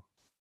League. Well,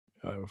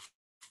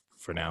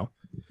 for now.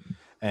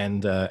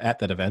 And at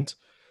that event,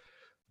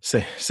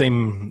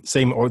 same,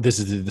 or this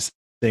is the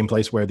same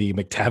place where the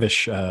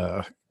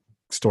McTavish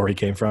story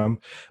came from.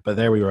 But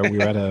there we were.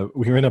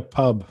 We were in a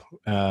pub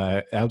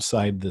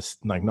outside this,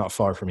 like not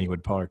far from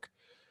Ewood Park.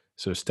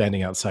 So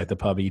standing outside the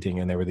pub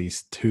eating, and there were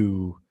these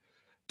two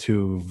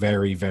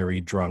very, very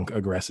drunk,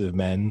 aggressive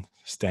men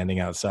standing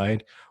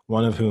outside,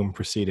 one of whom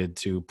proceeded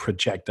to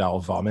projectile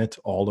vomit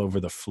all over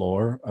the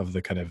floor of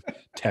the kind of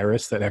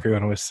terrace that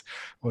everyone was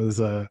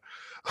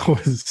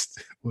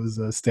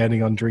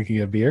standing on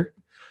drinking a beer.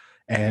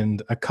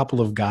 And a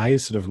couple of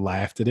guys sort of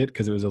laughed at it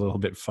because it was a little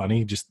bit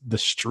funny. Just the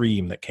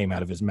stream that came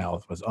out of his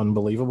mouth was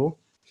unbelievable.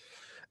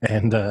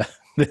 And the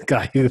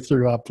guy who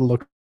threw up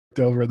looked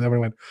over at them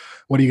and went,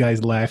 "What are you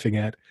guys laughing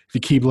at? If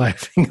you keep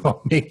laughing,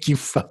 I'll make you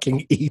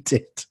fucking eat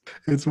it."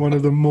 It's one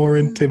of the more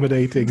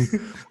intimidating.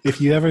 If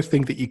you ever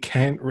think that you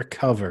can't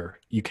recover,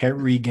 you can't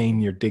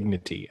regain your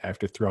dignity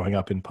after throwing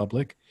up in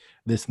public,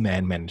 this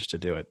man managed to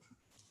do it.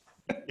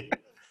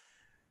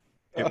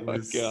 It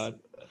was, my God.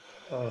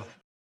 No,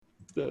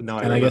 I And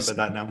I remember guess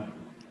that now.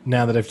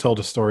 now that I've told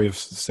a story of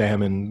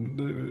Sam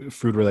and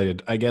food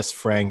related, I guess,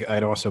 Frank,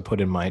 I'd also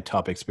put in my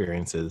top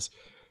experiences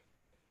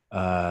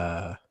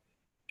at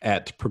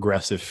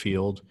Progressive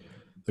Field,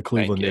 the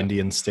Cleveland you.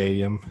 Indians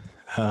Stadium.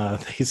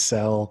 They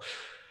sell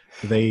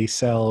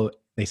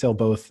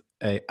both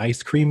a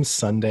ice cream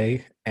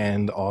sundae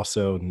and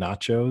also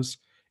nachos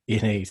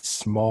in a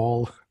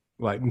small,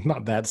 like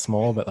not that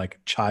small, but like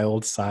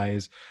child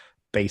size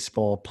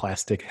baseball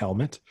plastic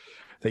helmet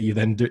that you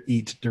then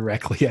eat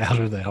directly out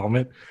of the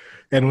helmet.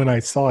 And when I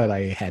saw it,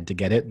 I had to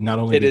get it, not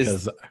only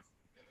because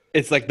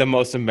it's like the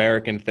most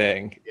American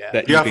thing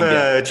that Do you you can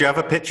get. do you have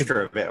a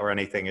picture of it or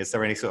anything? Is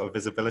there any sort of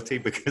visibility?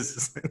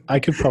 Because I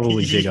could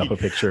probably dig up a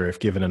picture if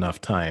given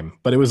enough time.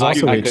 But it was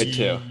also I could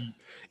too.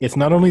 It's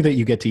not only that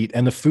you get to eat,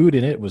 and the food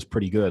in it was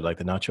pretty good. Like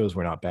the nachos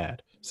were not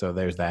bad. So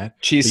there's that.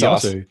 Cheese But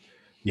sauce.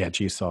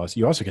 Cheese sauce.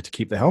 You also get to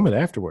keep the helmet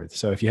afterwards.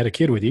 So if you had a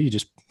kid with you, you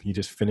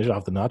just finish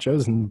off the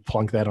nachos and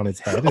plunk that on its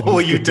head.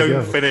 or you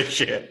don't finish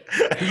it.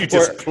 You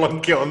just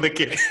plunk it on the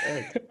kid's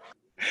head.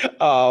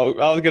 Oh,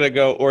 I was gonna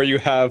go. Or you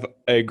have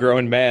a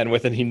grown man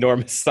with an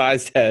enormous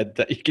sized head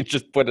that you can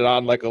just put it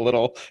on like a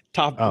little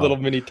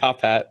mini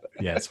top hat.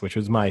 Yes, which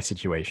was my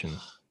situation.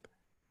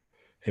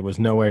 It was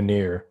nowhere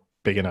near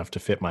big enough to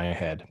fit my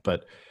head,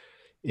 but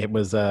it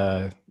was.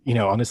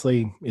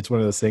 Honestly, it's one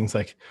of those things.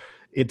 Like,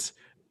 it's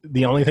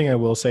the only thing I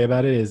will say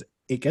about it is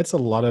it gets a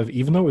lot of,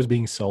 even though it was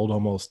being sold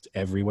almost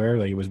everywhere,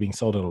 like it was being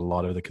sold at a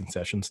lot of the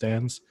concession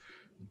stands.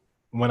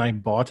 When I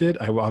bought it,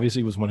 I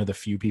obviously was one of the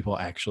few people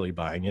actually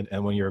buying it.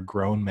 And when you're a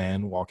grown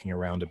man walking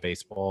around a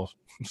baseball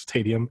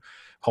stadium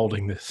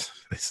holding this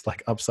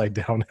like upside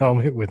down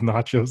helmet with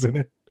nachos in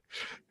it,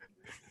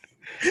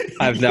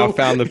 I've now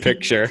found the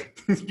picture.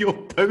 You're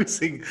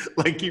posing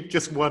like you've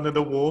just won an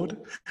award.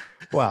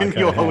 Wow, and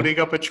you're holding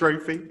up a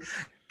trophy.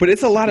 But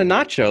it's a lot of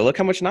nacho. Look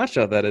how much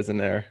nacho that is in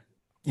there.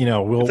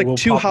 It's like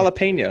two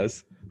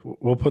jalapenos.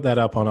 We'll put that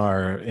up on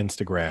our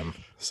Instagram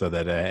so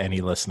that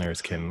any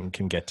listeners can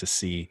get to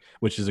see,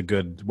 which is a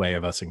good way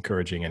of us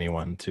encouraging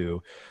anyone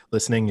to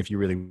listening. If you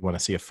really want to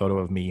see a photo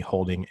of me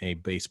holding a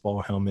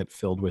baseball helmet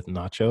filled with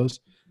nachos,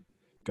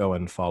 go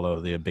and follow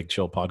the Big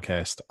Chill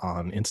podcast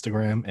on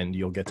Instagram, and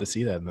you'll get to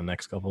see that in the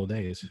next couple of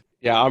days.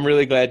 Yeah, I'm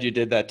really glad you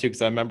did that too,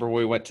 because I remember when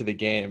we went to the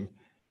game,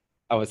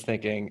 I was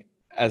thinking,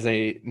 as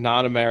a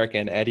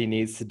non-American, Eddie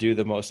needs to do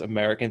the most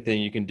American thing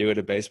you can do at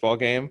a baseball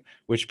game,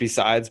 which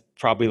besides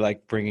probably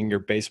like bringing your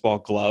baseball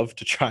glove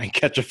to try and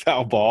catch a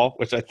foul ball,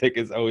 which I think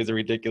is always a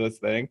ridiculous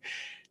thing,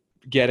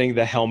 getting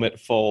the helmet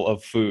full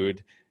of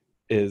food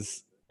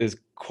is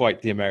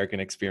quite the American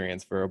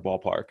experience for a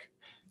ballpark.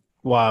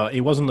 Wow, it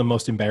wasn't the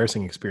most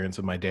embarrassing experience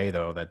of my day,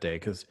 though, that day,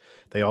 because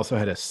they also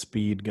had a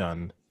speed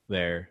gun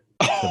there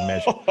to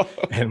measure.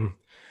 And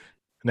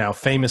now,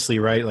 famously,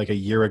 right, like a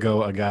year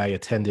ago, a guy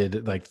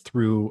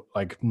threw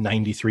like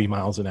 93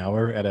 miles an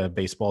hour at a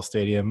baseball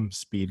stadium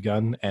speed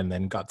gun, and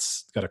then got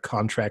a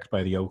contract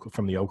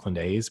from the Oakland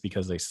A's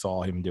because they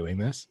saw him doing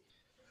this.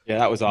 Yeah,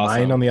 that was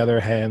awesome. Mine, on the other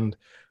hand,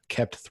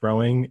 kept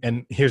throwing.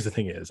 And here's the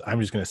thing is, I'm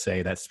just going to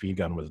say that speed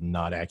gun was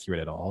not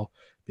accurate at all,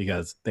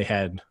 because they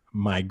had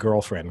my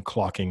girlfriend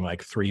clocking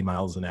like 3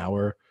 miles an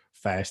hour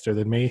faster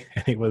than me.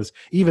 And it was,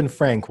 even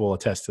Frank will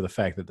attest to the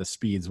fact that the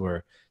speeds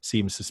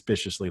seemed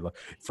suspiciously low.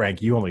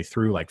 Frank, you only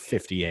threw like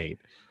 58.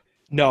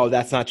 No,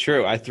 that's not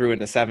true. I threw in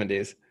the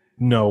 70s.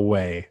 No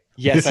way.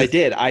 Yes, I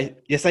did.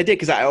 Yes, I did.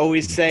 Because I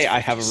always say I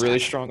have a really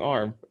strong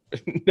arm.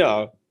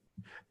 No,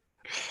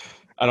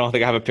 I don't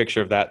think I have a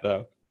picture of that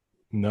though.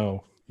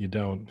 No, you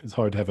don't. It's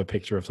hard to have a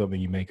picture of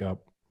something you make up.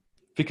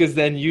 Because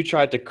then you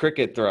tried to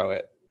cricket throw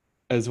it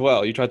as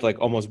well. You tried to like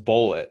almost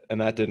bowl it,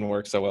 and that didn't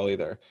work so well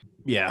either.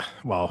 Yeah,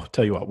 well,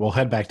 tell you what, we'll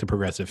head back to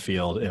Progressive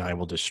Field, and I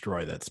will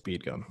destroy that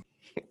speed gun.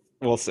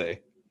 We'll see.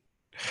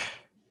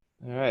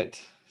 All right.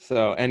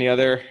 So any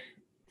other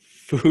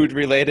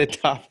food-related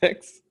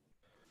topics?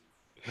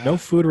 No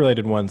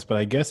food-related ones, but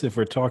I guess if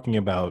we're talking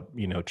about,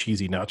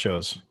 cheesy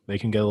nachos, they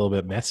can get a little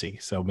bit messy.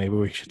 So maybe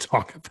we should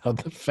talk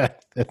about the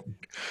fact that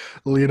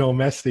Lionel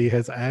Messi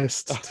has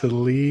asked to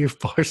leave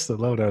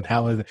Barcelona. And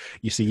how is it?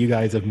 You see, you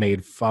guys have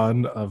made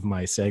fun of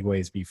my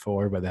segues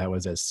before, but that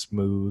was as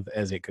smooth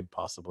as it could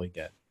possibly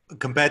get.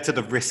 Compared to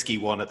the risky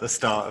one at the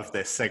start of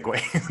this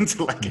segue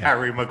into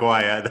Harry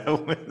Maguire,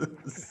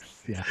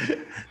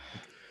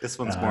 this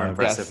one's more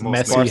impressive. Yes, more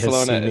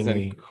Barcelona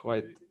isn't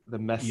quite the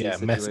Messi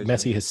situation.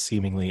 Messi has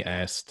seemingly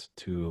asked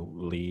to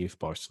leave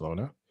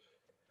Barcelona,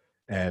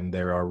 and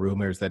there are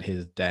rumors that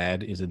his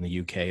dad is in the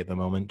UK at the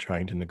moment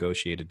trying to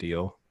negotiate a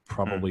deal,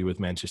 probably with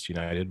Manchester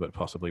United, but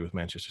possibly with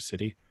Manchester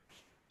City.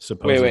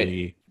 Supposedly,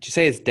 wait. Did you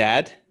say his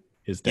dad?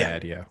 His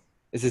dad, yeah.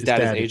 Is his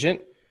dad his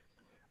agent?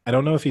 I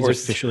don't know if he's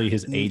officially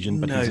his agent,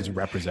 but he's his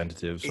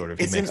representative, sort of.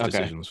 He makes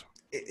decisions.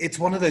 it's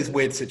one of those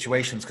weird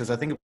situations because I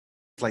think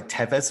it's like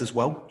Tevez as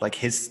well. Like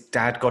his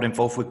dad got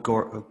involved with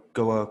Goa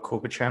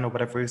Korbachan or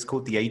whatever he's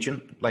called, the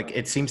agent. Like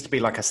it seems to be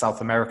like a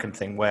South American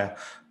thing where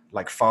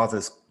like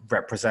fathers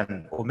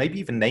represent, or maybe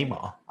even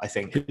Neymar, I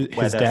think.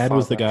 His dad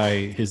was the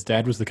guy. His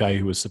dad was the guy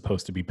who was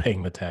supposed to be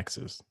paying the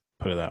taxes.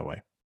 Put it that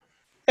way.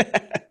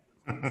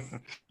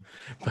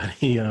 But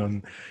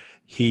and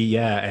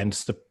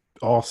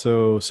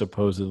also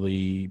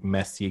supposedly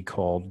Messi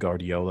called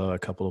Guardiola a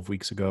couple of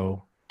weeks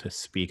ago to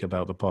speak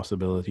about the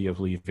possibility of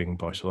leaving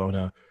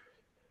Barcelona,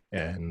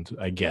 and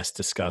I guess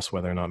discuss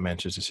whether or not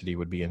Manchester City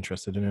would be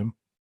interested in him.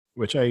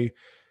 Which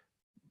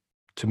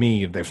to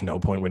me, there's no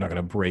point. We're not going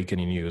to break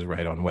any news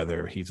right on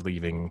whether he's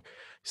leaving.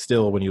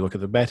 Still, when you look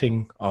at the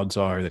betting, odds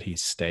are that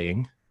he's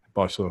staying.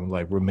 Barcelona,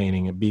 like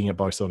being at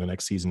Barcelona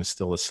next season, is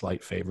still a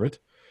slight favorite.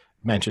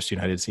 Manchester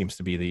United seems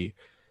to be the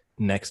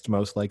next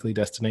most likely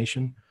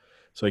destination.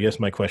 So I guess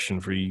my question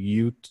for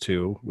you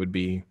two would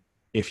be,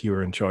 if you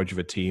were in charge of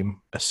a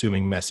team,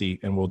 assuming Messi,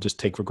 and we'll just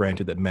take for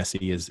granted that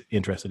Messi is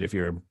interested, if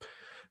you're,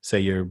 say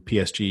you're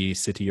PSG,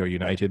 City, or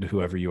United,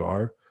 whoever you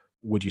are,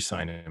 would you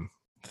sign him?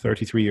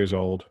 33 years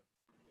old,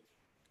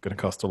 going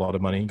to cost a lot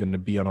of money, going to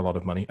be on a lot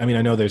of money. I mean,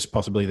 I know there's a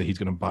possibility that he's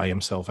going to buy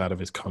himself out of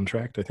his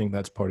contract. I think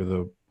that's part of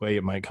the way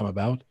it might come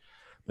about,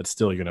 but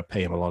still you're going to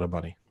pay him a lot of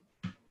money.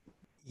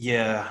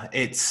 Yeah,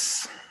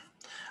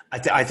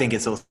 I think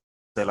it's also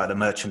like the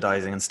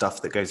merchandising and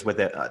stuff that goes with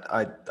it.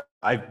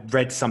 I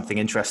read something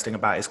interesting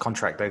about his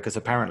contract though, because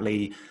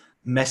apparently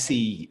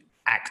Messi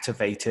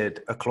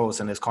activated a clause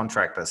in his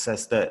contract that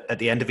says that at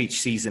the end of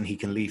each season he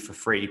can leave for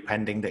free,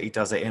 pending that he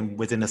does it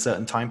within a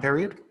certain time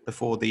period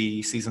before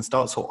the season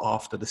starts or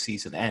after the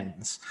season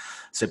ends.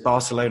 So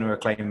Barcelona are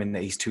claiming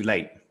that he's too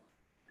late.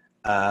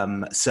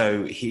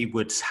 So he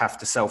would have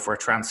to sell for a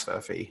transfer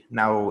fee.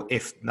 Now,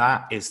 if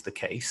that is the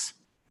case,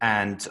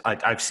 and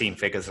I've seen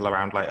figures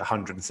around like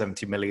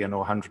 170 million or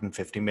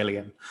 150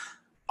 million,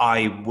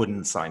 I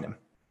wouldn't sign him.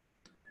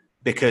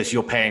 Because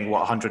you're paying,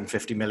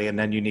 150 million,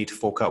 then you need to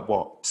fork up,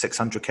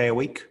 600K a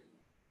week?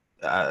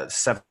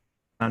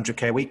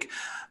 700K a week?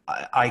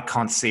 I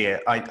can't see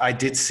it. I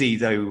did see,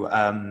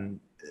 though,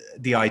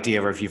 the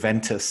idea of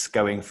Juventus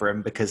going for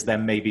him, because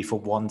then maybe for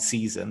one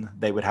season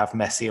they would have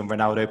Messi and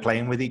Ronaldo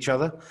playing with each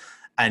other.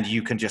 And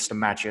you can just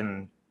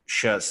imagine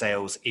shirt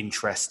sales,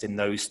 interest in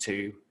those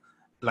two.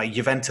 Like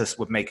Juventus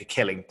would make a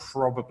killing,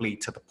 probably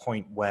to the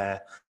point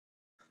where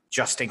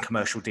just in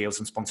commercial deals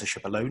and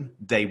sponsorship alone,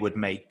 they would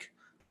make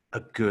a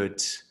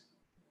good,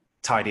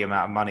 tidy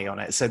amount of money on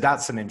it. So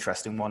that's an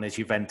interesting one, is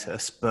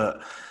Juventus.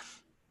 But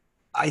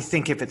I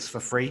think if it's for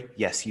free,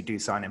 yes, you do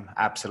sign him.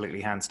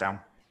 Absolutely, hands down.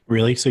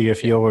 Really? So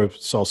if you're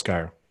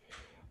Solskjaer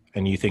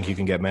and you think you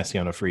can get Messi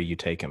on a free, you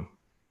take him?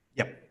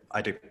 Yep,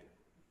 I do.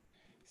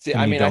 See,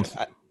 And I mean,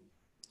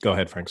 go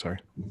ahead, Frank. Sorry.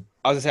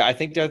 I was gonna say, I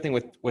think the other thing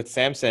with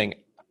Sam saying,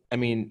 I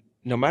mean,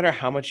 no matter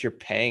how much you're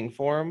paying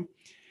for him,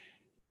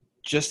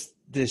 just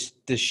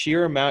the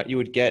sheer amount you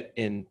would get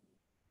in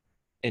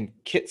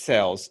kit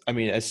sales. I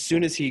mean, as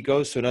soon as he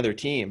goes to another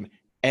team,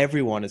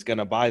 everyone is going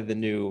to buy the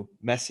new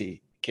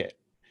Messi kit,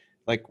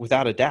 like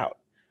without a doubt.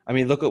 I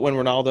mean, look at when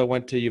Ronaldo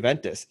went to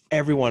Juventus,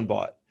 everyone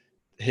bought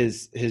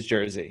his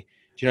jersey.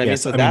 Do you know what I mean?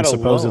 So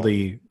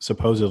that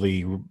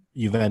supposedly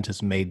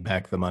Juventus made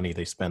back the money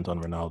they spent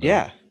on Ronaldo.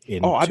 Yeah.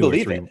 I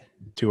believe it.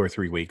 2 or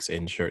 3 weeks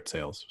in shirt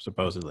sales,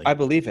 supposedly. I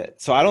believe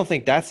it. So I don't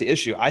think that's the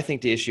issue. I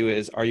think the issue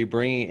is, are you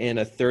bringing in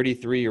a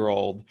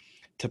 33-year-old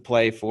to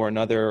play for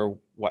another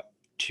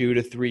 2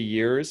 to 3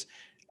 years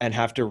and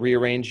have to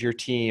rearrange your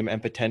team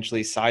and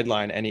potentially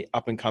sideline any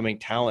up and coming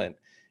talent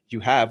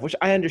you have, which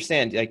I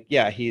understand. Like,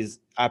 yeah, he's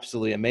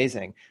absolutely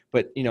amazing,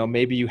 but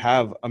maybe you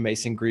have a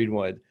Mason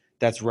Greenwood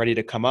that's ready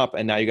to come up,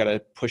 and now you got to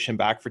push him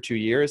back for 2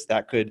 years.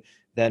 That could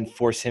then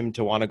force him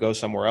to want to go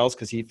somewhere else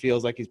because he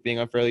feels like he's being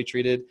unfairly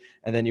treated.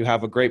 And then you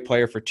have a great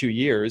player for 2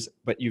 years,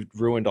 but you've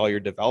ruined all your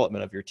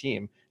development of your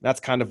team. And that's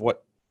kind of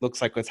what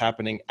looks like what's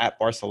happening at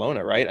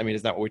Barcelona, right? I mean,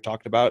 isn't that what we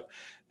talked about?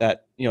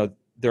 That,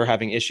 they're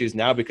having issues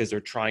now because they're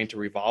trying to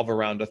revolve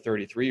around a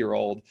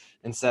 33-year-old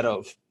instead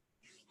of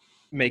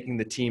making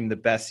the team the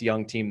best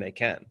young team they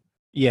can.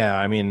 Yeah,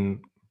 I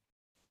mean,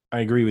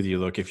 I agree with you.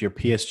 Look, if you're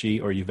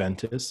PSG or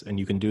Juventus, and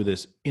you can do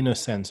this in a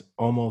sense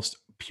almost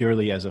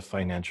purely as a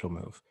financial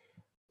move,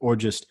 or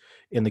just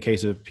in the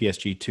case of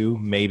PSG too,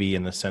 maybe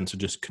in the sense of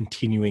just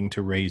continuing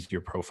to raise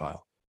your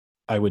profile,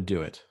 I would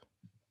do it.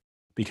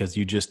 Because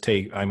you just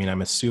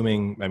I'm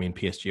assuming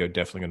PSG are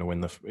definitely going to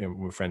win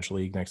the French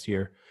league next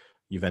year.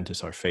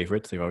 Juventus are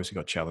favorites. They've obviously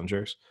got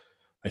challengers.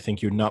 I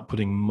think you're not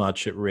putting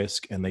much at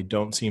risk, and they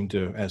don't seem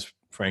to, as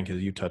Frank,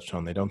 as you touched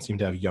on, they don't seem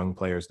to have young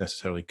players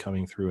necessarily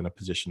coming through in a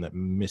position that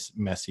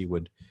Messi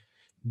would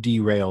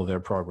derail their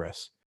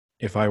progress.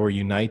 If I were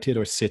United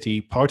or City,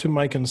 part of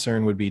my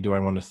concern would be, do I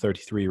want a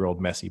 33-year-old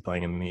Messi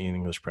playing in the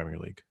English Premier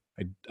League?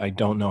 I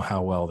don't know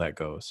how well that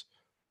goes.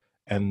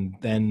 And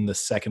then the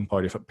second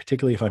part,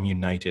 particularly if I'm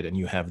United and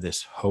you have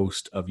this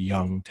host of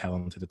young,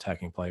 talented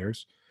attacking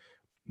players,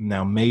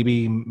 now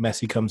maybe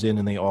Messi comes in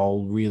and they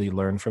all really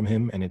learn from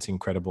him and it's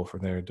incredible for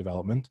their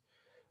development.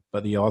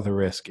 But the other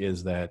risk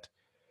is that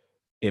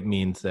it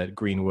means that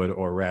Greenwood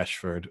or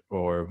Rashford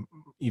or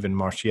even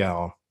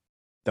Martial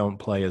don't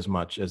play as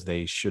much as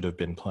they should have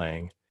been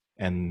playing.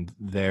 And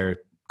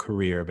their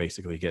career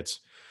basically gets,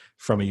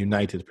 from a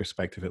United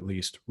perspective at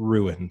least,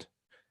 ruined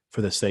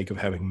for the sake of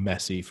having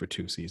Messi for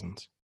 2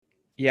 seasons.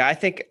 Yeah, I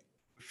think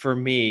for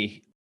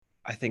me,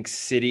 I think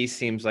City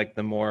seems like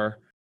the more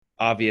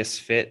obvious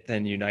fit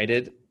than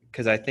United,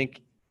 because I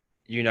think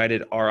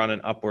United are on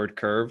an upward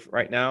curve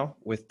right now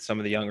with some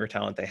of the younger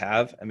talent they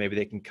have, and maybe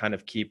they can kind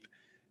of keep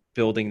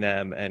building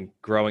them and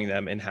growing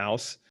them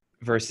in-house,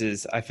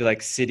 versus I feel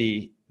like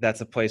City,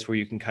 that's a place where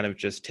you can kind of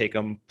just take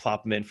him,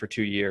 plop him in for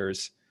 2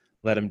 years,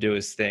 let him do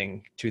his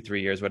thing,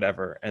 2-3 years,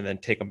 whatever, and then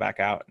take him back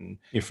out. And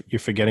You're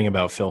forgetting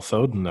about Phil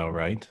Foden, though,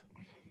 right?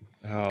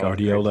 Guardiola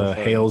Guardiola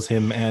hails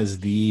him as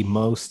the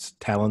most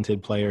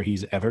talented player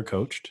he's ever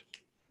coached.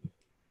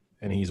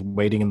 And he's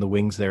waiting in the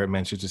wings there at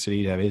Manchester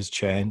City to have his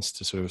chance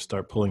to sort of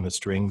start pulling the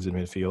strings in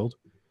midfield.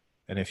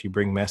 And if you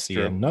bring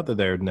Messi in, not that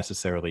they're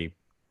necessarily,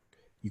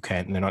 you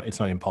can't, they're not,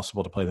 it's not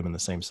impossible to play them in the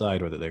same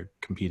side or that they're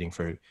competing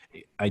for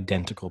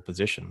identical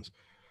positions.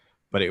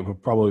 But it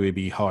would probably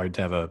be hard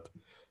to have a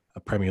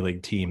Premier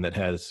League team that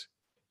has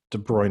De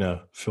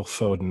Bruyne, Phil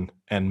Foden,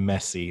 and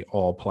Messi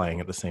all playing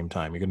at the same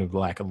time. You're going to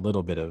lack a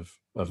little bit of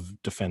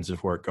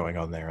defensive work going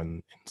on there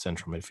in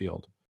central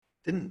midfield.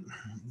 Didn't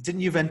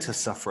Juventus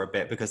suffer a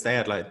bit because they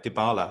had like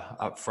Dybala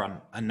up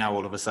front, and now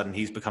all of a sudden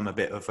he's become a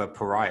bit of a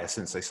pariah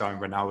since they signed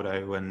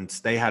Ronaldo, and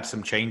they had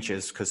some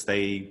changes because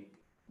they,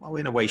 well,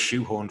 in a way,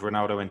 shoehorned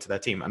Ronaldo into their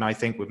team. And I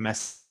think with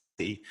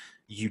Messi,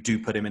 you do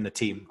put him in the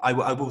team. I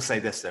will say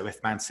this though: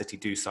 if Man City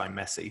do sign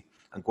Messi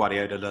and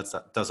Guardiola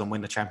doesn't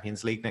win the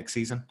Champions League next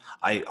season,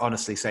 I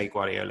honestly say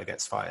Guardiola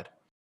gets fired.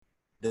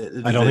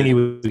 I don't think he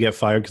would get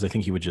fired because I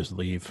think he would just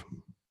leave.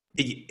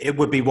 It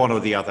would be one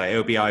or the other. It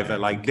would be either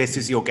like, this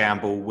is your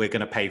gamble, we're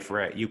going to pay for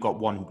it. You've got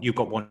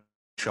one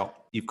shot.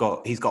 He's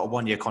got a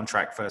 1-year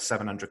contract for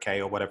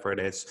 $700K or whatever it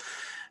is.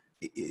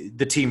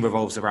 The team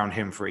revolves around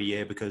him for a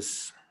year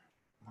because.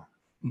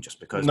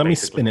 Let me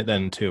spin it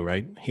then too,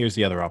 right? Here's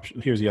the other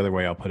option. Here's the other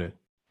way I'll put it.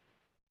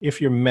 If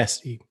you're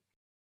Messi,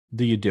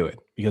 do you do it?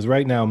 Because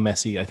right now,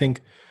 Messi, I think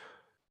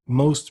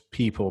most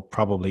people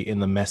probably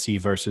in the Messi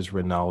versus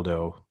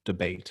Ronaldo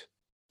debate,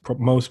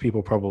 most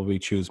people probably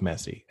choose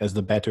Messi as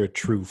the better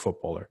true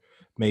footballer.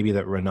 Maybe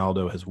that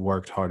Ronaldo has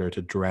worked harder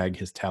to drag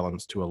his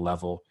talents to a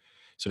level,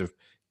 sort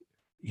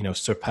of,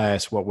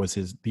 surpass what was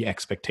the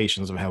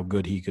expectations of how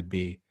good he could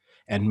be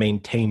and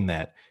maintain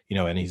that,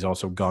 and he's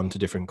also gone to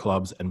different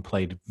clubs and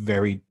played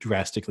very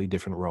drastically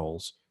different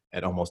roles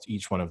at almost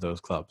each one of those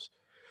clubs.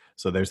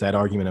 So there's that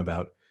argument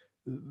about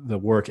the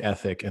work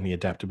ethic and the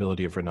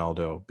adaptability of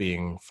Ronaldo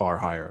being far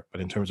higher.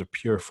 But in terms of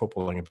pure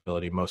footballing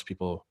ability, most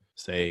people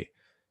say,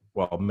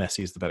 well,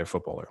 Messi is the better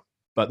footballer.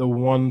 But the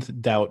one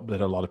doubt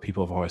that a lot of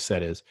people have always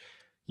said is,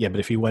 yeah, but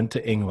if he went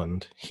to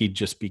England, he'd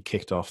just be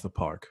kicked off the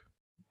park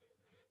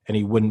and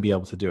he wouldn't be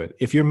able to do it.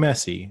 If you're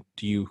Messi,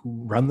 do you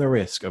run the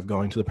risk of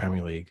going to the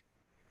Premier League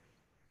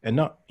and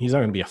he's not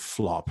going to be a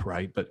flop,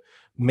 right? But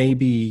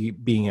maybe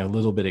being a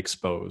little bit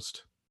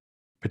exposed,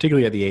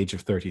 particularly at the age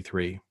of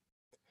 33,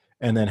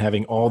 and then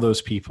having all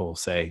those people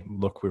say,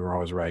 look, we were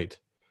always right.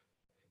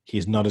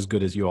 He's not as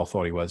good as you all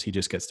thought he was. He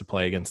just gets to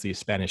play against these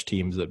Spanish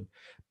teams that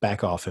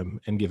back off him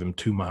and give him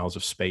 2 miles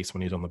of space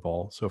when he's on the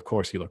ball. So, of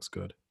course, he looks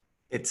good.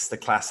 It's the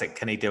classic,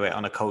 can he do it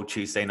on a cold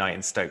Tuesday night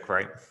in Stoke,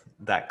 right?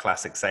 That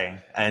classic saying.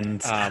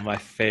 And my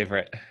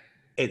favorite.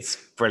 It's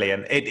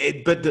brilliant.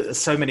 But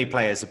so many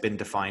players have been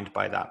defined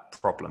by that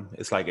problem.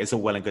 It's like, it's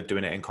all well and good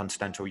doing it in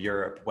continental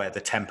Europe where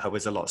the tempo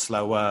is a lot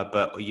slower.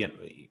 But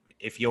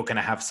if you're going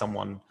to have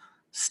someone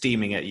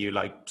steaming at you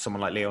like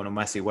someone like Lionel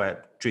Messi,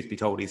 where truth be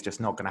told, he's just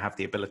not going to have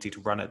the ability to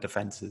run at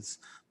defenses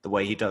the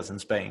way he does in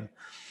Spain.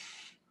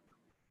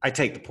 I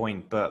take the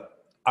point,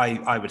 but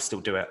I would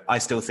still do it. I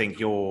still think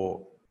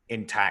you're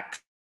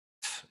intact.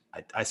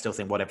 I still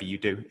think whatever you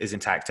do is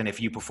intact. And if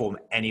you perform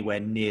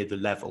anywhere near the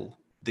level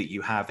that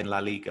you have in La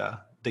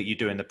Liga, that you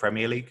do in the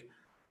Premier League,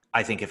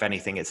 I think if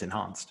anything, it's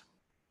enhanced.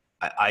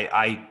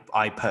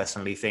 I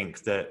personally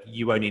think that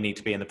you only need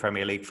to be in the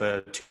Premier League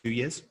for 2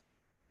 years.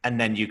 And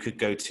then you could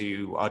go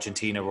to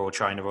Argentina or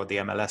China or the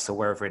MLS or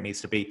wherever it needs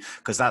to be,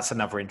 because that's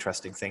another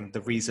interesting thing.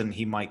 The reason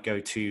he might go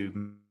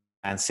to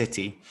Man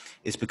City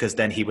is because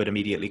then he would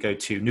immediately go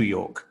to New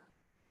York.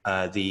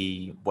 I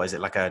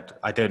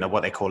don't know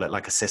what they call it,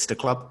 like a sister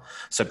club.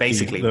 So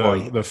basically,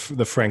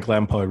 the Frank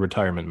Lampard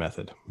retirement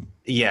method.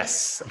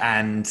 Yes,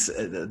 and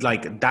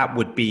that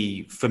would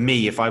be, for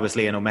me, if I was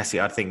Lionel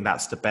Messi, I'd think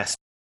that's the best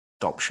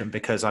option,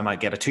 because I might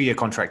get a 2-year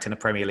contract in the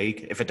Premier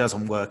League. If it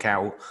doesn't work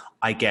out,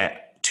 I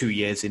get 2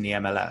 years in the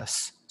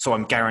MLS. So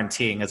I'm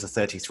guaranteeing as a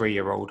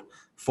 33-year-old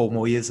 4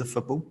 more years of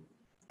football.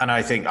 And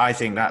I think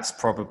that's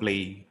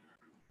probably,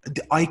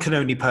 I can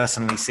only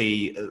personally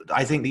see,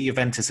 I think the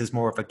Juventus is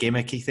more of a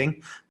gimmicky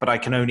thing, but I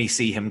can only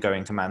see him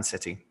going to Man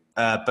City.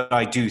 But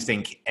I do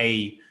think,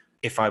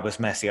 if I was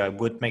Messi, I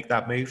would make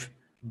that move.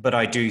 But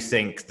I do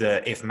think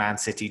that if Man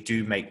City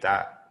do make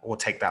that or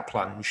take that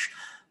plunge,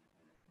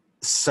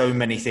 so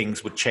many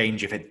things would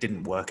change if it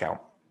didn't work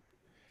out.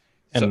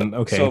 And then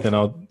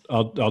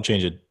I'll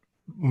change it.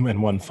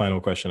 And one final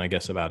question, I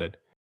guess, about it.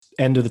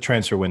 End of the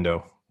transfer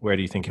window. Where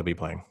do you think he'll be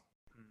playing?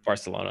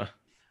 Barcelona.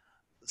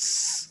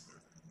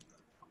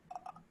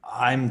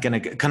 I'm gonna.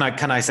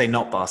 Can I say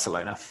not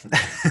Barcelona?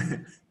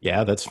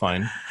 Yeah, that's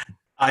fine.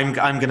 I'm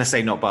gonna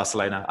say not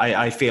Barcelona.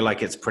 I feel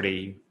like it's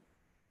pretty.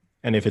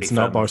 And if it's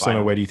not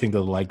Barcelona, where do you think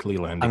the likely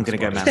landing? I'm gonna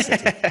go Man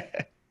City.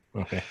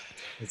 Okay,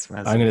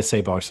 I'm gonna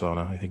say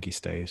Barcelona. I think he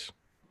stays.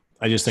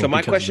 I just think. So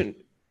my question: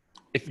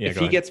 if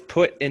he gets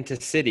put into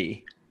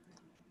City,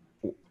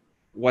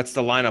 what's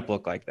the lineup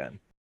look like then?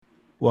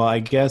 Well, I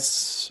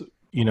guess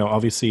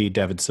obviously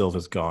David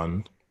Silva's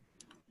gone.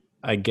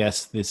 I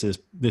guess this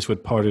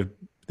would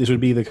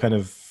be the kind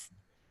of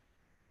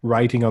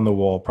writing on the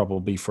wall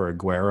probably for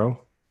Aguero.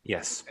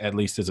 Yes, at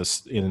least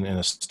as in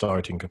a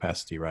starting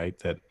capacity, right?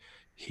 That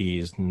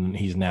he's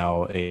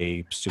now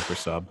a super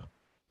sub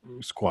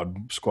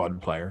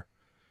squad player.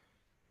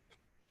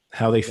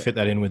 How they fit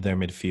that in with their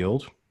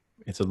midfield,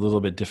 it's a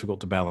little bit difficult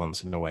to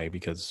balance in a way,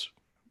 because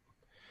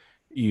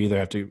you either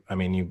have to. I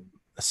mean, you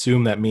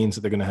assume that means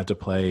that they're going to have to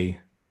play.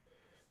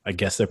 I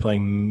guess they're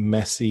playing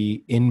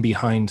Messi in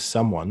behind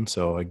someone,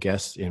 so I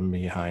guess in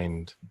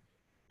behind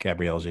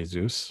Gabriel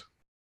Jesus.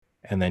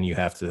 And then you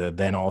have to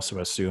then also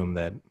assume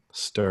that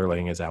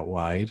Sterling is out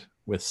wide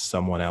with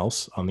someone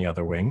else on the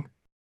other wing.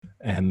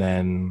 And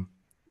then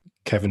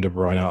Kevin De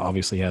Bruyne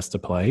obviously has to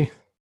play.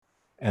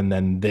 And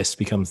then this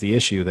becomes the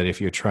issue that if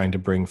you're trying to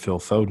bring Phil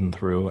Foden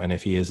through, and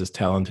if he is as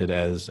talented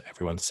as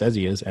everyone says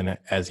he is, and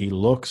as he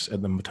looks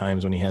at the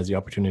times when he has the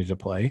opportunity to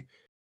play,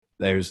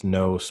 there's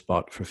no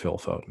spot for Phil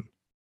Foden.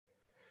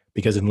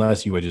 Because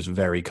unless you were just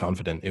very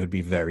confident, it would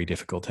be very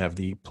difficult to have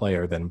the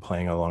player then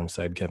playing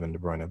alongside Kevin De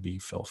Bruyne be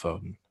Phil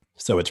Foden.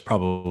 So it's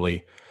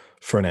probably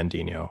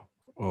Fernandinho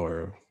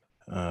or,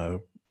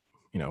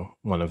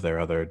 one of their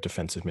other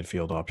defensive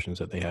midfield options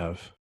that they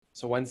have.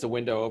 So when's the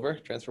window over?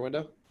 Transfer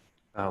window?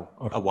 Oh,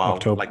 a while,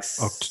 October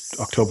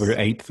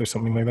 8th or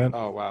something like that.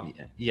 Oh, wow.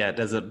 Yeah,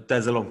 there's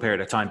a long period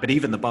of time. But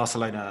even the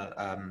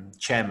Barcelona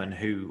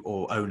chairman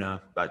or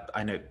owner, but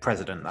I know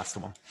president, that's the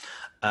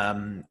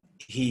one.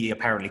 He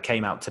apparently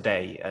came out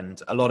today,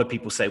 and a lot of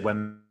people say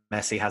when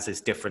Messi has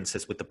his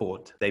differences with the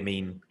board, they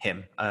mean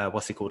him.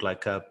 What's he called?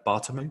 Like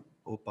Bartomeu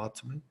or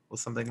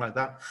something like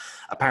that.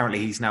 Apparently,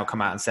 he's now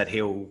come out and said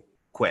he'll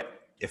quit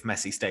if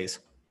Messi stays.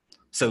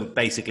 So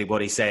basically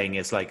what he's saying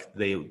is like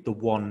the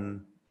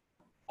one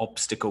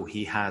obstacle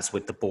he has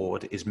with the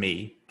board is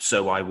me.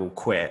 So I will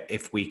quit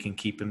if we can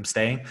keep him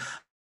staying.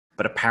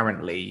 But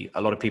apparently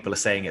a lot of people are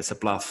saying it's a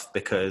bluff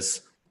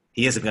because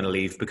he isn't going to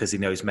leave because he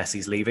knows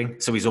Messi's leaving.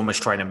 So he's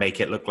almost trying to make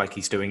it look like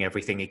he's doing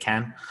everything he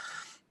can.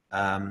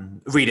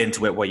 Read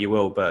into it what you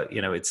will, but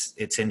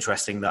it's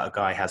interesting that a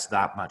guy has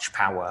that much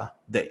power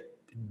that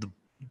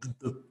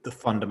the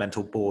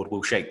fundamental board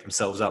will shake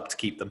themselves up to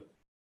keep them.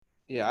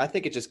 Yeah, I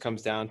think it just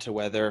comes down to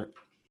whether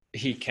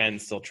he can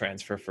still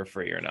transfer for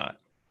free or not.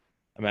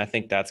 I mean, I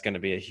think that's going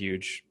to be a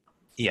huge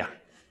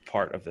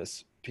part of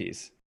this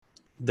piece.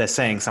 They're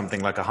saying something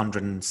like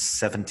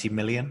 170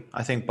 million.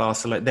 I think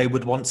Barcelona, they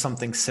would want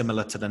something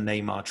similar to the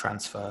Neymar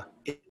transfer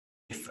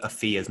if a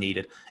fee is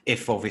needed.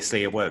 If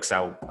obviously it works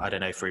out, I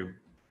don't know, through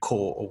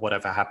court or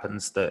whatever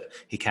happens that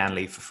he can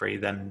leave for free,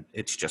 then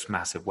it's just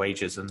massive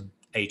wages and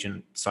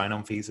agent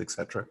sign-on fees,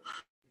 etc.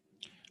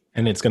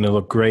 And it's going to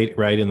look great,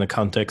 right, in the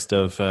context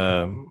of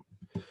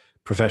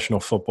professional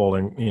football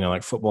and,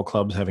 like football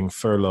clubs having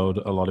furloughed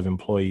a lot of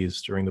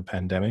employees during the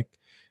pandemic.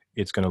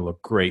 It's going to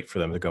look great for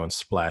them to go and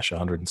splash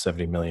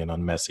 170 million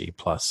on Messi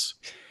plus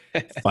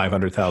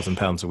 500,000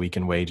 pounds a week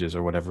in wages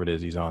or whatever it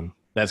is he's on.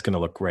 That's going to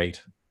look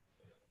great.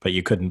 But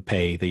you couldn't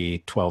pay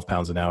the 12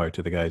 pounds an hour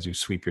to the guys who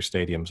sweep your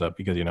stadiums up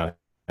because you're not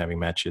having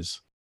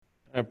matches.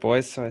 All right,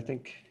 boys. So I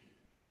think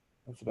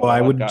that's about well,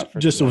 I would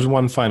just today. as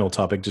one final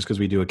topic, just because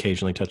we do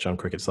occasionally touch on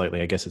cricket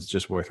slightly. I guess it's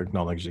just worth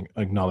acknowledging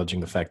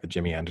the fact that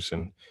Jimmy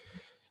Anderson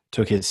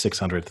took his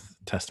 600th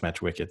Test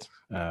match wicket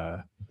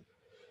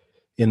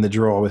in the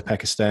draw with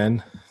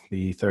Pakistan,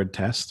 the third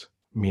Test,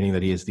 meaning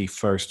that he is the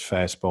first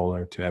fast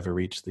bowler to ever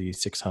reach the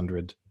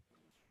 600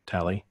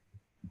 tally,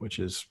 which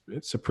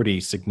it's a pretty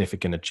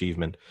significant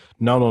achievement.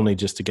 Not only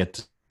just to get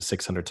to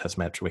 600 Test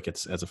match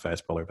wickets as a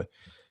fast bowler, but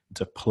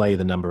to play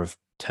the number of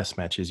Test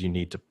matches you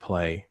need to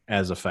play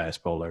as a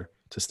fast bowler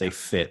to stay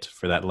fit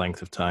for that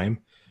length of time.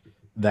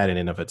 That in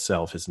and of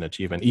itself is an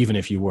achievement. Even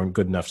if you weren't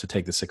good enough to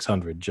take the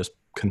 600, just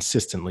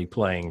consistently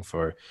playing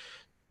for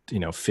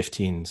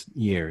 15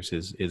 years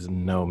is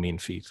no mean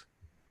feat.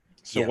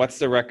 So what's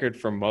the record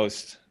for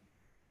most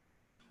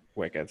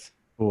wickets?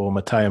 Well,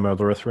 Matteo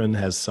Muratharan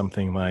has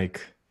something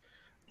like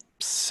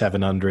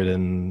 700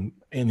 and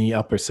in the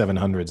upper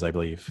 700s, I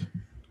believe.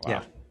 Wow.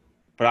 Yeah,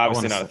 but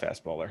obviously not a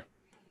fast bowler.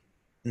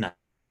 No.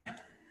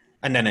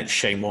 And then it's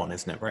Shane Warne,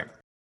 isn't it, right?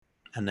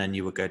 And then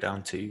you would go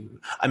down to...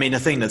 I mean, the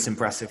thing that's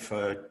impressive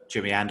for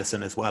Jimmy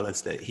Anderson as well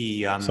is that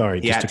he...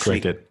 to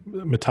correct it.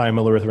 Matteo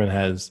Muratharan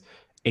has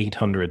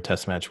 800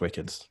 Test match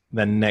wickets.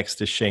 Then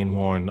next is Shane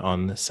Warne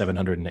on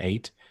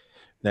 708.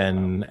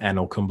 Then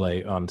Anil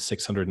Kumble on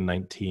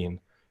 619.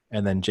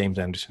 And then James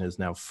Anderson is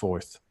now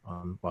fourth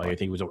on, well, I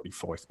think he was already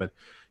fourth, but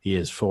he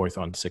is fourth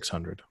on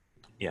 600.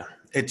 Yeah,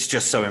 it's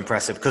just so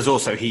impressive because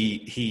also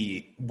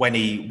he when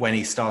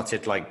he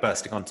started like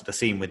bursting onto the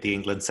scene with the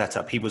England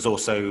setup, he was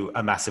also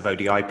a massive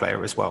ODI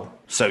player as well.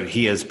 So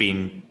he has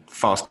been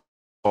fast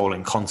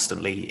bowling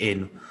constantly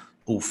in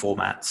all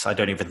formats. I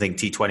don't even think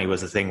T20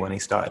 was a thing when he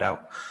started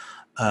out.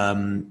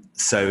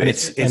 So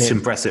it's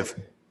impressive.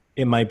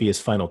 It might be his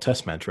final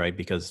test match, right?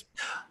 Because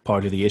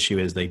part of the issue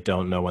is they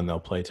don't know when they'll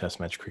play test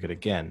match cricket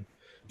again.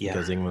 Yeah.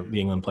 Because the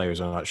England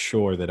players are not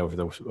sure that over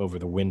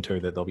the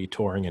winter that they'll be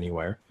touring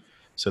anywhere.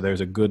 So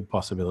there's a good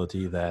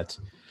possibility that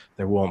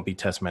there won't be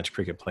test match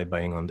cricket played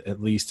by England,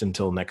 at least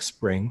until next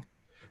spring,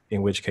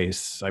 in which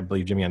case I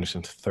believe Jimmy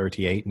Anderson's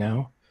 38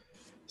 now.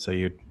 So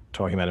you're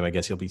talking about him, I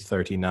guess he'll be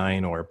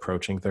 39 or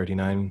approaching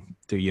 39.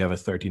 Do you have a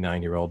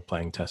 39-year-old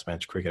playing test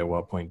match cricket? At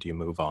what point do you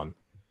move on?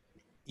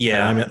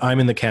 Yeah. I'm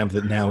in the camp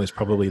that now is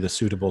probably the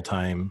suitable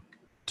time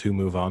to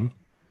move on.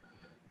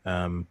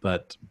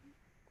 But,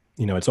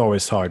 it's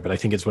always hard, but I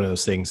think it's one of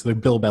those things, the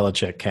Bill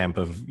Belichick camp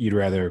of you'd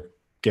rather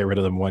get rid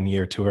of them 1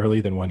 year too early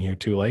than 1 year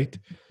too late.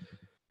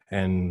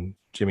 And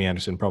Jimmy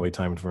Anderson, probably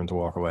time for him to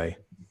walk away.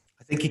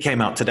 I think he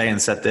came out today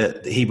and said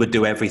that he would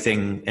do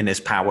everything in his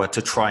power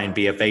to try and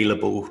be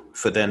available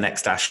for the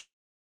next Ashes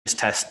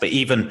test. But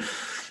even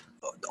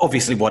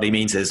obviously what he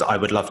means is I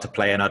would love to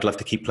play and I'd love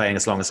to keep playing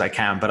as long as I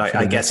can. But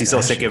I guess he's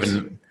also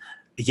given...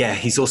 Yeah,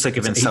 he's also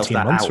given himself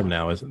that out. 18 months from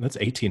now, isn't it? That's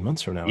 18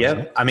 months from now, yeah, isn't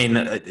it? I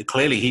mean,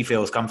 clearly he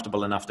feels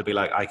comfortable enough to be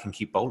like, I can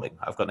keep bowling.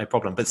 I've got no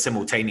problem. But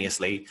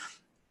simultaneously,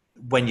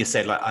 when you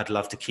say, like, I'd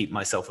love to keep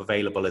myself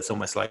available, it's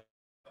almost like,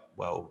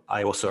 well,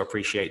 I also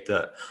appreciate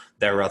that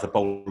there are other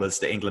bowlers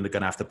that England are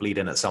going to have to bleed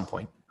in at some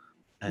point.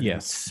 And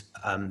yes.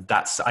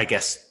 I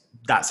guess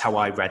that's how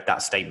I read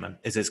that statement,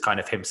 is it's kind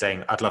of him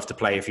saying, I'd love to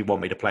play. If you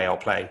want me to play, I'll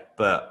play.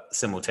 But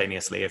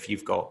simultaneously, if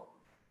you've got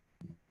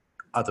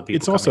other people.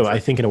 It's also, I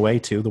think, in a way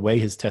too, the way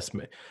his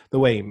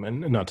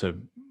not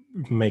to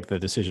make the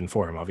decision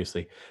for him,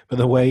 obviously, but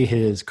the way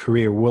his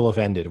career will have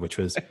ended, which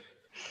was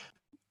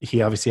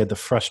he obviously had the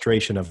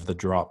frustration of the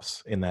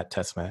drops in that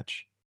test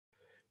match.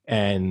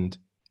 And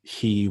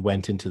he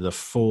went into the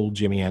full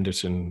Jimmy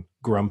Anderson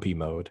grumpy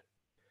mode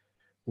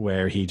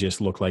where he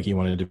just looked like he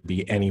wanted to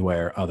be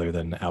anywhere other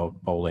than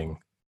out bowling.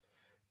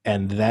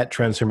 And that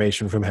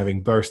transformation from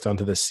having burst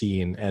onto the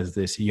scene as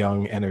this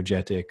young,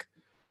 energetic,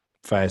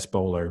 fast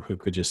bowler who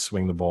could just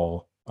swing the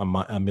ball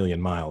a million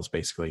miles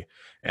basically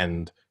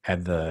and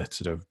had the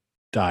sort of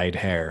dyed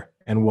hair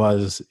and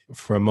was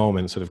for a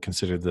moment sort of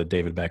considered the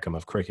David Beckham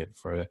of cricket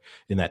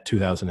in that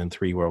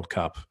 2003 World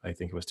Cup. I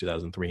think it was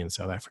 2003 in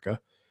South Africa.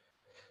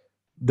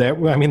 That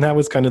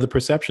was kind of the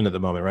perception at the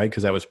moment, right?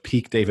 Because that was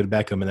peak David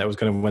Beckham, and that was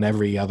kind of when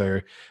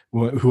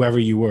whoever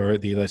you were,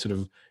 the sort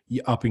of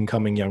up and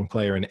coming young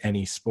player in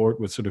any sport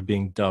was sort of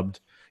being dubbed.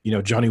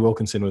 Johnny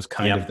Wilkinson was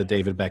kind of the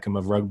David Beckham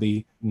of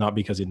rugby, not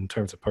because in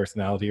terms of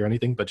personality or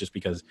anything, but just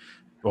because,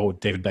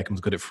 David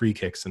Beckham's good at free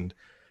kicks and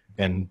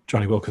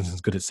Johnny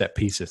Wilkinson's good at set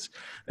pieces.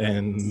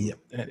 And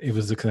it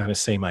was the kind of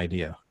same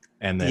idea.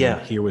 And then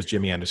here was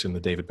Jimmy Anderson,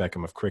 the David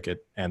Beckham of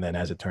cricket. And then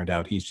as it turned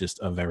out, he's just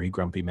a very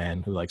grumpy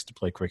man who likes to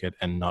play cricket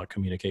and not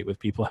communicate with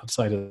people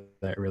outside of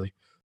that, really.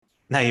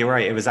 No, you're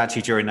right. It was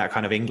actually during that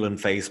kind of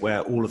England phase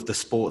where all of the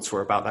sports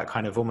were about that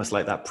kind of almost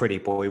like that pretty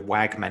boy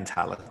wag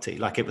mentality.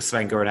 Like it was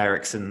Sven-Göran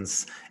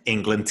Eriksson's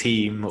England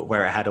team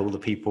where it had all the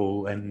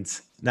people. And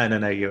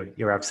no,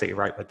 you're absolutely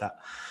right with that.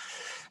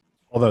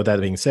 Although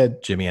that being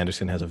said, Jimmy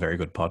Anderson has a very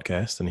good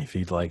podcast. And if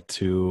he'd like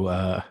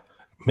to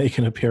make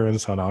an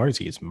appearance on ours,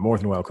 he's more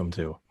than welcome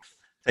to.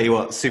 Tell you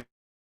what, super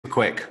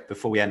quick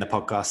before we end the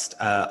podcast,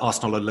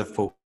 Arsenal and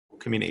Liverpool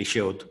Community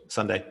Shield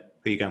Sunday.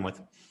 Who are you going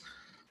with?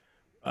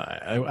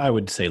 I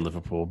would say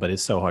Liverpool, but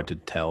it's so hard to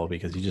tell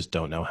because you just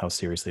don't know how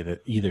seriously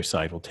either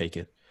side will take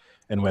it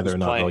and whether or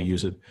not they'll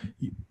use it.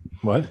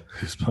 What?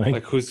 Who's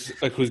playing? Who's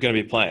going to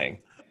be playing?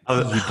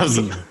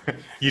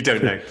 You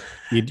don't know.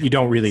 You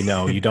don't really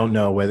know. You don't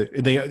know whether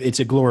it's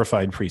a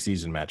glorified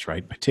preseason match,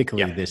 right?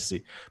 Particularly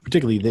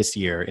this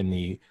year in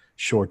the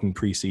shortened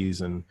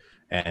preseason,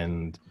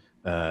 and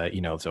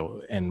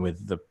and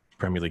with the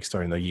Premier League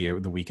starting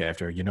the week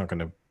after, you're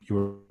going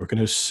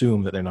to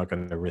assume that they're not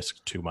going to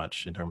risk too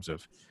much in terms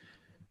of,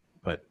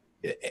 but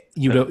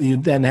you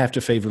then have to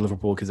favor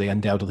Liverpool because they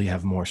undoubtedly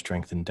have more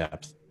strength and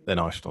depth than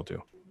Arsenal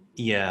do.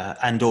 Yeah,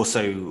 and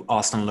also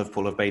Arsenal and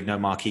Liverpool have made no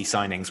marquee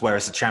signings,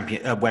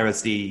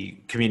 whereas the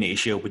Community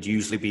Shield would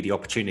usually be the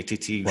opportunity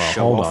to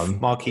show off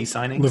marquee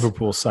signings.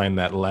 Liverpool signed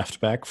that left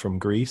back from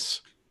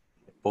Greece.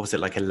 What was it,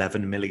 like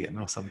 11 million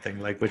or something?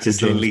 Which is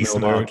the least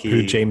marquee.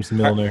 Who James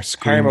Milner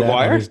screamed Harry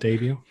Maguire? at on his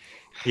debut.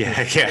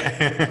 Yeah.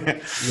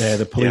 Yeah,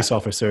 the police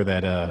officer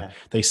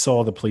they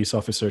saw the police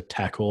officer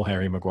tackle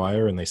Harry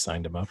Maguire and they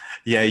signed him up.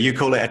 Yeah, you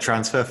call it a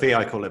transfer fee,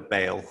 I call it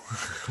bail.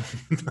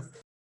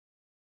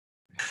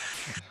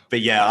 But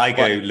yeah, I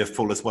go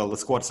Liverpool as well. The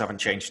squads haven't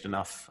changed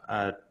enough.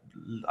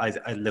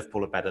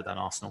 Liverpool are better than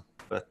Arsenal,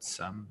 but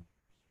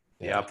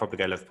I'll probably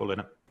go Liverpool in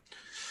it.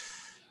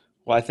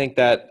 Well, I think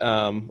that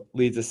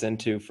leads us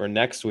into for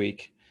next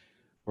week.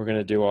 we're going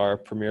to do our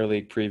Premier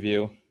League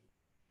preview.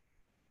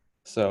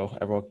 So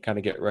everyone can kind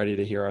of get ready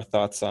to hear our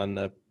thoughts on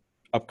the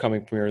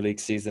upcoming Premier League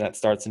season that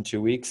starts in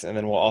 2 weeks. And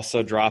then we'll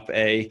also drop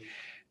a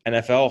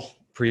NFL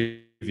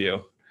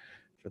preview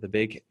for the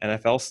big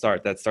NFL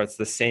start that starts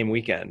the same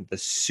weekend, the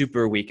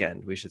super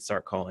weekend, we should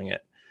start calling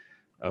it,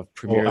 of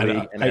Premier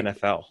League and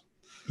NFL.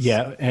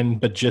 Yeah,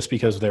 but just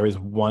because there is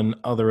one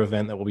other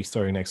event that will be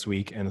starting next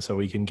week, and so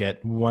we can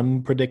get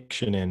one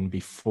prediction in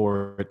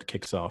before it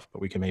kicks off,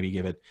 but we can maybe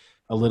give it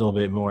a little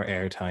bit more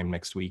airtime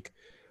next week.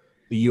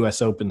 The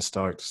U.S. Open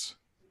starts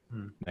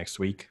next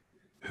week.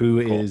 Who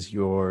is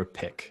your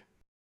pick?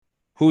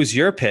 Who's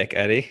your pick,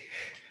 Eddie?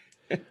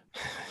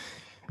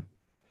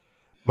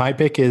 My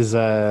pick is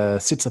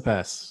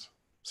Tsitsipas.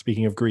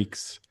 Speaking of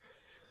Greeks,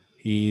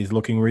 he's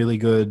looking really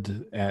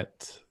good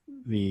at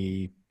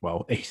the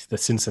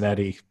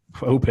Cincinnati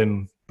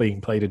Open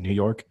being played in New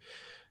York,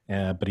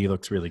 but he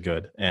looks really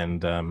good.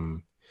 And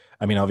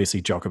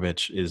obviously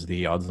Djokovic is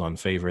the odds-on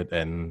favorite,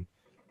 and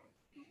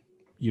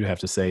you'd have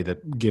to say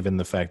that given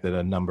the fact that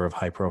a number of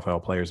high-profile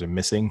players are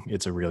missing,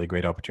 it's a really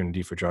great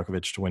opportunity for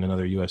Djokovic to win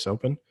another U.S.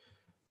 Open.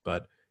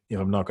 But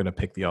I'm not going to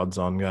pick the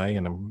odds-on guy,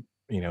 and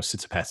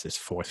Tsitsipas is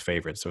fourth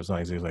favorite, so it's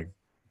not as like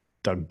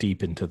dug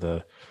deep into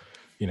the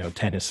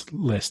tennis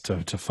list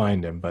to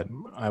find him. But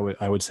I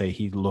would say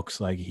he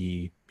looks like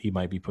he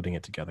might be putting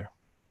it together.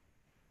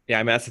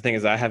 Yeah, that's the thing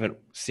is I haven't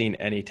seen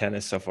any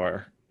tennis so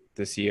far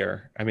this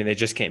year. They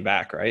just came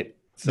back, right?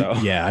 So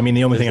yeah,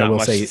 the only thing I will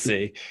say is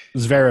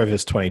Zverev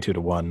is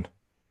 22-1,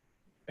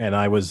 and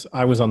I was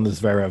on the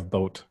Zverev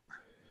boat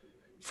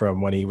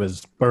from when he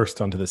was burst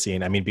onto the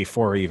scene.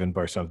 Before he even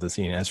burst onto the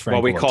scene, as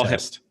Frank we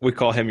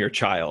call him your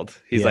child.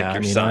 He's like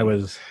your son. I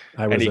was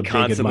and he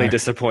constantly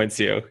disappoints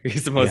you.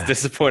 He's the most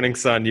disappointing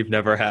son you've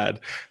never had.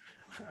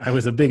 I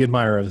was a big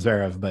admirer of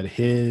Zverev, but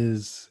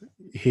his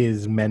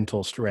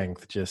mental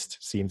strength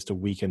just seems to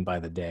weaken by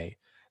the day.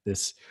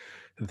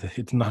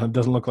 It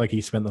doesn't look like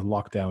he spent the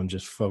lockdown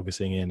just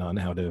focusing in on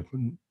how to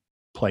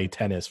play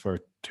tennis for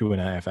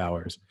 2.5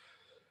 hours.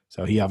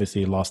 So he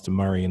obviously lost to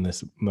Murray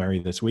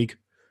this week,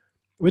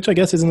 which I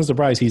guess isn't a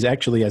surprise. He's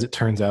actually, as it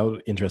turns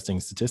out, interesting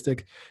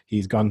statistic,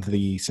 he's gone to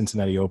the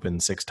Cincinnati Open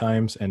 6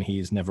 times and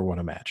he's never won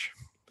a match.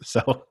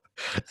 So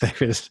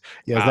that's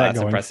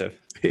impressive.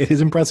 It is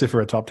impressive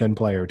for a top 10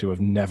 player to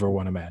have never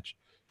won a match.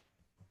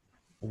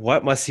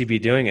 What must he be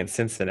doing in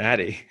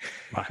Cincinnati?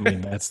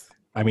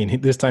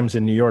 This time's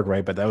in New York,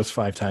 right? But that was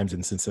 5 times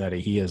in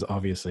Cincinnati. He is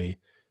obviously,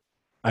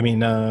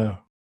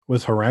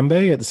 was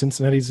Harambe at the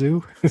Cincinnati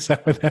Zoo? Is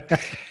that what that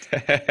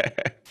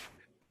happened?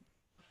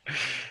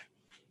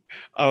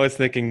 I was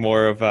thinking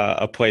more of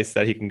a place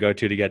that he can go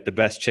to get the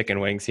best chicken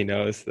wings he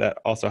knows. That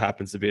also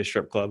happens to be a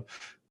strip club.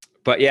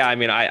 But yeah,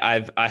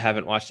 I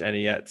haven't watched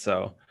any yet.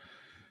 So,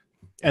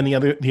 and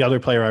the other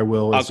player I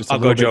will is I'll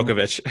go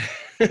Djokovic.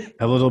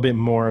 A little bit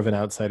more of an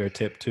outsider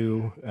tip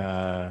too.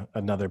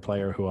 Another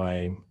player who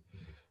I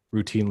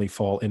routinely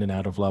fall in and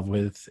out of love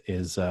with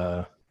is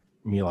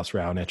Milos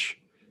Raonic,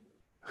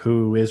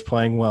 who is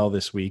playing well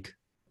this week,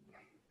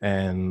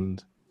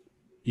 and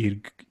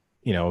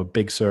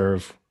big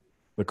serve.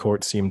 The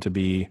courts seem to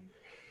be,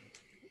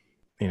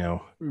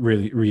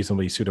 really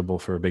reasonably suitable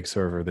for a big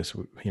server this,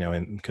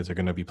 and because they're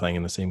going to be playing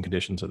in the same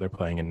conditions that they're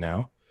playing in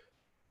now.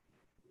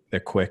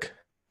 They're quick,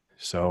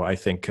 so I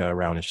think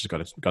Raonic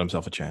has got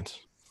himself a chance.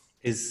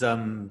 Is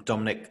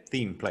Dominic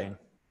Thiem playing?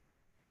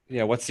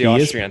 Yeah, what's the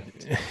Austrian?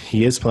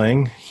 He is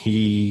playing.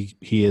 He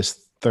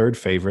is third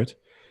favorite.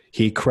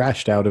 He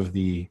crashed out of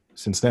the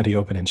Cincinnati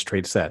Open in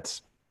straight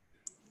sets.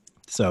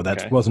 So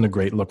that wasn't a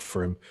great look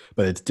for him,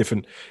 but it's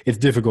different. It's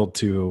difficult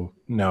to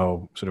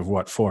know sort of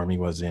what form he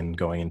was in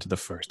going into the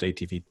first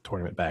ATP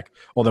tournament back.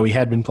 Although he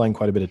had been playing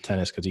quite a bit of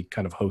tennis because he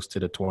kind of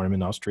hosted a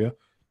tournament in Austria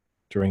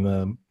during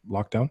the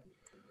lockdown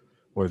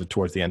or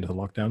towards the end of the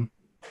lockdown.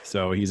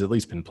 So he's at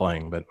least been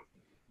playing, but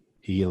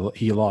he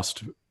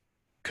lost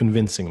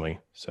convincingly.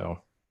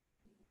 So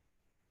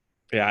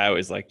yeah, I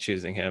always like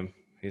choosing him.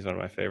 He's one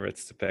of my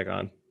favorites to pick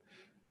on.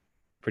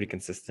 Pretty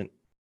consistent.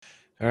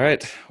 All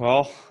right.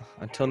 Well,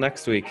 until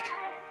next week.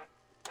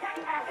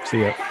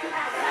 See ya.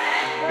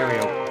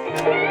 Cheerio.